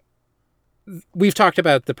like we've talked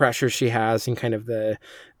about the pressure she has and kind of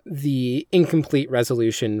the incomplete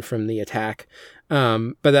resolution from the attack.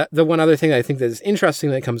 But the one other thing that I think that is interesting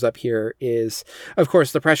that comes up here is, of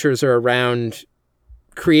course, the pressures are around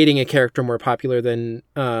creating a character more popular than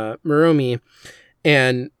Muromi.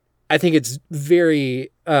 And I think it's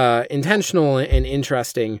very intentional and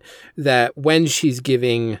interesting that when she's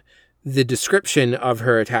giving the description of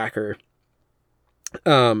her attacker,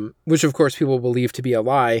 which of course people believe to be a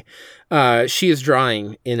lie, she is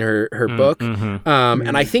drawing in her book,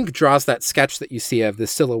 and I think draws that sketch that you see of the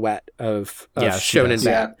silhouette of Shonen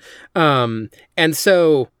Bat. And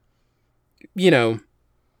so, you know,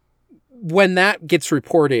 when that gets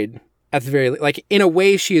reported at the very, like in a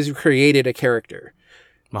way, she has created a character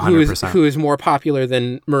 100%. who is more popular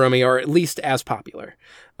than Muromi, or at least as popular,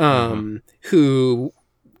 who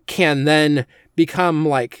can then become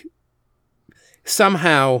like,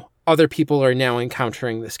 somehow other people are now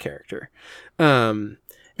encountering this character. In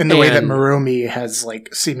the way that Muromi has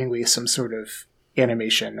like seemingly some sort of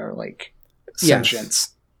animation or like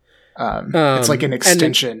sentience. It's like an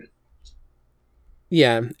extension.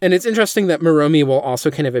 And it's interesting that Muromi will also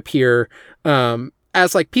kind of appear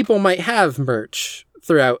as like people might have merch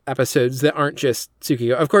throughout episodes that aren't just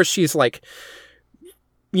Tsukiko. Of course, she's like,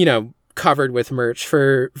 you know, covered with merch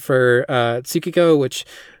for Tsukiko, which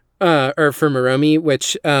or for Muromi,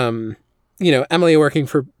 which, you know, Emily working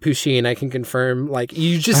for Pusheen, I can confirm, like,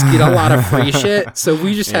 you just get a lot of free shit. So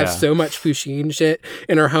we just have so much Pusheen shit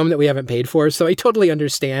in our home that we haven't paid for. So I totally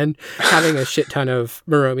understand having a shit ton of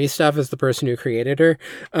Muromi stuff as the person who created her.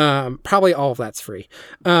 Probably all of that's free.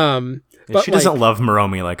 But she doesn't love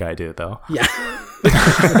Muromi like I do, though. Yeah.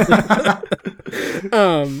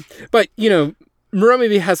 But, you know,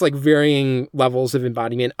 Muromi has like varying levels of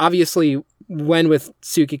embodiment. Obviously, when with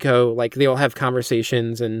Tsukiko, like they will have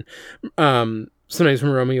conversations, and sometimes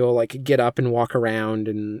Muromi will like get up and walk around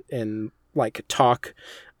and like talk.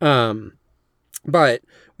 But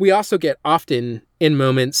we also get often in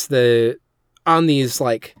moments on these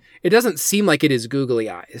like, it doesn't seem like it is googly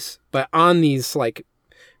eyes, but on these like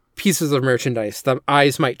pieces of merchandise, the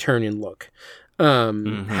eyes might turn and look.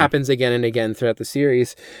 happens again and again throughout the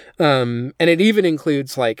series. And it even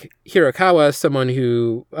includes like Hirakawa, someone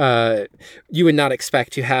who you would not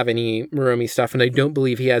expect to have any Muromi stuff, and I don't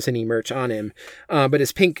believe he has any merch on him. But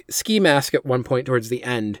his pink ski mask at one point towards the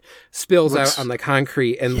end spills out on the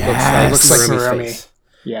concrete and looks like Muromi's face.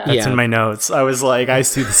 Yeah, that's in my notes. I was like, I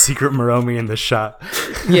see the secret Muromi in the shot.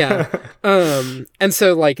 Yeah. And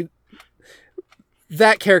so like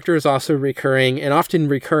that character is also recurring, and often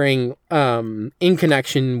recurring in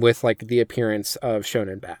connection with like the appearance of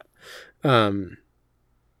Shonen Bat,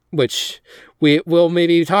 which we will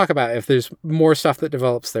maybe talk about if there's more stuff that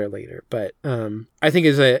develops there later. But I think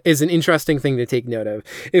is an interesting thing to take note of.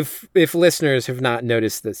 If listeners have not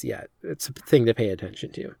noticed this yet, it's a thing to pay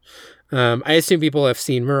attention to. I assume people have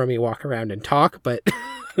seen Muromi walk around and talk, but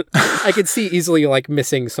I could see easily like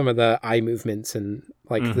missing some of the eye movements and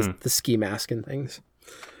like the ski mask and things.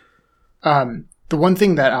 The one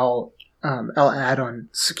thing that I'll add on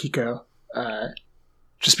Tsukiko,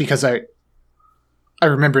 just because I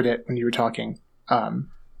remembered it when you were talking,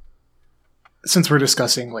 since we're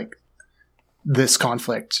discussing like this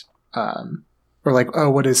conflict, or like, oh,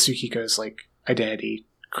 what is Tsukiko's like identity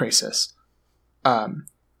crisis?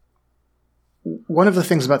 One of the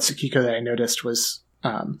things about Tsukiko that I noticed was,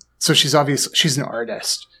 so she's an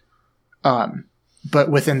artist,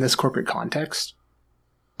 but within this corporate context,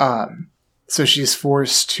 so she's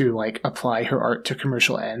forced to like apply her art to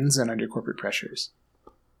commercial ends and under corporate pressures.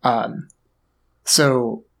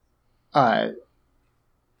 So, like,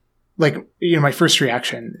 you know, my first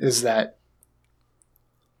reaction is that,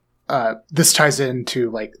 this ties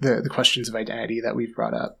into like the questions of identity that we've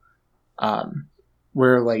brought up,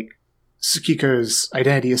 where like Tsukiko's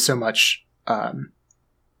identity is so much,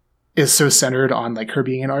 is so centered on like her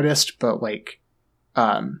being an artist, but like,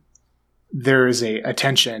 there is a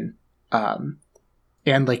tension,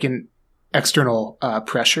 and like an external,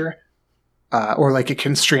 pressure, or like a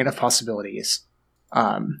constraint of possibilities,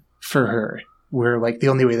 for her, where like the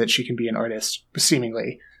only way that she can be an artist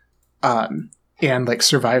seemingly, and like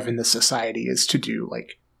survive in this society is to do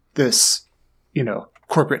like this, you know,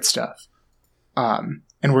 corporate stuff,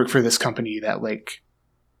 and work for this company that like,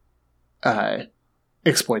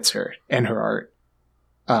 exploits her and her art.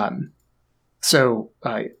 So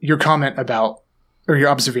your comment about, or your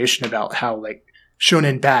observation about how like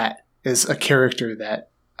Shonen Bat is a character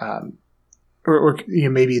that, or you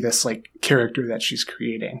know, maybe this like character that she's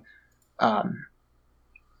creating,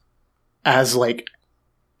 as like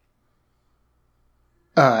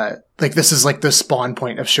this is like the spawn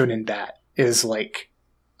point of Shonen Bat is like,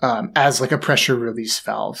 as like a pressure release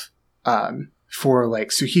valve, for like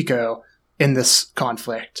Tsukiko in this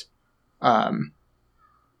conflict,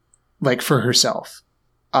 like for herself.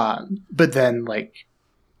 But then like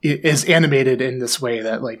it is animated in this way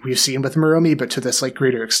that like we've seen with Muromi, but to this like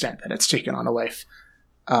greater extent that it's taken on a life,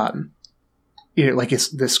 you know, like it's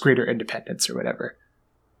this greater independence or whatever.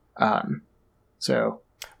 So.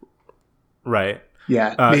 Right.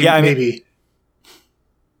 Yeah. Maybe.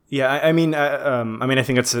 Yeah. I mean, I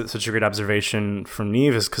think that's such a great observation from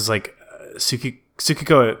Neve, is because like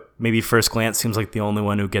Tsukiko at maybe first glance seems like the only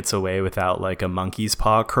one who gets away without like a monkey's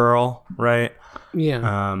paw curl, right?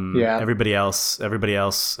 Yeah. Everybody else,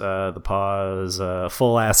 the paw is a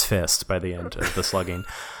full ass fist by the end of the slugging.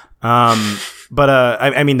 But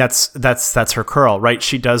I mean that's her curl, right?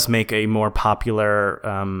 She does make a more popular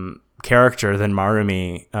character than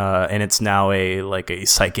Marumi, and it's now a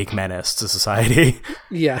psychic menace to society.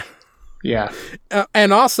 Yeah. Yeah.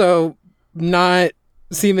 And also not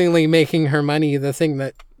seemingly making her money the thing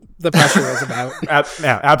that the pressure was about.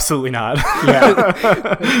 Yeah, absolutely not.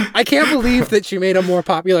 Yeah. I can't believe that you made a more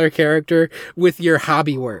popular character with your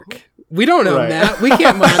hobby work. We don't own that. We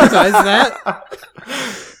can't monetize that.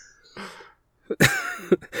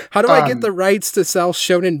 How do I get the rights to sell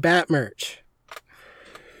Shonen Bat merch?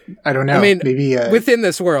 I don't know. I mean, maybe within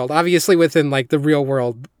this world, obviously within like the real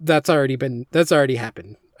world, that's already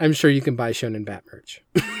happened. I'm sure you can buy Shonen Bat merch.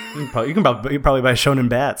 You can probably buy Shonen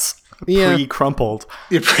Bats. Yeah. Pre-crumpled.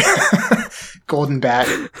 Golden Bat.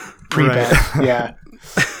 Pre-bat. Right. Yeah.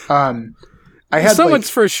 I had someone's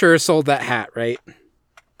for sure sold that hat, right?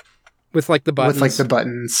 With like the buttons. With like the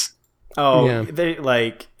buttons. Oh, yeah. They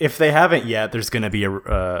like if they haven't yet, there's going to be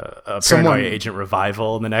a Paranoia Agent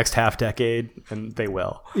revival in the next half decade, and they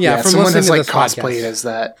will. Yeah, someone has like cosplayed as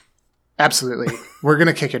that. Absolutely, we're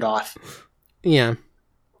gonna kick it off. Yeah.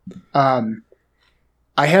 I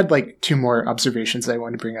had like two more observations that I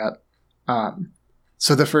wanted to bring up.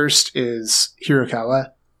 So the first is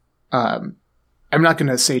Hirakawa. I'm not going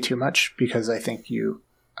to say too much because I think you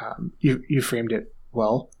framed it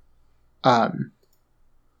well.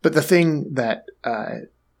 But the thing that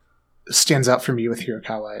stands out for me with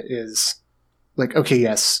Hirakawa is like, okay,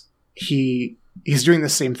 yes, he's doing the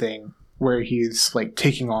same thing where he's like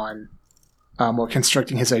taking on or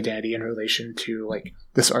constructing his identity in relation to like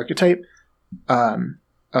this archetype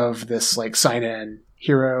of this like seinen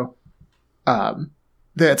hero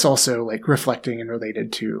that's also like reflecting and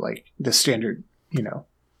related to like the standard, you know,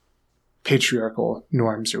 patriarchal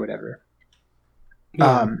norms or whatever.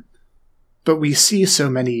 Yeah. But we see so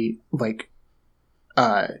many like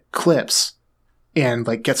clips and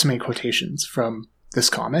like get so many quotations from this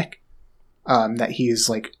comic that he's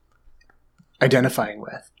like identifying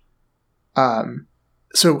with.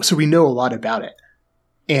 So we know a lot about it.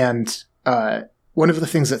 And one of the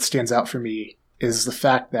things that stands out for me is the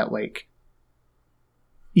fact that like,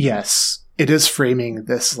 yes, it is framing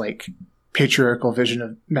this like patriarchal vision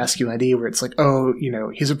of masculinity where it's like, oh, you know,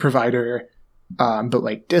 he's a provider, but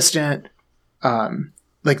like distant.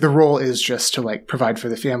 Like the role is just to like provide for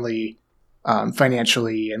the family,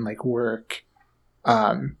 financially and like work,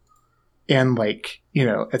 and like, you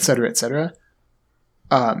know, et cetera, et cetera.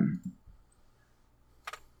 But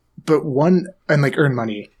and like earn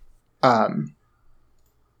money. But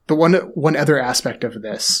one other aspect of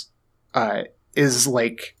this, is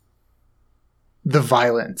like the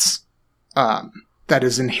violence, that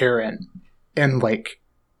is inherent in like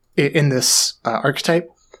in this archetype.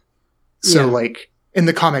 So like in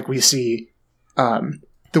the comic we see, the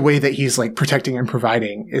way that he's like protecting and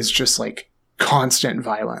providing is just like constant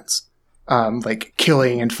violence, like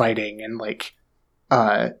killing and fighting and like,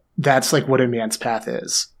 that's like what a man's path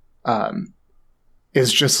is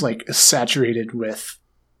just like saturated with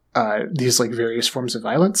these like various forms of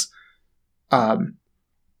violence. And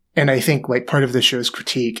I think like part of the show's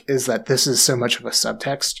critique is that this is so much of a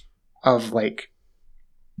subtext of like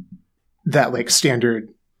that like standard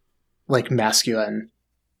like masculine,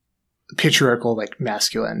 patriarchal like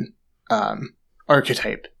masculine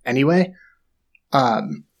archetype anyway.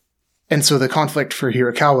 And so the conflict for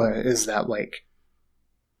Hirakawa is that like,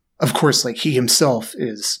 of course, like he himself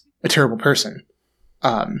is a terrible person.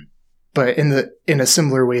 But in a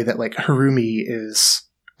similar way that like Harumi is,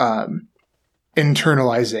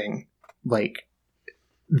 internalizing like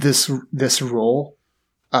this role,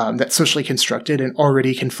 that's socially constructed and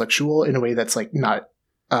already conflictual in a way that's like not,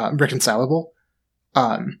 reconcilable.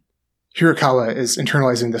 Hirakawa is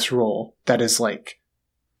internalizing this role that is like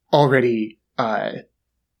already,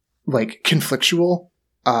 like conflictual,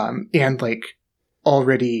 and like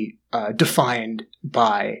already, defined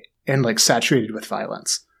by and like saturated with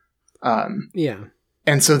violence.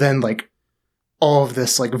 And so then like all of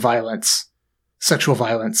this like violence, sexual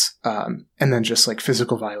violence, and then just like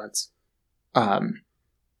physical violence,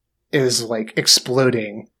 is like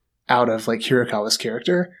exploding out of like Hirakawa's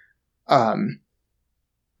character.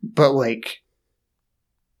 But like,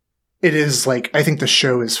 it is like, I think the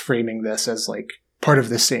show is framing this as like part of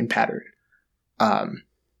this same pattern.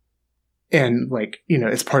 And like, you know,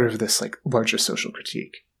 it's part of this like larger social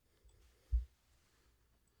critique.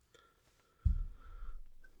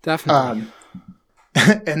 Definitely.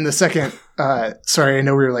 And the second, sorry, I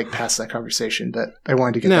know we were like past that conversation, but I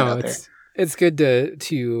wanted to get that out there. It's good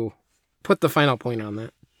to put the final point on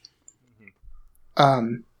that.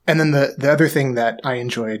 And then the other thing that I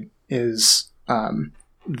enjoyed is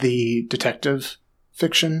the detective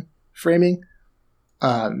fiction framing,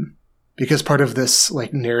 because part of this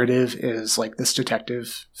like narrative is like this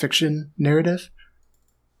detective fiction narrative.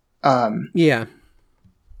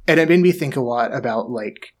 And it made me think a lot about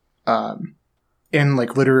like, in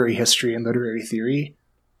like literary history and literary theory,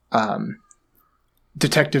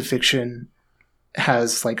 detective fiction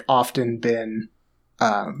has like often been,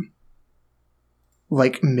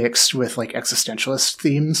 like mixed with like existentialist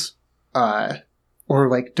themes, or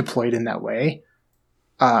like deployed in that way,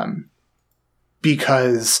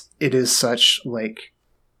 because it is such like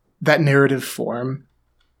that narrative form,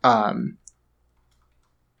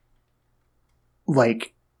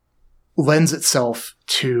 like lends itself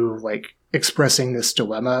to like expressing this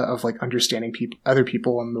dilemma of like understanding other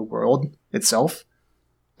people in the world itself,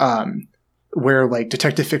 where like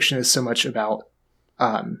detective fiction is so much about,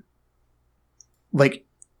 like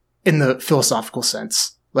in the philosophical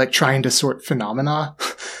sense, like trying to sort phenomena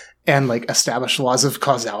and like establish laws of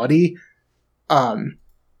causality.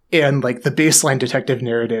 And like the baseline detective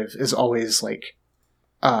narrative is always like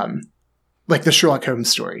the Sherlock Holmes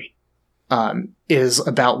story, is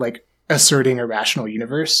about like asserting a rational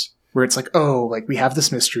universe where it's like, oh, like we have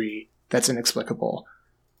this mystery that's inexplicable.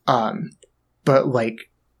 But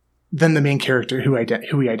like, then the main character who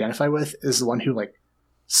we identify with is the one who like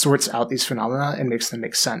sorts out these phenomena and makes them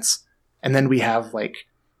make sense. And then we have like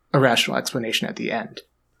a rational explanation at the end.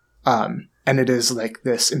 And it is like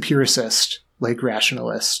this empiricist, like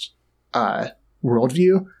rationalist,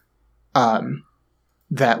 worldview,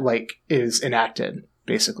 that like is enacted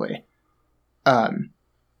basically.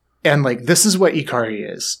 And like, this is what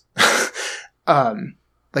Ikari is.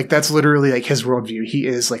 Like that's literally like his worldview. He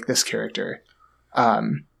is like this character,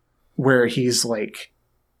 where he's like,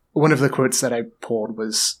 one of the quotes that I pulled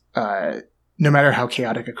was, no matter how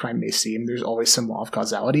chaotic a crime may seem, there's always some law of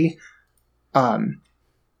causality.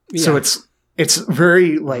 So it's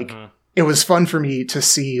very like, it was fun for me to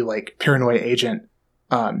see like Paranoia Agent,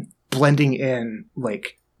 blending in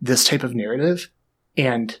like this type of narrative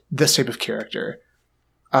and this type of character.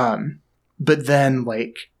 But then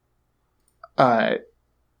like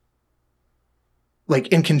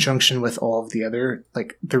in conjunction with all of the other,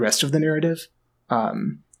 like the rest of the narrative,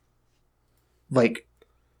 like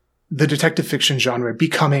the detective fiction genre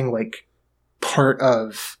becoming like part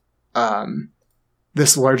of,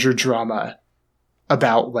 this larger drama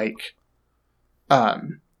about like the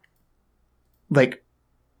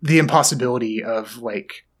impossibility of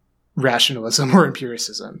like rationalism or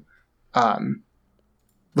empiricism,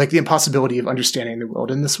 like the impossibility of understanding the world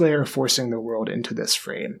in this way or forcing the world into this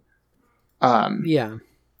frame. Where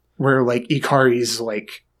like Ikari's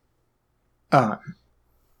like,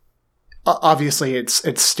 obviously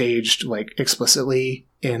it's staged like explicitly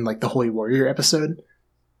in like the Holy Warrior episode,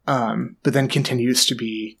 but then continues to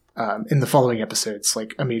be, in the following episodes,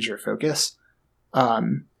 like a major focus.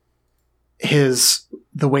 The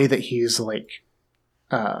way that he's like,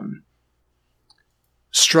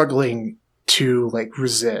 struggling to like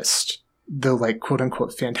resist the like quote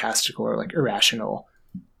unquote fantastical or like irrational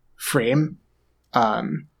frame,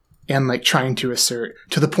 and like trying to assert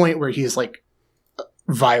to the point where he's like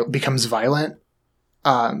becomes violent,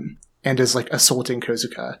 and is like assaulting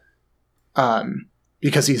Kozuka,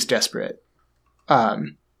 because he's desperate.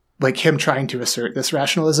 Like him trying to assert this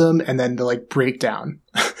rationalism and then the like breakdown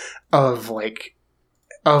of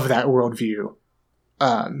that worldview.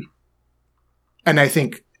 And I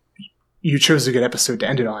think you chose a good episode to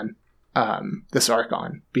end it on, this arc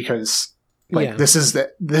on, because like this is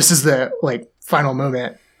the like final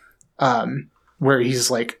moment, where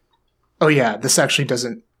he's like, oh yeah, this actually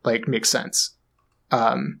doesn't like make sense.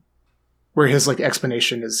 Where his like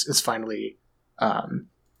explanation is finally,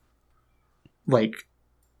 like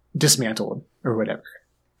dismantled or whatever.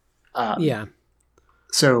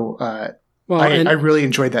 So, I really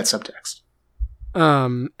enjoyed that subtext.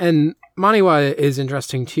 And Maniwa is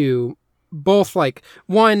interesting too. Both like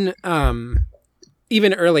one,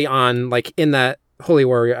 even early on, like in that Holy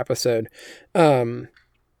Warrior episode, I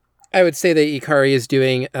would say that Ikari is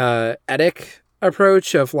doing a etic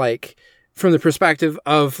approach of like, from the perspective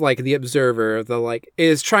of like the observer, the like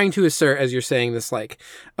is trying to assert, as you're saying, this like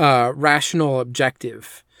rational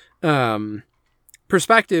objective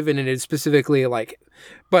perspective, and it is specifically like,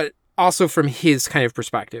 but also from his kind of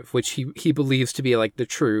perspective, which he believes to be like the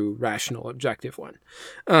true rational objective one.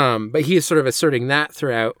 But he is sort of asserting that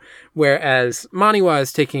throughout, whereas Maniwa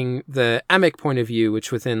is taking the emic point of view,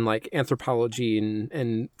 which within like anthropology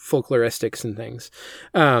and folkloristics and things,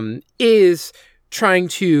 is trying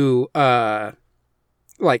to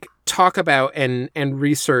like talk about and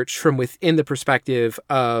research from within the perspective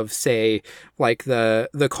of, say, like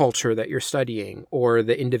the culture that you're studying or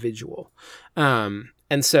the individual.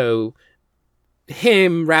 And so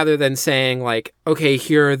him, rather than saying like, okay,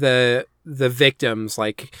 here are the victims,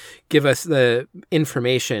 like give us the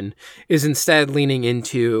information, is instead leaning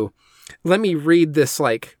into, let me read this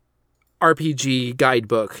like RPG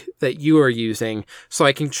guidebook that you are using so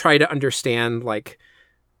I can try to understand like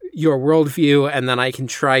your worldview, and then I can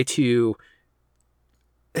try to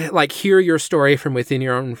like hear your story from within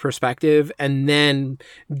your own perspective, and then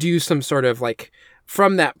do some sort of like,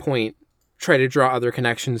 from that point, try to draw other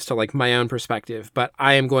connections to like my own perspective. But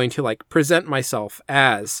I am going to like present myself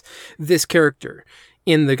as this character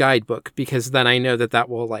in the guidebook, because then I know that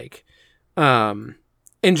will like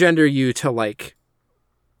engender you to like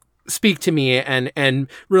speak to me and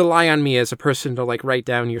rely on me as a person to like write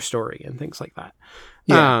down your story and things like that.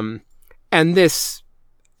 And this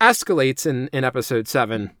escalates in episode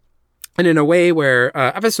 7, and in a way where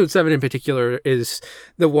episode 7 in particular is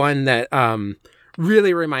the one that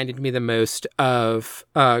really reminded me the most of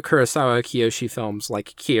Kurosawa Kiyoshi films like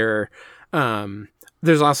Kier.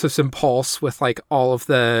 There's also some Pulse with like all of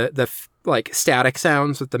the like static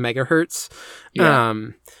sounds with the megahertz.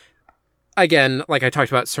 Again, like I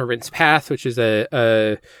talked about Servant's Path, which is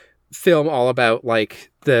a film all about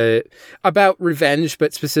like about revenge,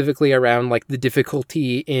 but specifically around like the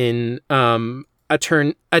difficulty in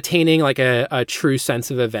attaining like a true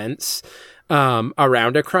sense of events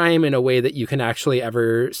around a crime in a way that you can actually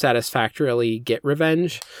ever satisfactorily get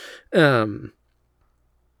revenge.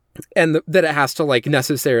 And that it has to like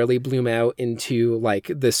necessarily bloom out into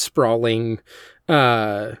like this sprawling,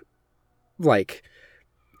 like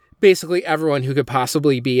basically everyone who could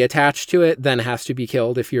possibly be attached to it then has to be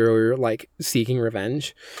killed if you're like seeking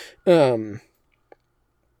revenge. And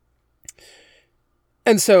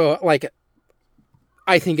so like,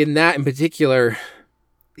 I think in that in particular,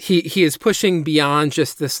 he is pushing beyond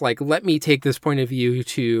just this, like, let me take this point of view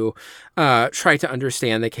to try to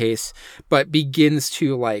understand the case, but begins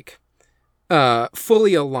to like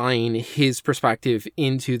fully align his perspective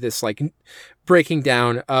into this like breaking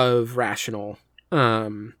down of rational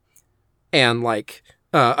and like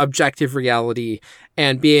objective reality,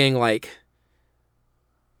 and being like,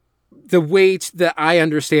 the way that I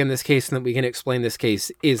understand this case and that we can explain this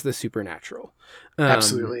case is the supernatural.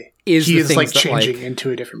 Absolutely. He is like changing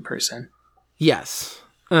into a different person. Yes.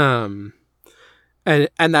 And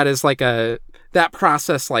that is like that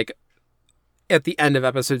process, like at the end of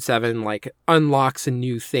episode 7, like unlocks a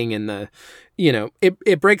new thing in the, you know,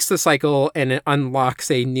 it breaks the cycle and it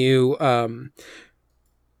unlocks a new,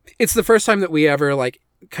 it's the first time that we ever like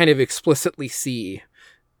kind of explicitly see.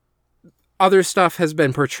 Other stuff has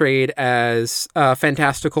been portrayed as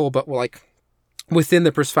fantastical, but like within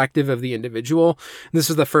the perspective of the individual. This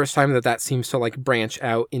is the first time that seems to like branch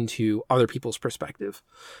out into other people's perspective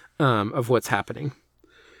of what's happening.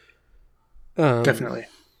 Definitely.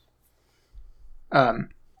 But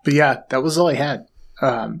yeah, that was all I had.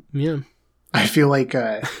 Yeah. I feel like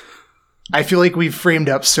we've framed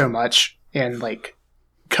up so much and like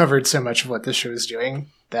covered so much of what this show is doing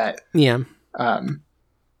that I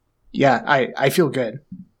feel good.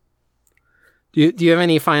 Do you have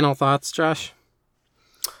any final thoughts, Josh?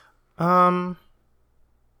 No,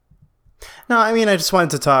 I mean, I just wanted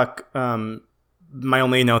to talk. My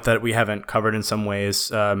only note that we haven't covered in some ways,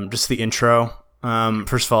 just the intro.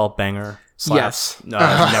 First of all, banger. Slaps.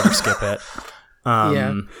 Yes. Never skip it.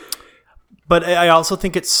 But I also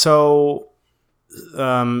think it's so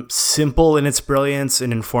simple in its brilliance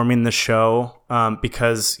in informing the show,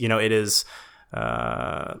 because, you know, it is,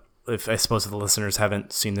 if I suppose the listeners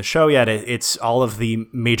haven't seen the show yet, it's all of the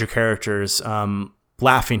major characters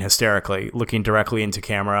laughing hysterically, looking directly into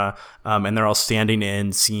camera, and they're all standing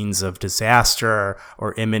in scenes of disaster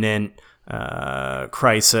or imminent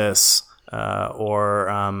crisis, or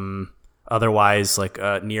otherwise like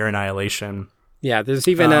near annihilation. Yeah, there's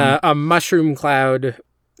even a mushroom cloud,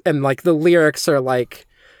 and like the lyrics are like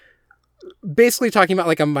basically talking about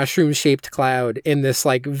like a mushroom shaped cloud in this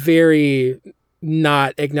like very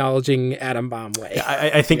not acknowledging atom bomb way.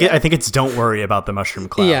 I think it's don't worry about the mushroom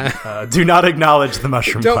cloud. Yeah. Do not acknowledge the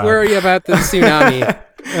mushroom cloud. Don't worry about the tsunami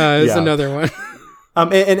is another one.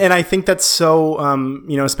 And I think that's so,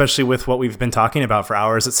 you know, especially with what we've been talking about for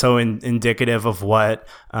hours, it's so indicative of what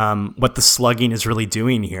the slugging is really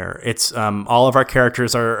doing here. It's all of our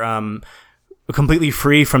characters are completely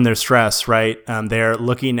free from their stress, right? They're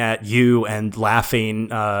looking at you and laughing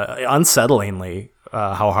unsettlingly.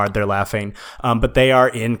 How hard they're laughing, but they are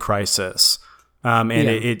in crisis,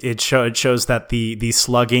 it shows that the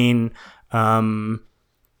slugging, in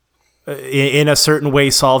a certain way,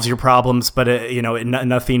 solves your problems, but you know,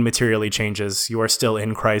 nothing materially changes. You are still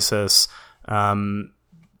in crisis, and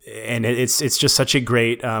it's just such a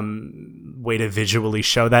great way to visually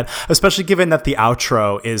show that, especially given that the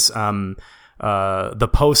outro is the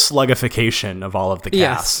post-sluggification of all of the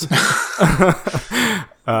cast. Yes.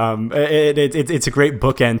 It's a great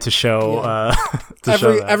bookend to show.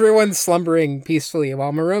 Everyone's slumbering peacefully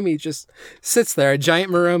while Moromi just sits there, a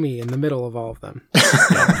giant Moromi in the middle of all of them.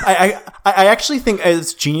 I actually think,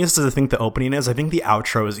 as genius as I think the opening is, I think the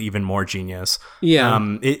outro is even more genius.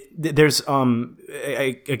 Yeah. There's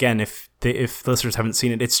again, if listeners haven't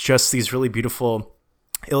seen it, it's just these really beautiful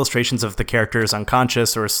illustrations of the characters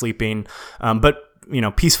unconscious or sleeping, but you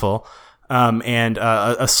know, peaceful. And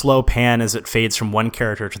a slow pan as it fades from one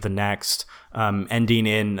character to the next, ending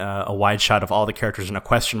in a wide shot of all the characters in a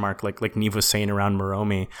question mark, like Neve was saying around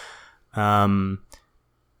Moromi.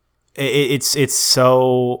 It's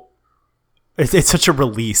such a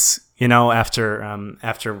release, you know,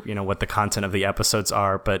 after you know what the content of the episodes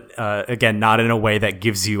are, but again, not in a way that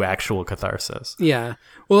gives you actual catharsis. Yeah.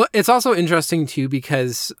 Well, it's also interesting too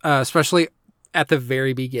because especially at the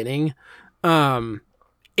very beginning,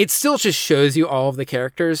 it still just shows you all of the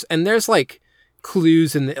characters, and there's like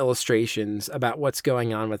clues in the illustrations about what's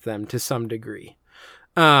going on with them to some degree.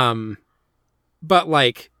 But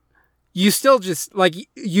like, you still just like,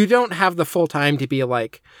 you don't have the full time to be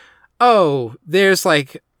like, oh, there's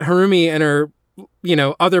like Harumi and her,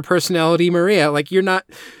 other personality, Maria. Like you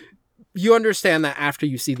understand that after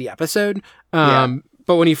you see the episode.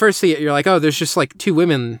 But when you first see it, you're like, oh, there's just like two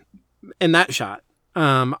women in that shot.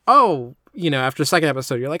 After the second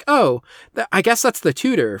episode, you're like, oh, I guess that's the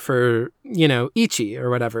tutor for, Ichi or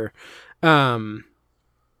whatever. And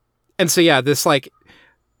so, yeah, this like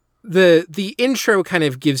the intro kind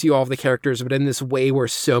of gives you all of the characters, but in this way where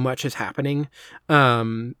so much is happening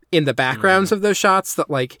in the backgrounds of those shots that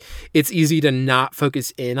like it's easy to not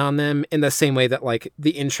focus in on them in the same way that like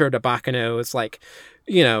the intro to Baccano is like,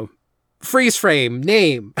 freeze frame,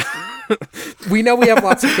 name. We know we have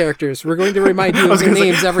lots of characters. We're going to remind you of their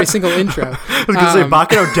names every single intro. I was going to say,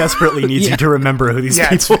 Baccano desperately needs you to remember who these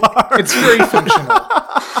people are. It's very functional.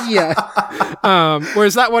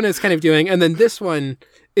 Whereas that one is kind of doing, and then this one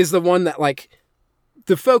is the one that like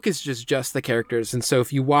the focus is just the characters. And so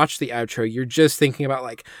if you watch the outro, you're just thinking about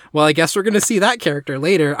like, well, I guess we're going to see that character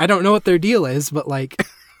later. I don't know what their deal is, but like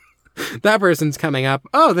that person's coming up.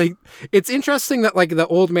 Oh, it's interesting that like the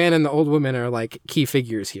old man and the old woman are like key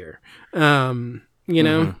figures here. And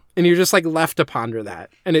you're just like left to ponder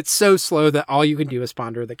that. And it's so slow that all you can do is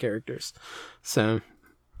ponder the characters. So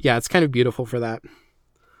yeah, it's kind of beautiful for that.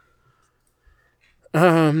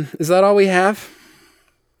 Is that all we have?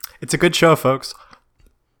 It's a good show, folks.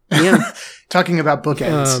 Yeah. Talking about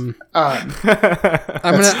bookends. I'm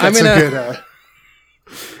gonna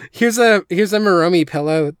Here's a Moromi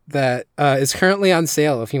pillow that is currently on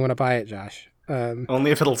sale if you want to buy it, Josh.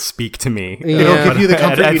 Only if it'll speak to me. It'll give you the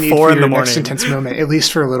comfort you need for your next morning. intense moment, at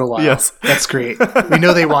least for a little while. Yes. That's great. We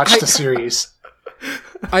know they watched the series.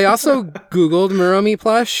 I also Googled Moromi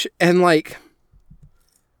plush, and like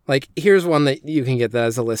here's one that you can get that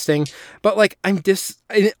as a listing. But like in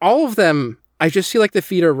all of them, I just feel like the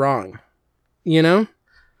feet are wrong. Like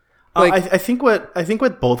I think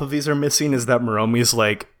what both of these are missing is that Moromi's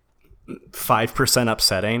like 5%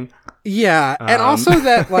 upsetting. Yeah, and also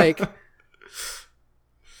that like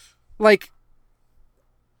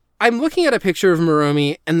I'm looking at a picture of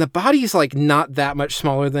Moromi and the body's like not that much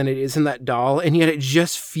smaller than it is in that doll, and yet it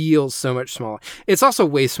just feels so much smaller. It's also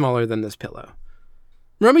way smaller than this pillow.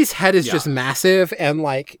 Moromi's head is just massive, and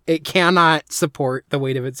like it cannot support the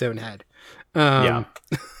weight of its own head.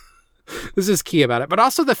 This is key about it. But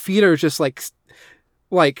also the feet are just like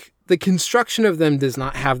the construction of them does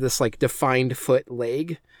not have this like defined foot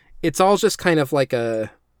leg. It's all just kind of like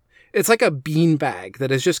it's like a bean bag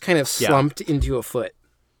that is just kind of slumped into a foot.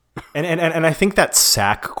 And I think that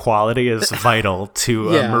sack quality is vital to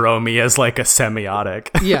Moromi as like a semiotic.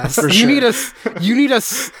 Yes, you need a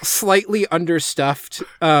slightly understuffed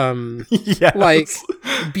like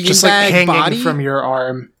bean just bag like hanging body from your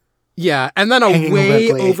arm. Yeah, and then a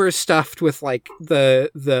way overstuffed with like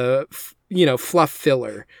the fluff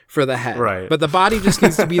filler for the head. Right. But the body just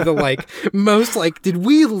needs to be the like most like, did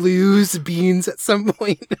we lose beans at some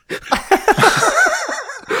point?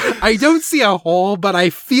 I don't see a hole, but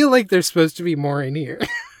I feel like there's supposed to be more in here.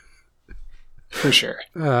 For sure.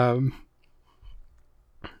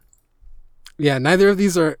 Yeah, neither of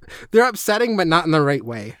these they're upsetting, but not in the right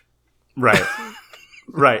way. Right.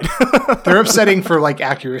 Right. They're upsetting for like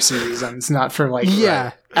accuracy reasons, not for like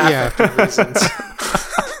affective reasons.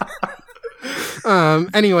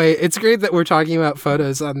 Anyway, it's great that we're talking about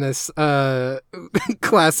photos on this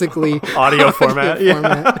classically audio format.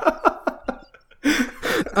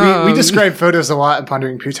 We describe photos a lot in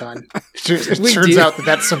Pondering Puton. It turns out that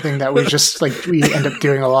that's something that we end up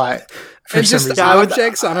doing a lot for and some just reason.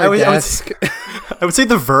 objects on our desk. I would say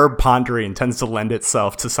the verb pondering tends to lend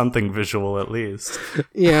itself to something visual, at least.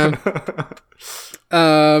 Yeah.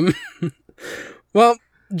 Well,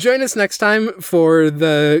 join us next time for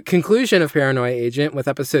the conclusion of Paranoia Agent with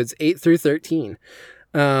episodes 8 through 13.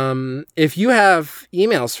 If you have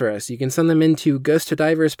emails for us, you can send them into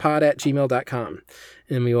ghosttodiverspod@gmail.com,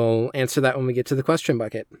 and we will answer that when we get to the question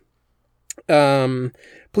bucket.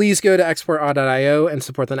 Please go to exportaw.io and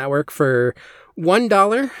support the network. For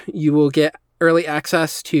 $1, you will get early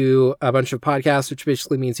access to a bunch of podcasts, which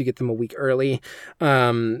basically means you get them a week early.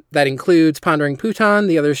 That includes Pondering Puton,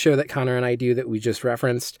 the other show that Connor and I do that we just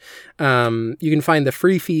referenced. You can find the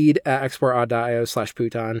free feed at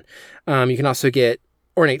exportaw.io/Puton. You can also get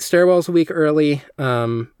Ornate Stairwells a week early,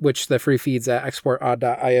 which the free feed's at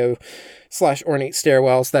exportaw.io/Ornate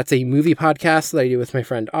Stairwells. That's a movie podcast that I do with my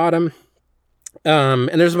friend Autumn. And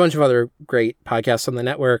there's a bunch of other great podcasts on the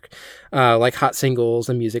network, like Hot Singles,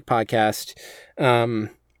 a music podcast.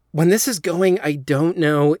 When this is going, I don't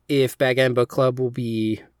know if Bag End Book Club will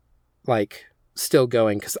be like still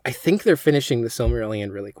going, because I think they're finishing the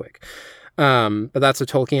Silmarillion really quick. But that's a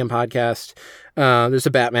Tolkien podcast. There's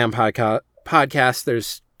a Batman podcast.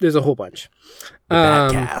 There's a whole bunch.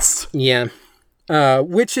 Batcast. Yeah.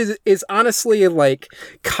 Which is honestly like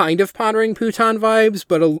kind of Pondering Putan vibes,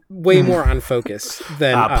 but way more on focus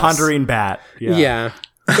than us. Pondering Bat. Yeah.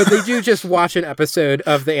 But they do just watch an episode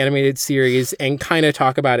of the animated series and kind of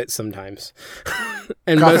talk about it sometimes.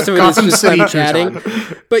 And most of it is just them chatting.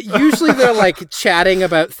 But usually they're like chatting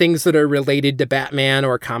about things that are related to Batman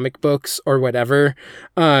or comic books or whatever.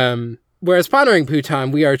 Whereas Pondering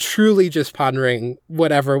Putan, we are truly just pondering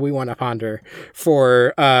whatever we want to ponder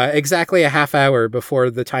for exactly a half hour before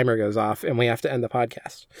the timer goes off and we have to end the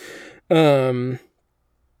podcast.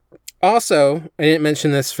 Also, I didn't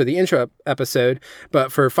mention this for the intro episode,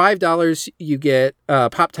 but for $5, you get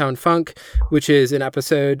Poptown Funk, which is an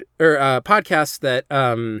episode or a podcast that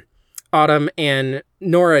Autumn and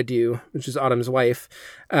Nora do, which is Autumn's wife,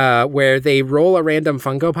 where they roll a random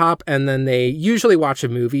Funko Pop and then they usually watch a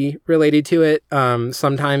movie related to it.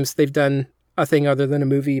 Sometimes they've done a thing other than a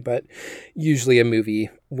movie, but usually a movie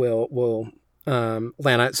will land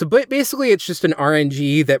on it. So basically it's just an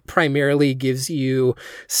RNG that primarily gives you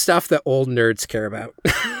stuff that old nerds care about.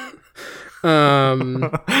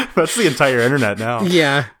 That's the entire internet now.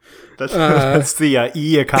 Yeah. That's the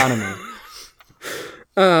e-economy.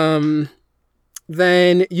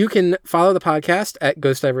 Then you can follow the podcast at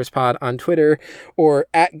Ghost Divers Pod on Twitter or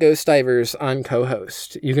at Ghost Divers on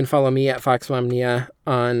co-host. You can follow me at Foxmomnia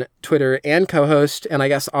on Twitter and co-host, and I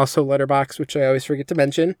guess also Letterboxd, which I always forget to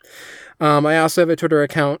mention. I also have a Twitter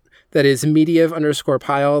account that is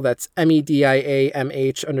Mediav_Pile. That's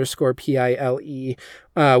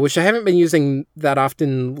MEDIAMH_PILE, which I haven't been using that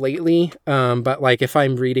often lately. But like if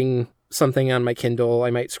I'm reading something on my Kindle, I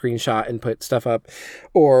might screenshot and put stuff up,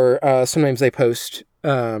 or sometimes I post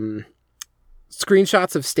screenshots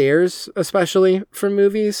of stairs, especially from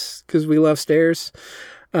movies, because we love stairs.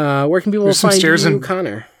 Where can people find you,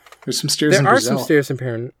 Connor? There's some stairs in Brazil. There are some stairs in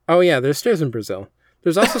Paranoia. Oh yeah, there's stairs in Brazil.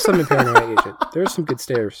 There's also some in Paranoia Agent. There are some good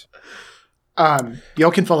stairs.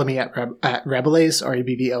 Y'all can follow me at Rebeleis,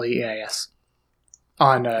 REBBLEAIS,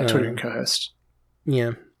 on Twitter and co-host.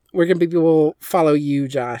 Yeah. Where can people follow you,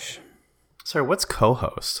 Josh? Sorry, what's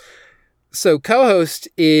co-host? So co-host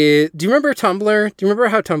is... Do you remember Tumblr? Do you remember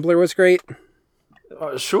how Tumblr was great?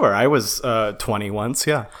 Sure, I was 20 once,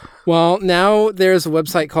 yeah. Well, now there's a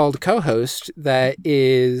website called Co-host that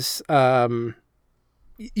is... you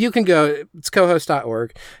can go... It's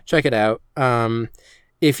cohost.org. Check it out.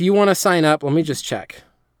 If you want to sign up, let me just check.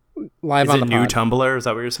 Live on the pod. Is it new Tumblr? Is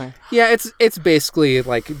that what you're saying? Yeah, it's basically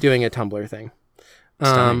like doing a Tumblr thing.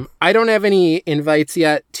 I don't have any invites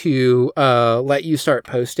yet to let you start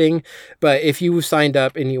posting, but if you signed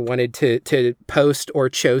up and you wanted to post or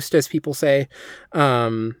choast, as people say, I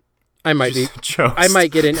might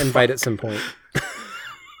get an invite at some point.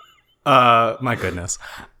 My goodness.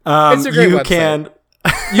 It's a great website.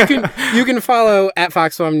 You can follow at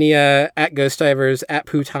Foxomnia, at Ghost Divers, at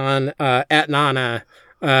Putan, at Nana.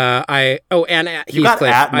 And at Heathcliff.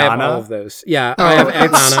 I have all of those. Yeah, I have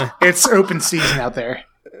at Nana. It's open season out there.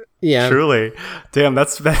 Yeah, truly. Damn,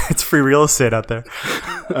 that's free real estate out there.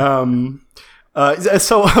 So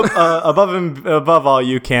above all,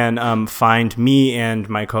 you can find me and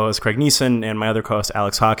my co-host Craig Neeson and my other co-host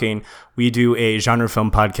Alex Hawking. We do a genre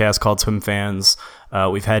film podcast called Swim Fans.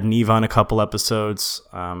 We've had Neve on a couple episodes.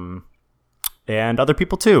 And other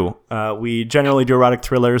people too. We generally do erotic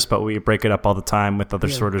thrillers, but we break it up all the time with other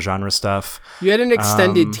sort of genre stuff. You had an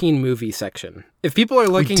extended teen movie section. If people are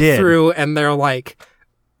looking through and they're like,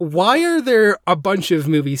 why are there a bunch of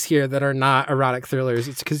movies here that are not erotic thrillers?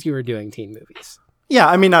 It's because you were doing teen movies. Yeah,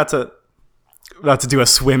 I mean, not to do a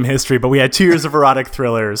swim history, but we had 2 years of erotic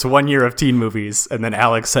thrillers, 1 year of teen movies, and then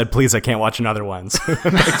Alex said, please, I can't watch another one. So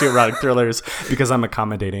I do erotic thrillers because I'm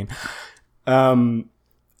accommodating.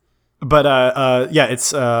 But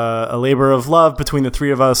it's a labor of love between the three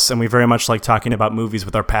of us, and we very much like talking about movies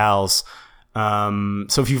with our pals. So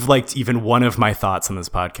if you've liked even one of my thoughts on this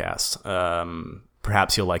podcast,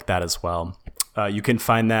 perhaps you'll like that as well. You can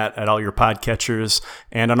find that at all your podcatchers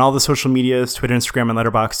and on all the social medias, Twitter, Instagram, and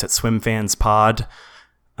Letterboxd at SwimFansPod.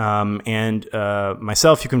 And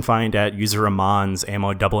myself, you can find at user Amons,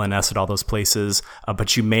 AMO-NS at all those places.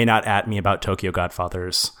 But you may not at me about Tokyo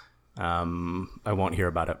Godfathers. I won't hear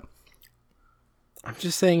about it. I'm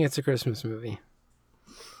just saying it's a Christmas movie.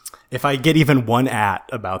 If I get even one at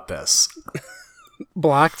about this.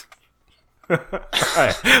 Blocked. All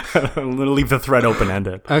right. I'm going to leave the thread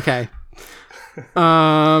open-ended. Okay.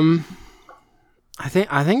 I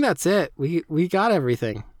think that's it. We got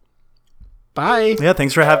everything. Bye. Yeah,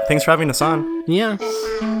 thanks for having us on. Yeah.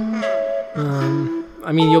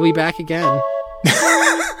 I mean, you'll be back again.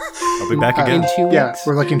 I'll be back again. In 2 weeks. Yeah,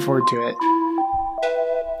 we're looking forward to it.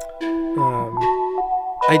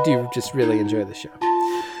 I do just really enjoy the show.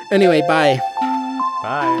 Anyway, bye.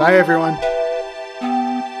 Bye. Bye, everyone.